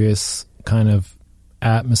mysterious kind of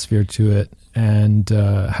atmosphere to it, and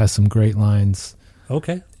has some great lines.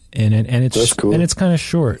 Okay. And it's That's cool. And it's kind of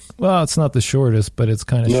short. Well, it's not the shortest, but it's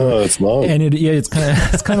kind of short. No, it's long. And it's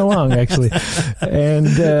kind of long actually. And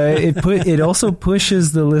it also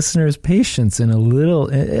pushes the listener's patience in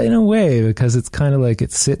a way, because it's kind of like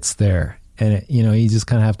it sits there, and you just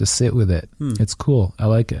kind of have to sit with it. It's cool. I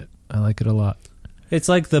like it. I like it a lot. It's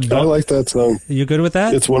like I like that song. You good with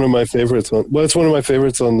that? It's one of my favorites. It's one of my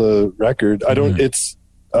favorites on the record.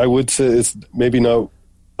 I would say it's maybe not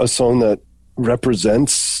a song that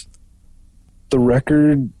represents the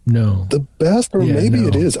record the best, or maybe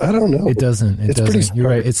it is. I don't know. It doesn't. It doesn't. You're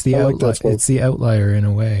right. It's the outlier. It's the outlier in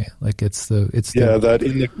a way. Like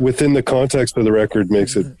that within the context of the record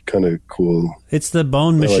makes it kind of cool. It's the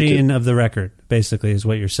bone machine of the record, basically, is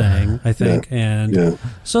what you're saying, I think.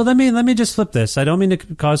 So let me just flip this. I don't mean to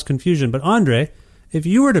cause confusion, but Andre, if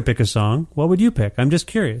you were to pick a song, what would you pick? I'm just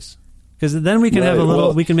curious, because then we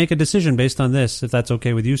can we can make a decision based on this, if that's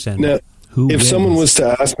okay with you, Sandro. If someone was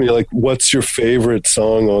to ask me, like, what's your favorite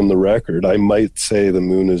song on the record, I might say The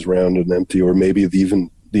Moon is Round and Empty, or maybe even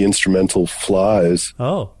the instrumental Flies.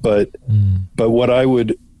 Oh. But what I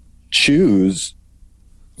would choose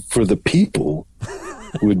for the people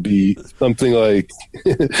would be something like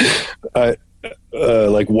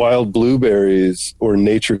like Wild Blueberries or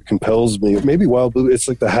Nature Compels Me. Maybe Wild Blueberries. It's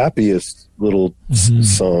like the happiest little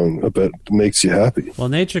song about makes you happy. Well,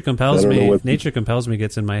 Nature Compels Me. Nature Compels Me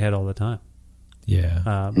gets in my head all the time.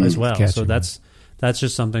 Yeah, as well. So that's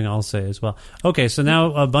just something I'll say as well. Okay, so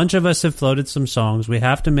now a bunch of us have floated some songs. We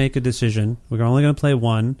have to make a decision. We're only going to play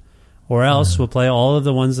one, or else we'll play all of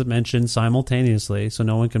the ones that mentioned simultaneously, so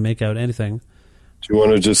no one can make out anything. Do you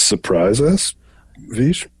want to just surprise us,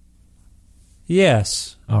 Vish?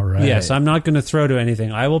 Yes. All right. Yes, I'm not going to throw to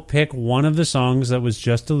anything. I will pick one of the songs that was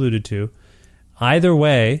just alluded to. Either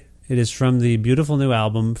way, it is from the beautiful new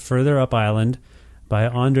album, Further Up Island, by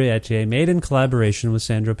Andre Etier, made in collaboration with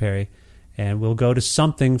Sandro Perri. And we'll go to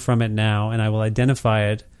something from it now, and I will identify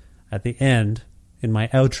it at the end in my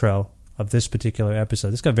outro of this particular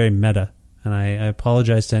episode. This got very meta, and I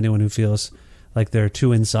apologize to anyone who feels like they're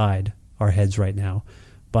too inside our heads right now.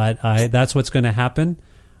 But that's what's going to happen.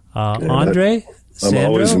 Andre, Sandro, I'm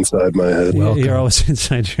always inside my head. You're always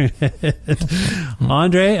inside your head.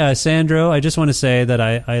 Andre, Sandro, I just want to say that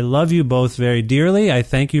I love you both very dearly. I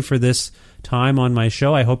thank you for this time on my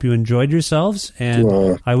show. I hope you enjoyed yourselves,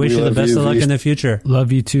 and I wish you the best of luck in the future.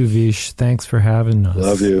 Love you too, Vish. Thanks for having us.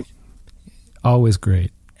 Love you. Always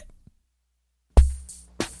great.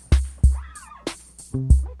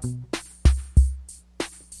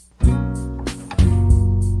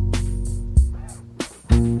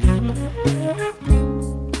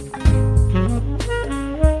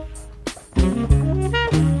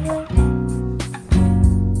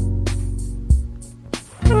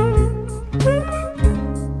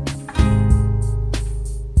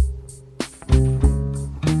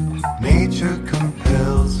 Nature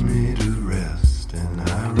compels me to rest, and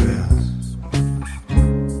I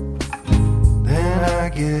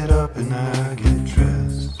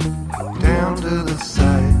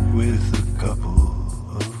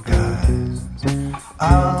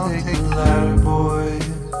I'll take the ladder, boys.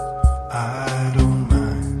 I don't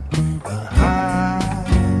mind the high.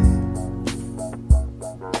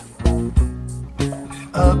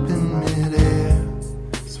 Up in midair,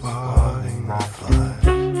 swatting the flies.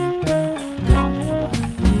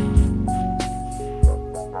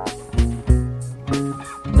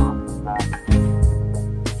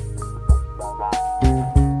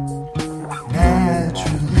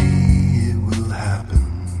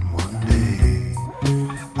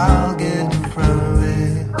 I'll get in front of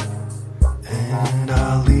it, and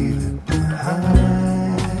I'll leave it behind.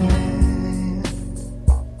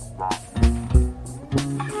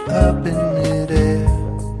 Up in midair,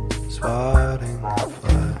 swatting the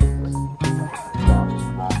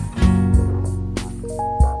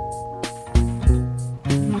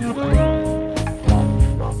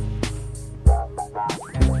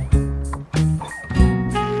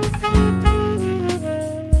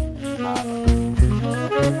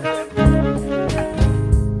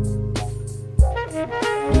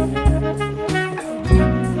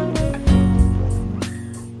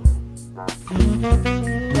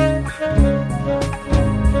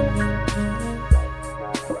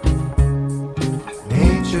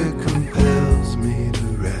Nature compels me to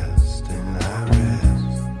rest, and I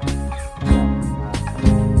rest.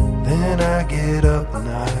 Then I get up and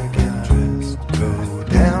I get dressed, go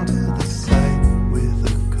down to the site with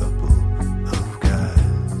a couple of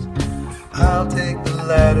guys. I'll take the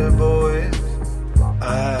ladder, boys.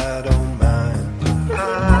 I don't mind the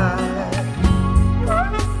high.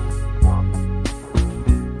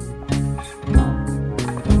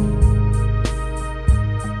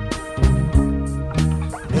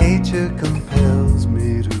 Nature compels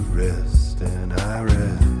me to rest, and I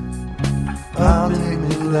rest. I'll take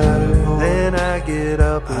the ladder, then I get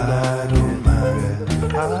up and I don't mind the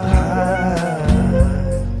high.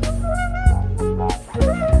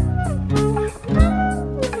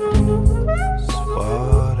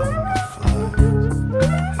 Swatting the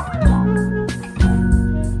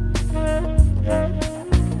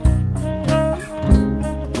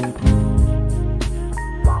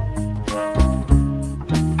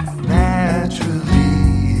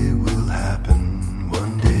Naturally, it will happen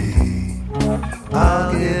one day.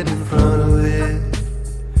 I'll get in front of it,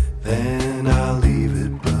 then I'll leave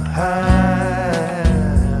it behind.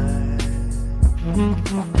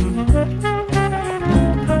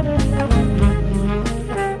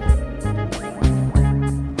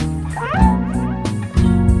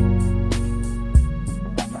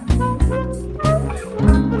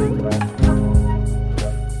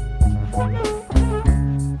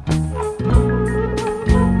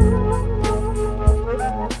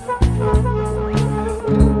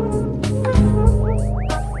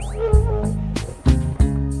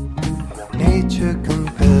 Nature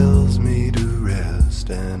compels me to rest,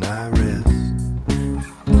 and I rest.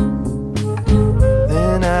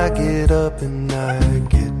 Then I get up and I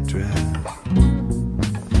get dressed.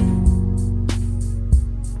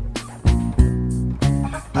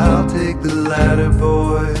 I'll take the ladder,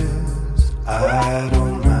 boys. I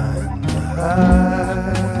don't mind the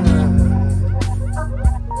high.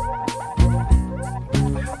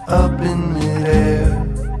 Up in midair,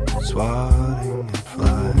 swatting at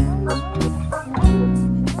flies.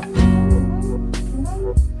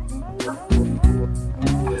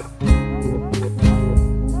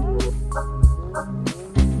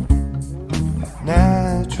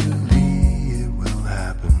 Naturally, it will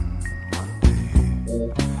happen one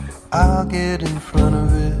day. I'll get in front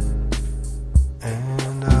of it,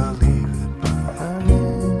 and I'll leave it behind.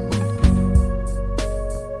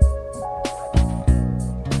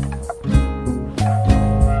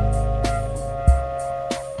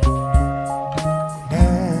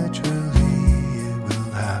 Naturally, it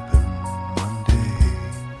will happen one day.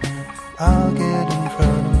 I'll get in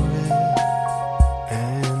front of it,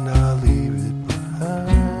 and I'll leave it behind.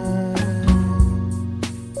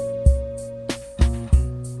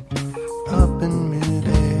 Up in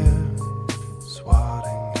midair,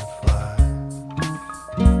 swatting at flies.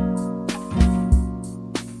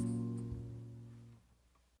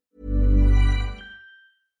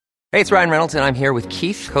 Hey, it's Ryan Reynolds, and I'm here with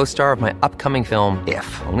Keith, co-star of my upcoming film,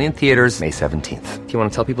 If, only in theaters May 17th. Do you want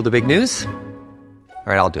to tell people the big news?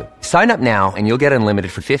 All right, I'll do it. Sign up now and you'll get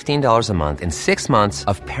unlimited for $15 a month and 6 months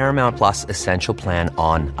of Paramount Plus Essential Plan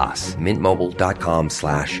on us.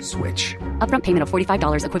 MintMobile.com/switch. Upfront payment of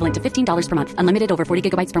 $45 equivalent to $15 per month. Unlimited over 40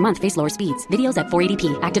 gigabytes per month. Face lower speeds. Videos at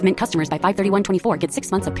 480p. Active Mint customers by 531.24 get 6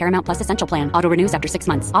 months of Paramount Plus Essential Plan. Auto renews after 6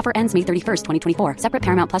 months. Offer ends May 31st, 2024. Separate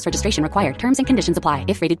Paramount Plus registration required. Terms and conditions apply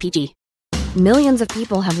if rated PG. Millions of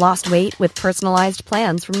people have lost weight with personalized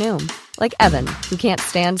plans from Noom. Like Evan, who can't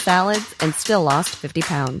stand salads and still lost 50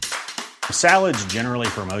 pounds. Salads generally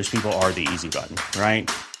for most people are the easy button, right?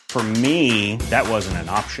 For me, that wasn't an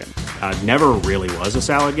option. I never really was a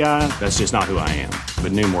salad guy. That's just not who I am.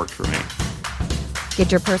 But Noom worked for me.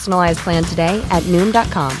 Get your personalized plan today at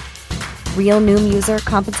Noom.com. Real Noom user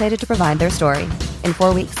compensated to provide their story. In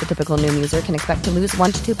 4 weeks, the typical Noom user can expect to lose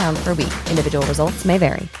 1 to 2 pounds per week. Individual results may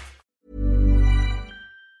vary.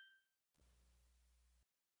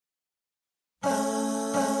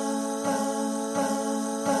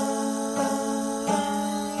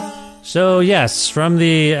 So, yes, from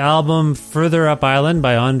the album Further Up Island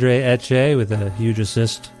by Andre Etche, with a huge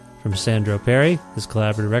assist from Sandro Perry, his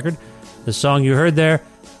collaborative record, the song you heard there,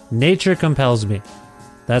 Nature Compels Me.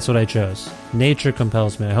 That's what I chose. Nature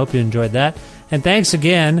Compels Me. I hope you enjoyed that. And thanks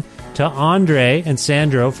again to Andre and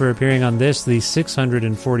Sandro for appearing on this, the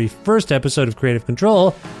 641st episode of Creative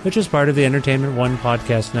Control, which is part of the Entertainment One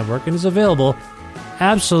podcast network and is available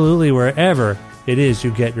absolutely wherever it is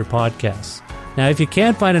you get your podcasts. Now, if you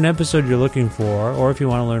can't find an episode you're looking for, or if you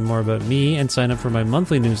want to learn more about me and sign up for my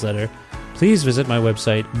monthly newsletter, please visit my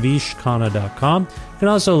website, vishkhanna.com. You can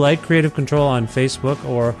also like Creative Control on Facebook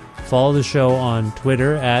or follow the show on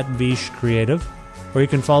Twitter at VishCreative, or you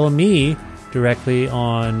can follow me directly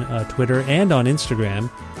on Twitter and on Instagram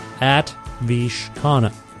at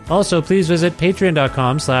vishkhanna. Also, please visit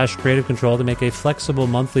patreon.com/Creative Control to make a flexible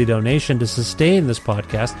monthly donation to sustain this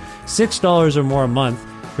podcast. $6 or more a month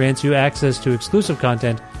grants you access to exclusive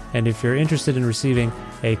content, and if you're interested in receiving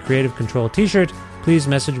a Creative Control t-shirt, please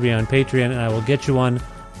message me on Patreon and I will get you one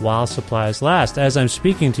while supplies last. As I'm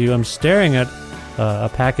speaking to you, I'm staring at a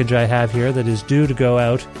package I have here that is due to go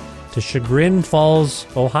out to Chagrin Falls,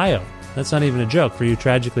 Ohio. That's not even a joke for you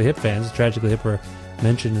Tragically Hip fans. Tragically Hip were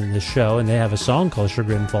mentioned in this show, and they have a song called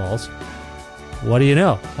Chagrin Falls. What do you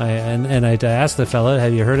know? I asked the fella,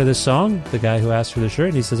 have you heard of this song? The guy who asked for the shirt,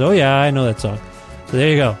 and he says, oh yeah, I know that song. So there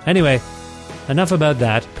you go. Anyway, enough about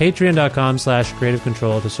that. Patreon.com/Creative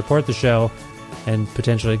Control to support the show and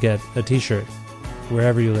potentially get a t-shirt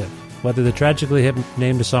wherever you live, whether the Tragically Hip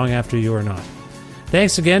named a song after you or not.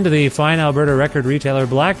 Thanks again to the fine Alberta record retailer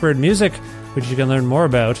Blackbird Music, which you can learn more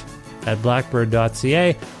about at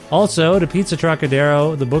blackbird.ca. Also to Pizza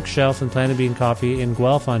Trocadero, The Bookshelf, and Planet Bean Coffee in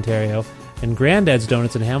Guelph, Ontario, and Grandad's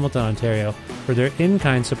Donuts in Hamilton, Ontario, for their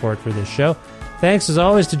in-kind support for this show. Thanks, as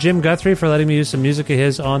always, to Jim Guthrie for letting me use some music of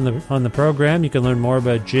his on the program. You can learn more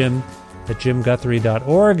about Jim at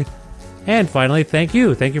jimguthrie.org. And finally, thank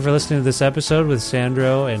you. Thank you for listening to this episode with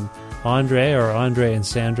Sandro and Andre, or Andre and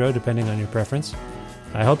Sandro, depending on your preference.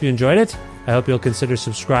 I hope you enjoyed it. I hope you'll consider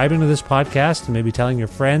subscribing to this podcast and maybe telling your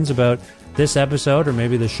friends about this episode, or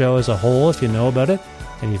maybe the show as a whole if you know about it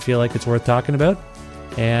and you feel like it's worth talking about.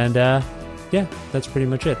 And yeah, that's pretty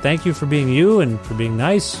much it. Thank you for being you and for being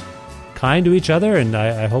nice, kind to each other, and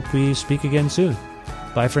I hope we speak again soon.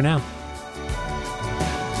 Bye for now.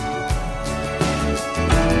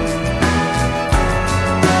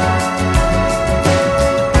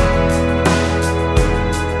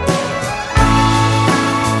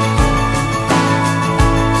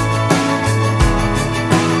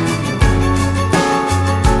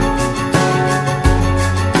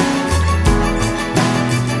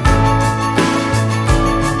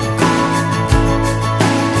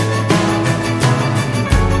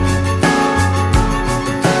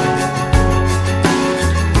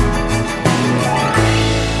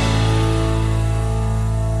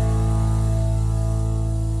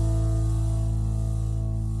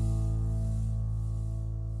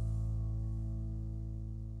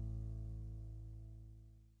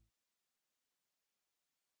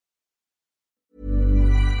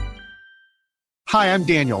 Hi, I'm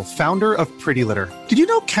Daniel, founder of Pretty Litter. Did you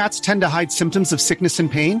know cats tend to hide symptoms of sickness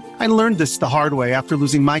and pain? I learned this the hard way after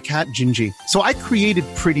losing my cat, Gingy. So I created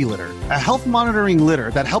Pretty Litter, a health monitoring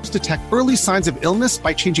litter that helps detect early signs of illness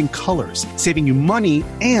by changing colors, saving you money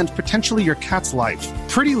and potentially your cat's life.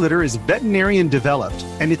 Pretty Litter is veterinarian developed,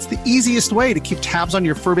 and it's the easiest way to keep tabs on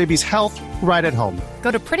your fur baby's health right at home.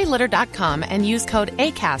 Go to prettylitter.com and use code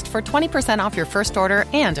ACAST for 20% off your first order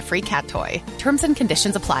and a free cat toy. Terms and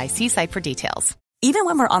conditions apply. See site for details. Even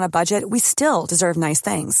when we're on a budget, we still deserve nice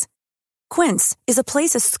things. Quince is a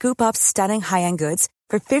place to scoop up stunning high-end goods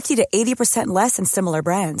for 50 to 80% less than similar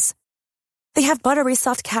brands. They have buttery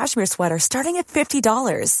soft cashmere sweaters starting at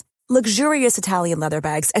 $50, luxurious Italian leather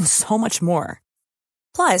bags, and so much more.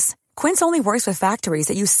 Plus, Quince only works with factories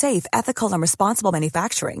that use safe, ethical, and responsible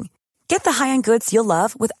manufacturing. Get the high-end goods you'll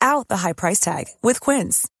love without the high price tag with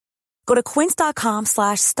Quince. Go to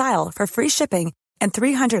quince.com/style for free shipping and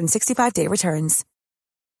 365-day returns.